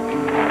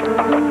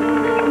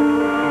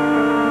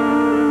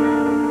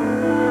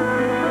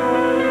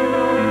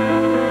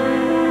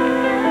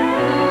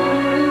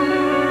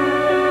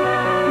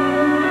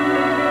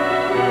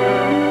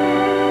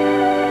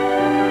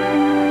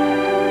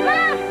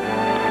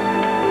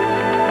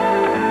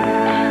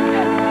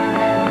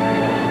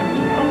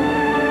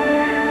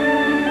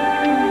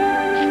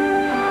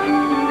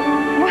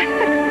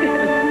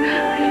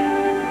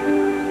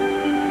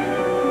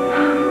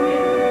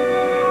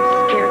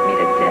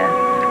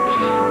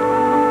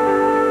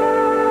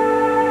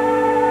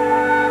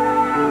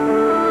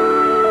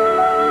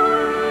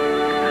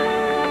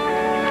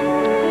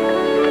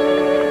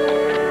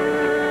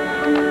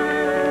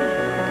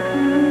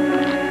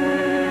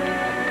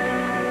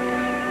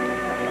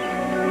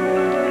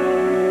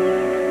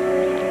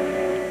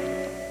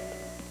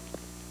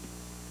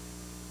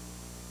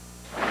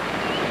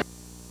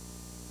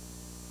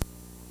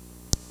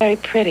 Very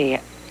pretty.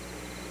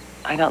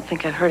 I don't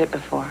think I've heard it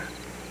before.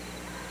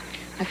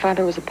 My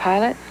father was a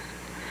pilot.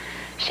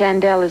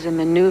 Chandel is a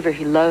maneuver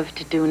he loved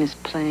to do in his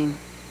plane.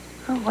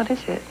 Oh, what is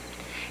it?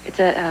 It's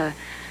a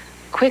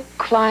quick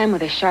climb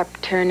with a sharp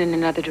turn in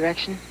another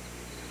direction.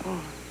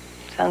 Oh,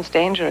 sounds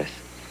dangerous.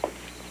 I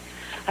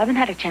haven't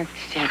had a chance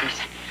to say this,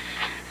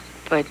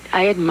 but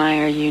I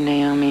admire you,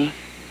 Naomi.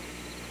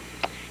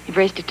 You've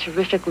raised a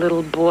terrific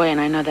little boy, and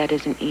I know that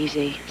isn't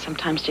easy.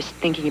 Sometimes just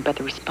thinking about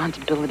the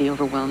responsibility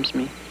overwhelms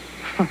me.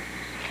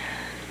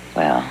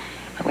 Well,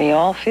 we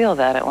all feel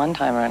that at one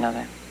time or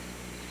another.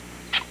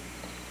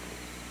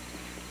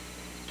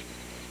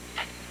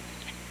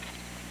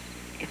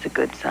 It's a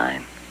good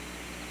sign.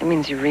 It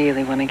means you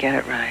really want to get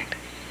it right.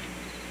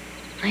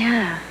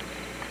 Yeah,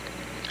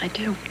 I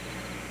do.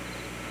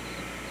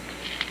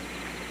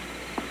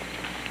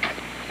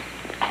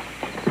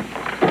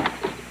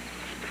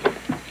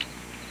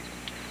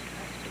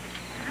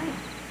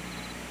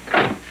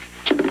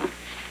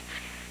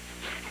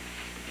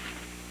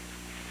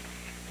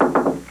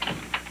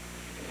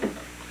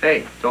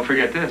 Hey, don't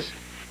forget this.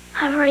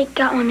 I've already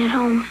got one at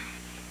home.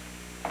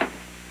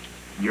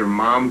 Your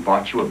mom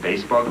bought you a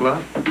baseball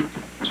glove?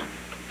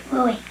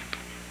 Louie.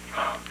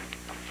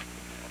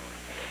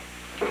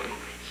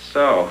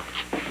 So,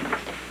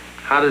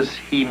 how does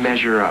he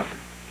measure up?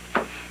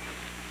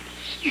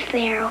 He's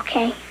there,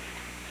 okay?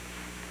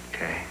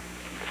 Okay.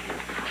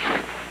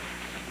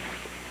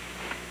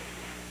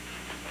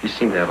 You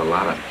seem to have a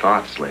lot of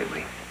thoughts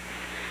lately.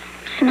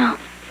 I know.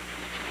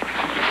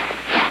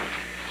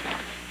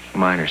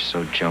 Mine are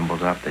so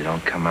jumbled up, they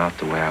don't come out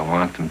the way I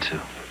want them to.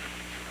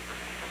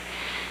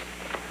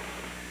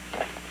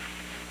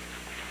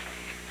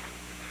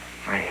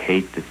 I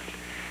hate that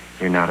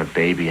you're not a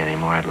baby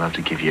anymore. I'd love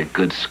to give you a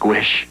good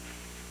squish.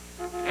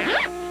 I've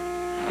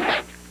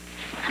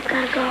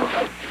gotta go.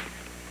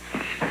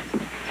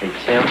 Hey,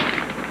 Tim.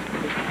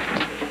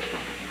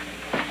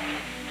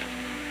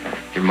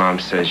 Your mom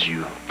says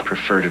you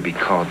prefer to be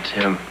called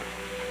Tim.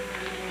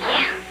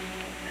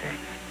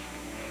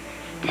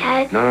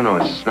 Dad? No,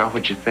 it's not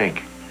what you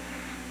think.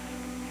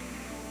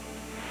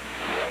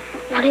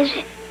 What is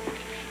it?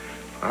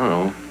 I don't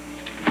know.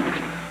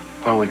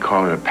 Why don't we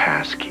call it a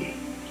pass key?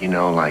 You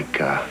know, like,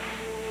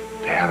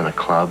 they have in a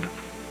club.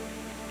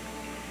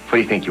 What do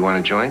you think? You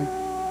want to join?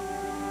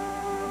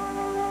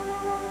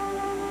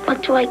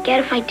 What do I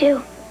get if I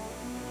do?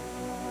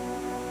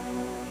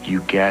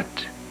 You get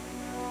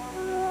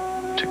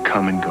to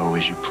come and go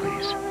as you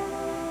please.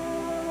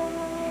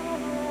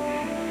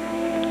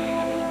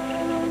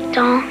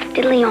 Don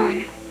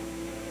DeLeon.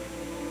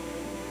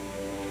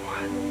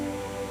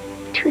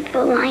 Tooth of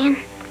the lion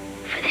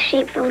for the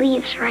shape of the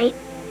leaves, right?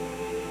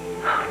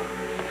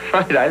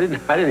 Right, I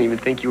didn't even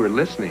think you were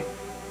listening.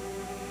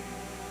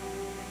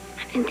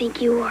 I didn't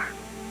think you were.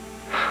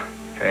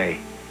 Hey,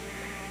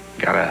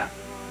 gotta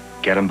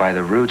get them by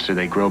the roots or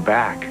they grow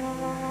back.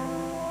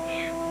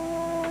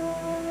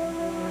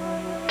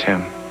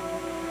 Tim,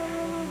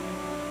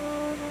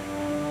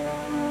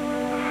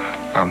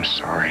 I'm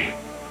sorry.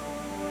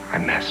 I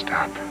messed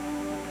up.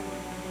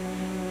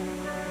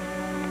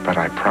 But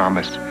I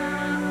promise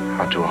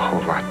I'll do a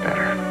whole lot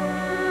better.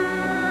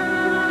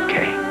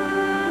 Okay?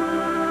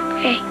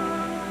 Okay.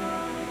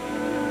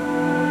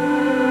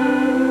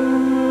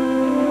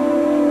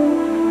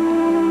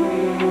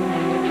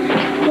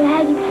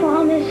 Dad, you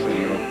promised.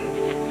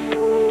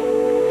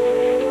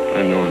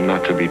 I know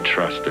not to be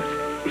trusted.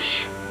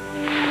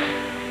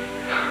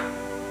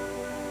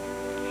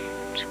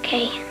 It's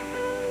okay.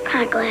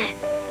 Kind of glad.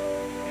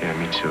 Yeah,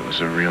 me too. It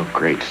was a real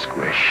great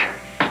squish.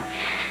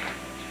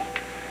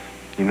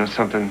 You know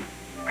something?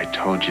 I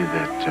told you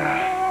that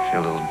I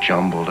feel a little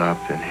jumbled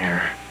up in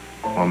here.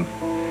 Well,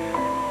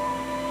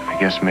 I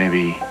guess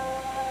maybe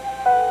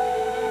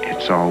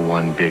it's all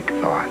one big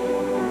thought.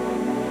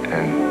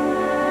 And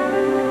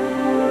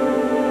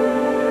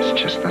it's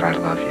just that I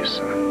love you,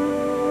 son.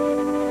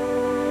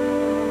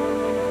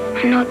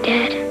 I know,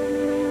 Dad.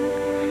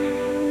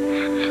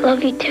 I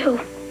love you too.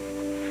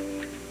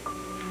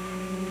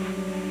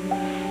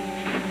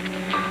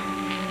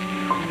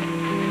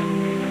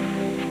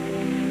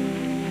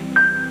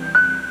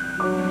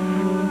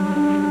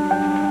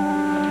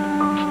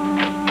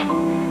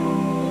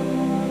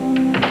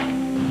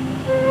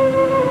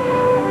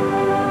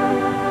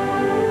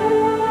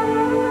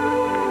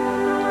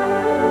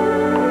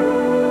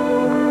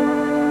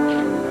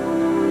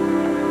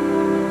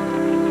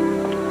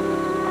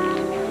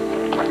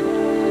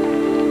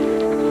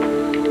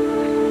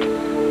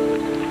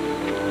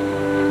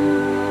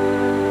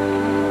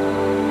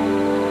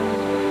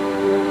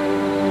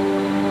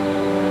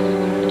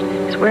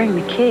 Wearing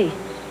the key.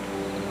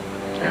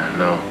 Yeah, I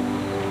know.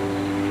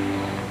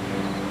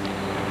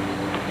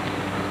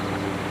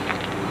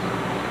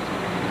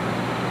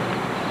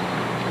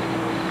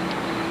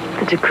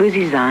 The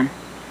jacuzzi's on.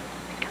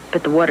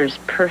 But the water's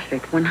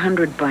perfect.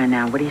 100 by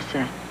now. What do you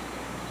say?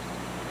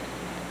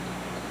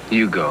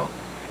 You go.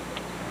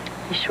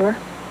 You sure?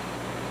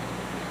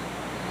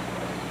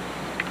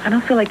 I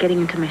don't feel like getting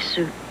into my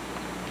suit.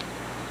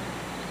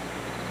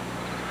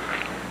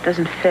 It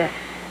doesn't fit.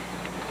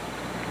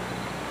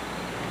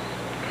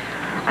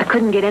 I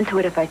couldn't get into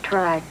it if I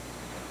tried.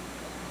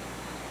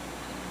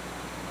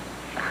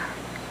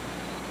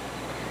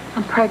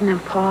 I'm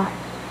pregnant, Paul.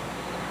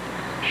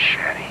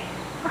 Shanny.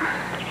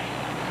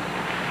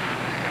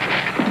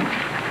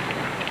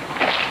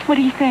 What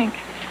do you think?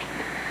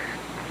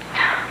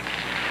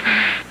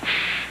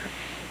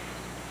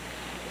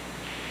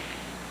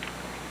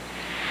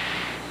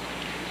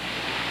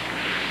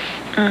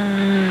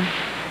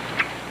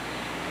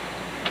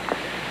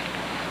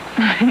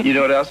 You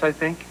know what else I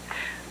think?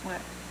 What?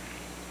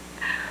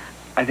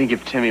 I think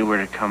if Timmy were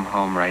to come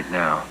home right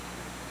now,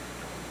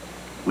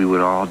 we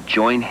would all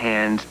join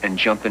hands and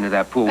jump into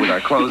that pool with our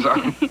clothes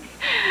on.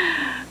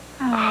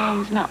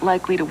 Oh, he's not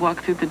likely to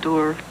walk through the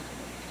door.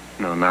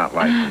 No, not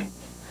likely.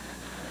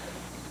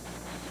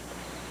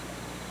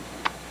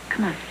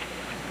 Come on.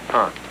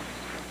 Huh?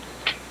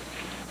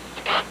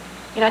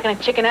 You're not going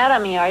to chicken out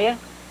on me, are you?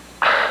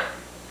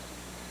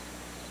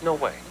 No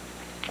way.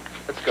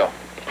 Let's go.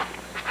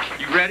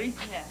 You ready?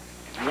 Yeah.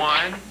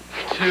 1,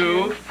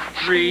 2,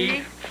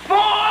 3, 4!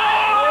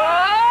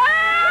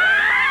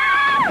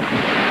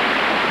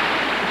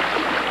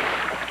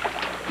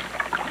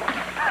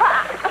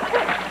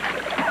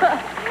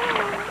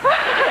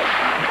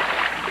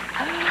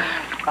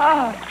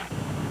 Oh.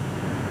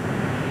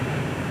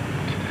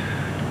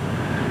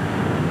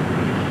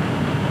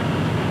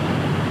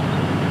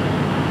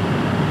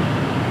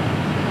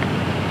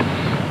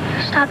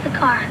 Stop the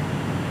car.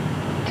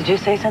 Did you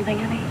say something,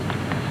 honey?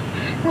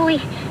 Louie,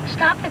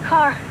 stop the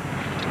car.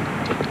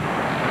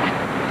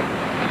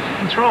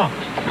 What's wrong?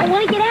 I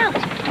want to get out.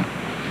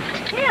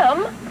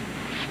 Tim?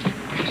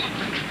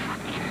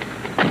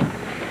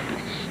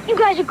 You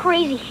guys are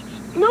crazy.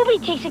 Nobody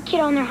takes a kid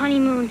on their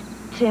honeymoon.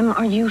 Tim,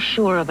 are you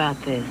sure about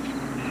this?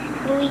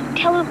 Louie,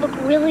 tell her to look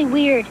really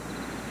weird.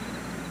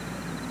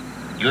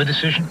 Your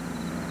decision?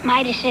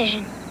 My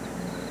decision.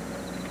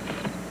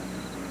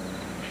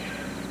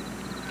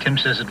 Tim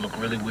says it'd look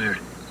really weird.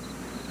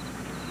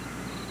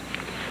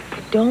 I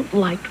don't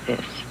like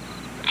this.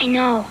 I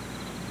know.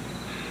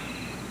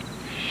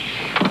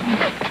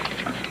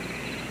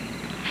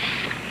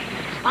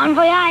 Bon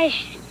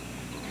voyage.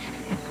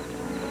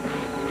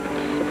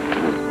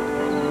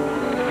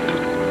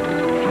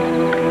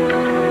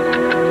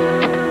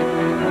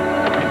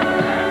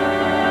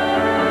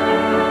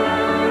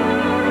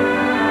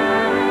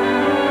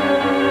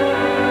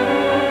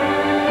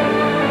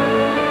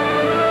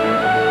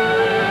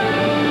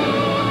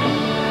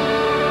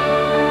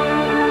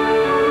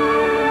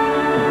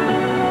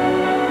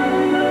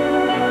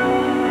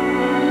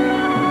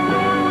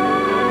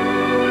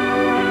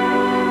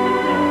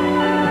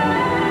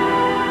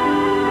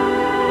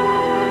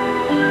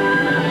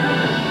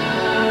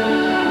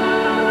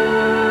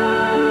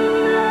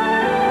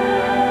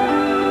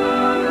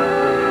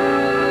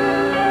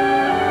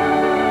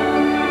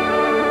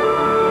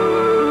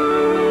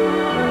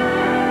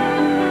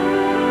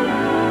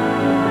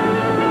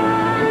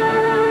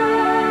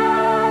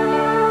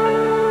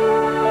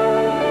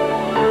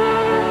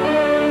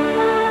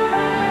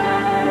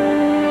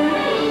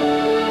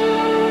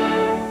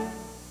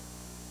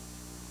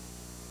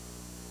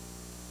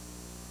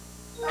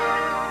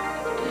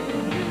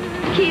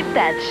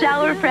 that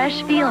shower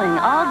fresh feeling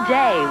all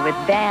day with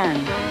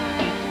Vans.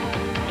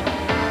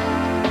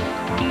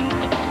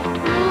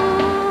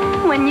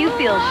 When you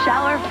feel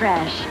shower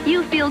fresh,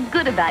 you feel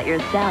good about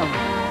yourself.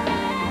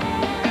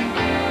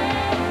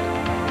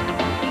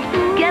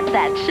 Get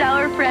that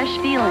shower fresh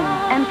feeling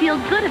and feel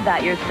good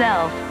about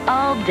yourself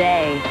all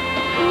day.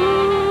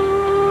 Ooh,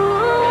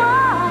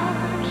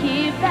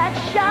 keep that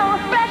shower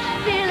fresh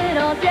feeling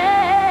all day.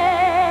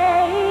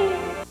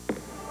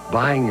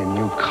 Buying a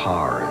new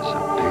car is a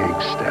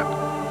big step.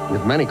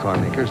 With many car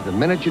makers, the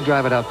minute you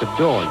drive it out the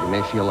door, you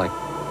may feel like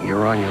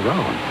you're on your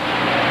own.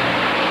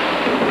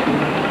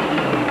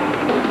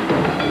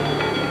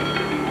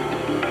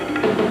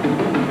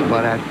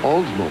 But at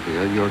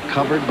Oldsmobile, you're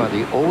covered by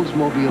the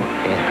Oldsmobile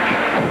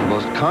Edge, the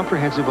most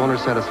comprehensive owner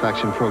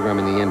satisfaction program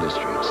in the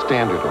industry. It's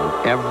standard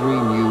on every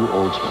new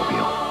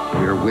Oldsmobile.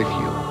 We're with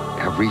you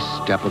every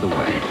step of the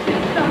way.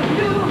 It's a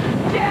new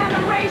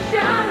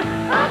generation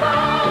of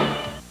old.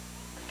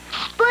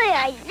 Boy,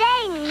 are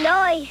they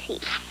noisy.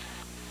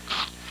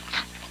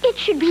 It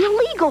should be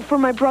illegal for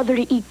my brother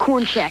to eat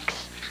corn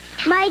checks.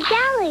 My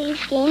jelly's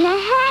getting a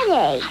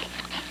headache.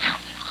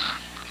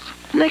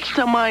 Next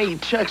time I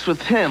eat checks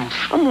with him,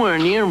 I'm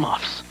wearing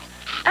earmuffs.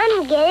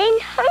 I'm getting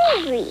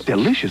hungry.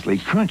 Deliciously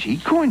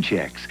crunchy corn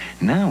checks.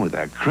 Now with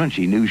a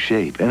crunchy new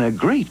shape and a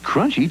great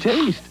crunchy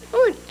taste.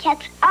 Food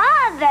checks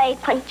are very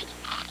crunchy.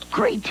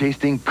 Great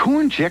tasting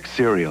corn check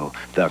cereal.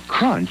 The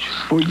crunch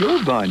for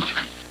your bunch.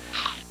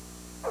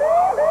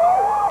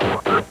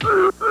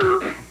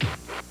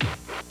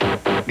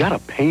 Got a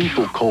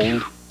painful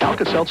cold?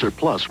 Alka-Seltzer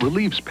Plus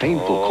relieves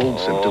painful cold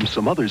symptoms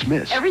some others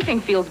miss.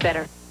 Everything feels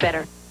better,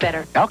 better,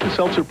 better.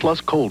 Alka-Seltzer Plus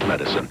cold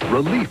medicine.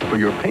 Relief for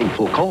your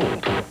painful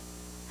cold.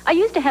 I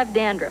used to have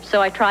dandruff, so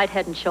I tried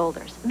Head and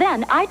Shoulders.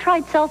 Then I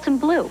tried Selsun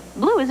Blue.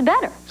 Blue is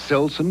better.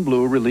 Selsun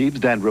Blue relieves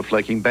dandruff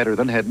flaking better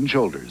than Head and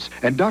Shoulders.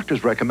 And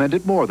doctors recommend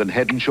it more than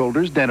Head and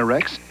Shoulders,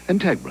 Denorex, and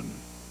Tegrin.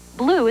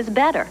 Blue is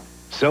better.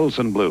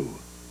 Selsun Blue.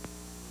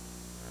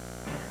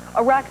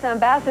 Iraq's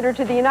ambassador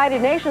to the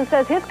United Nations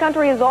says his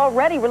country has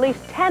already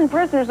released 10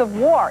 prisoners of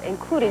war,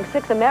 including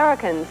 6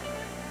 Americans.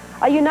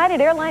 A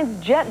United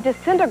Airlines jet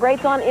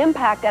disintegrates on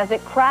impact as it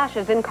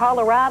crashes in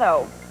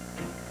Colorado.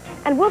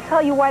 And we'll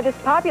tell you why this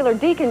popular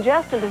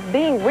decongestant is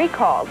being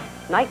recalled.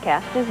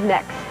 Nightcast is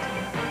next.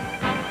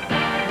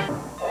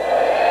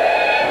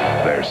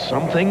 There's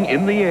something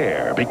in the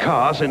air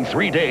because in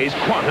 3 days,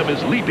 Quantum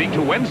is leaping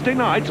to Wednesday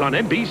nights on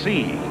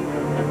NBC.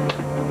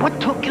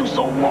 What took you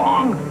so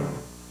long?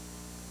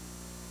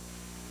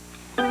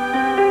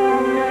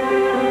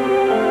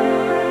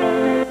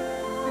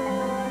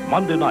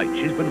 Monday night,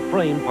 she's been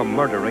framed for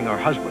murdering her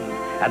husband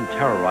and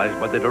terrorized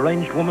by the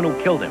deranged woman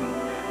who killed him.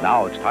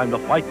 Now it's time to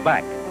fight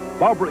back.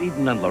 Barbara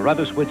Eden and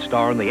Loretta Swit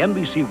star in the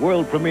NBC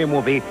world premiere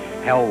movie,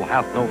 Hell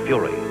Hath No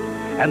Fury.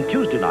 And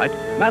Tuesday night,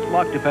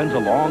 Matlock defends a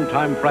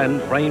longtime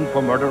friend framed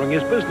for murdering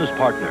his business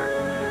partner.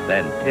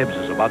 Then Tibbs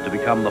is about to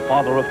become the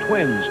father of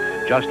twins,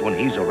 just when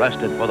he's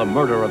arrested for the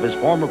murder of his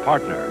former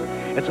partner.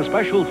 It's a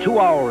special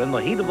 2-hour in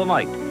the heat of the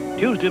night,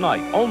 Tuesday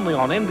night, only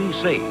on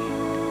NBC.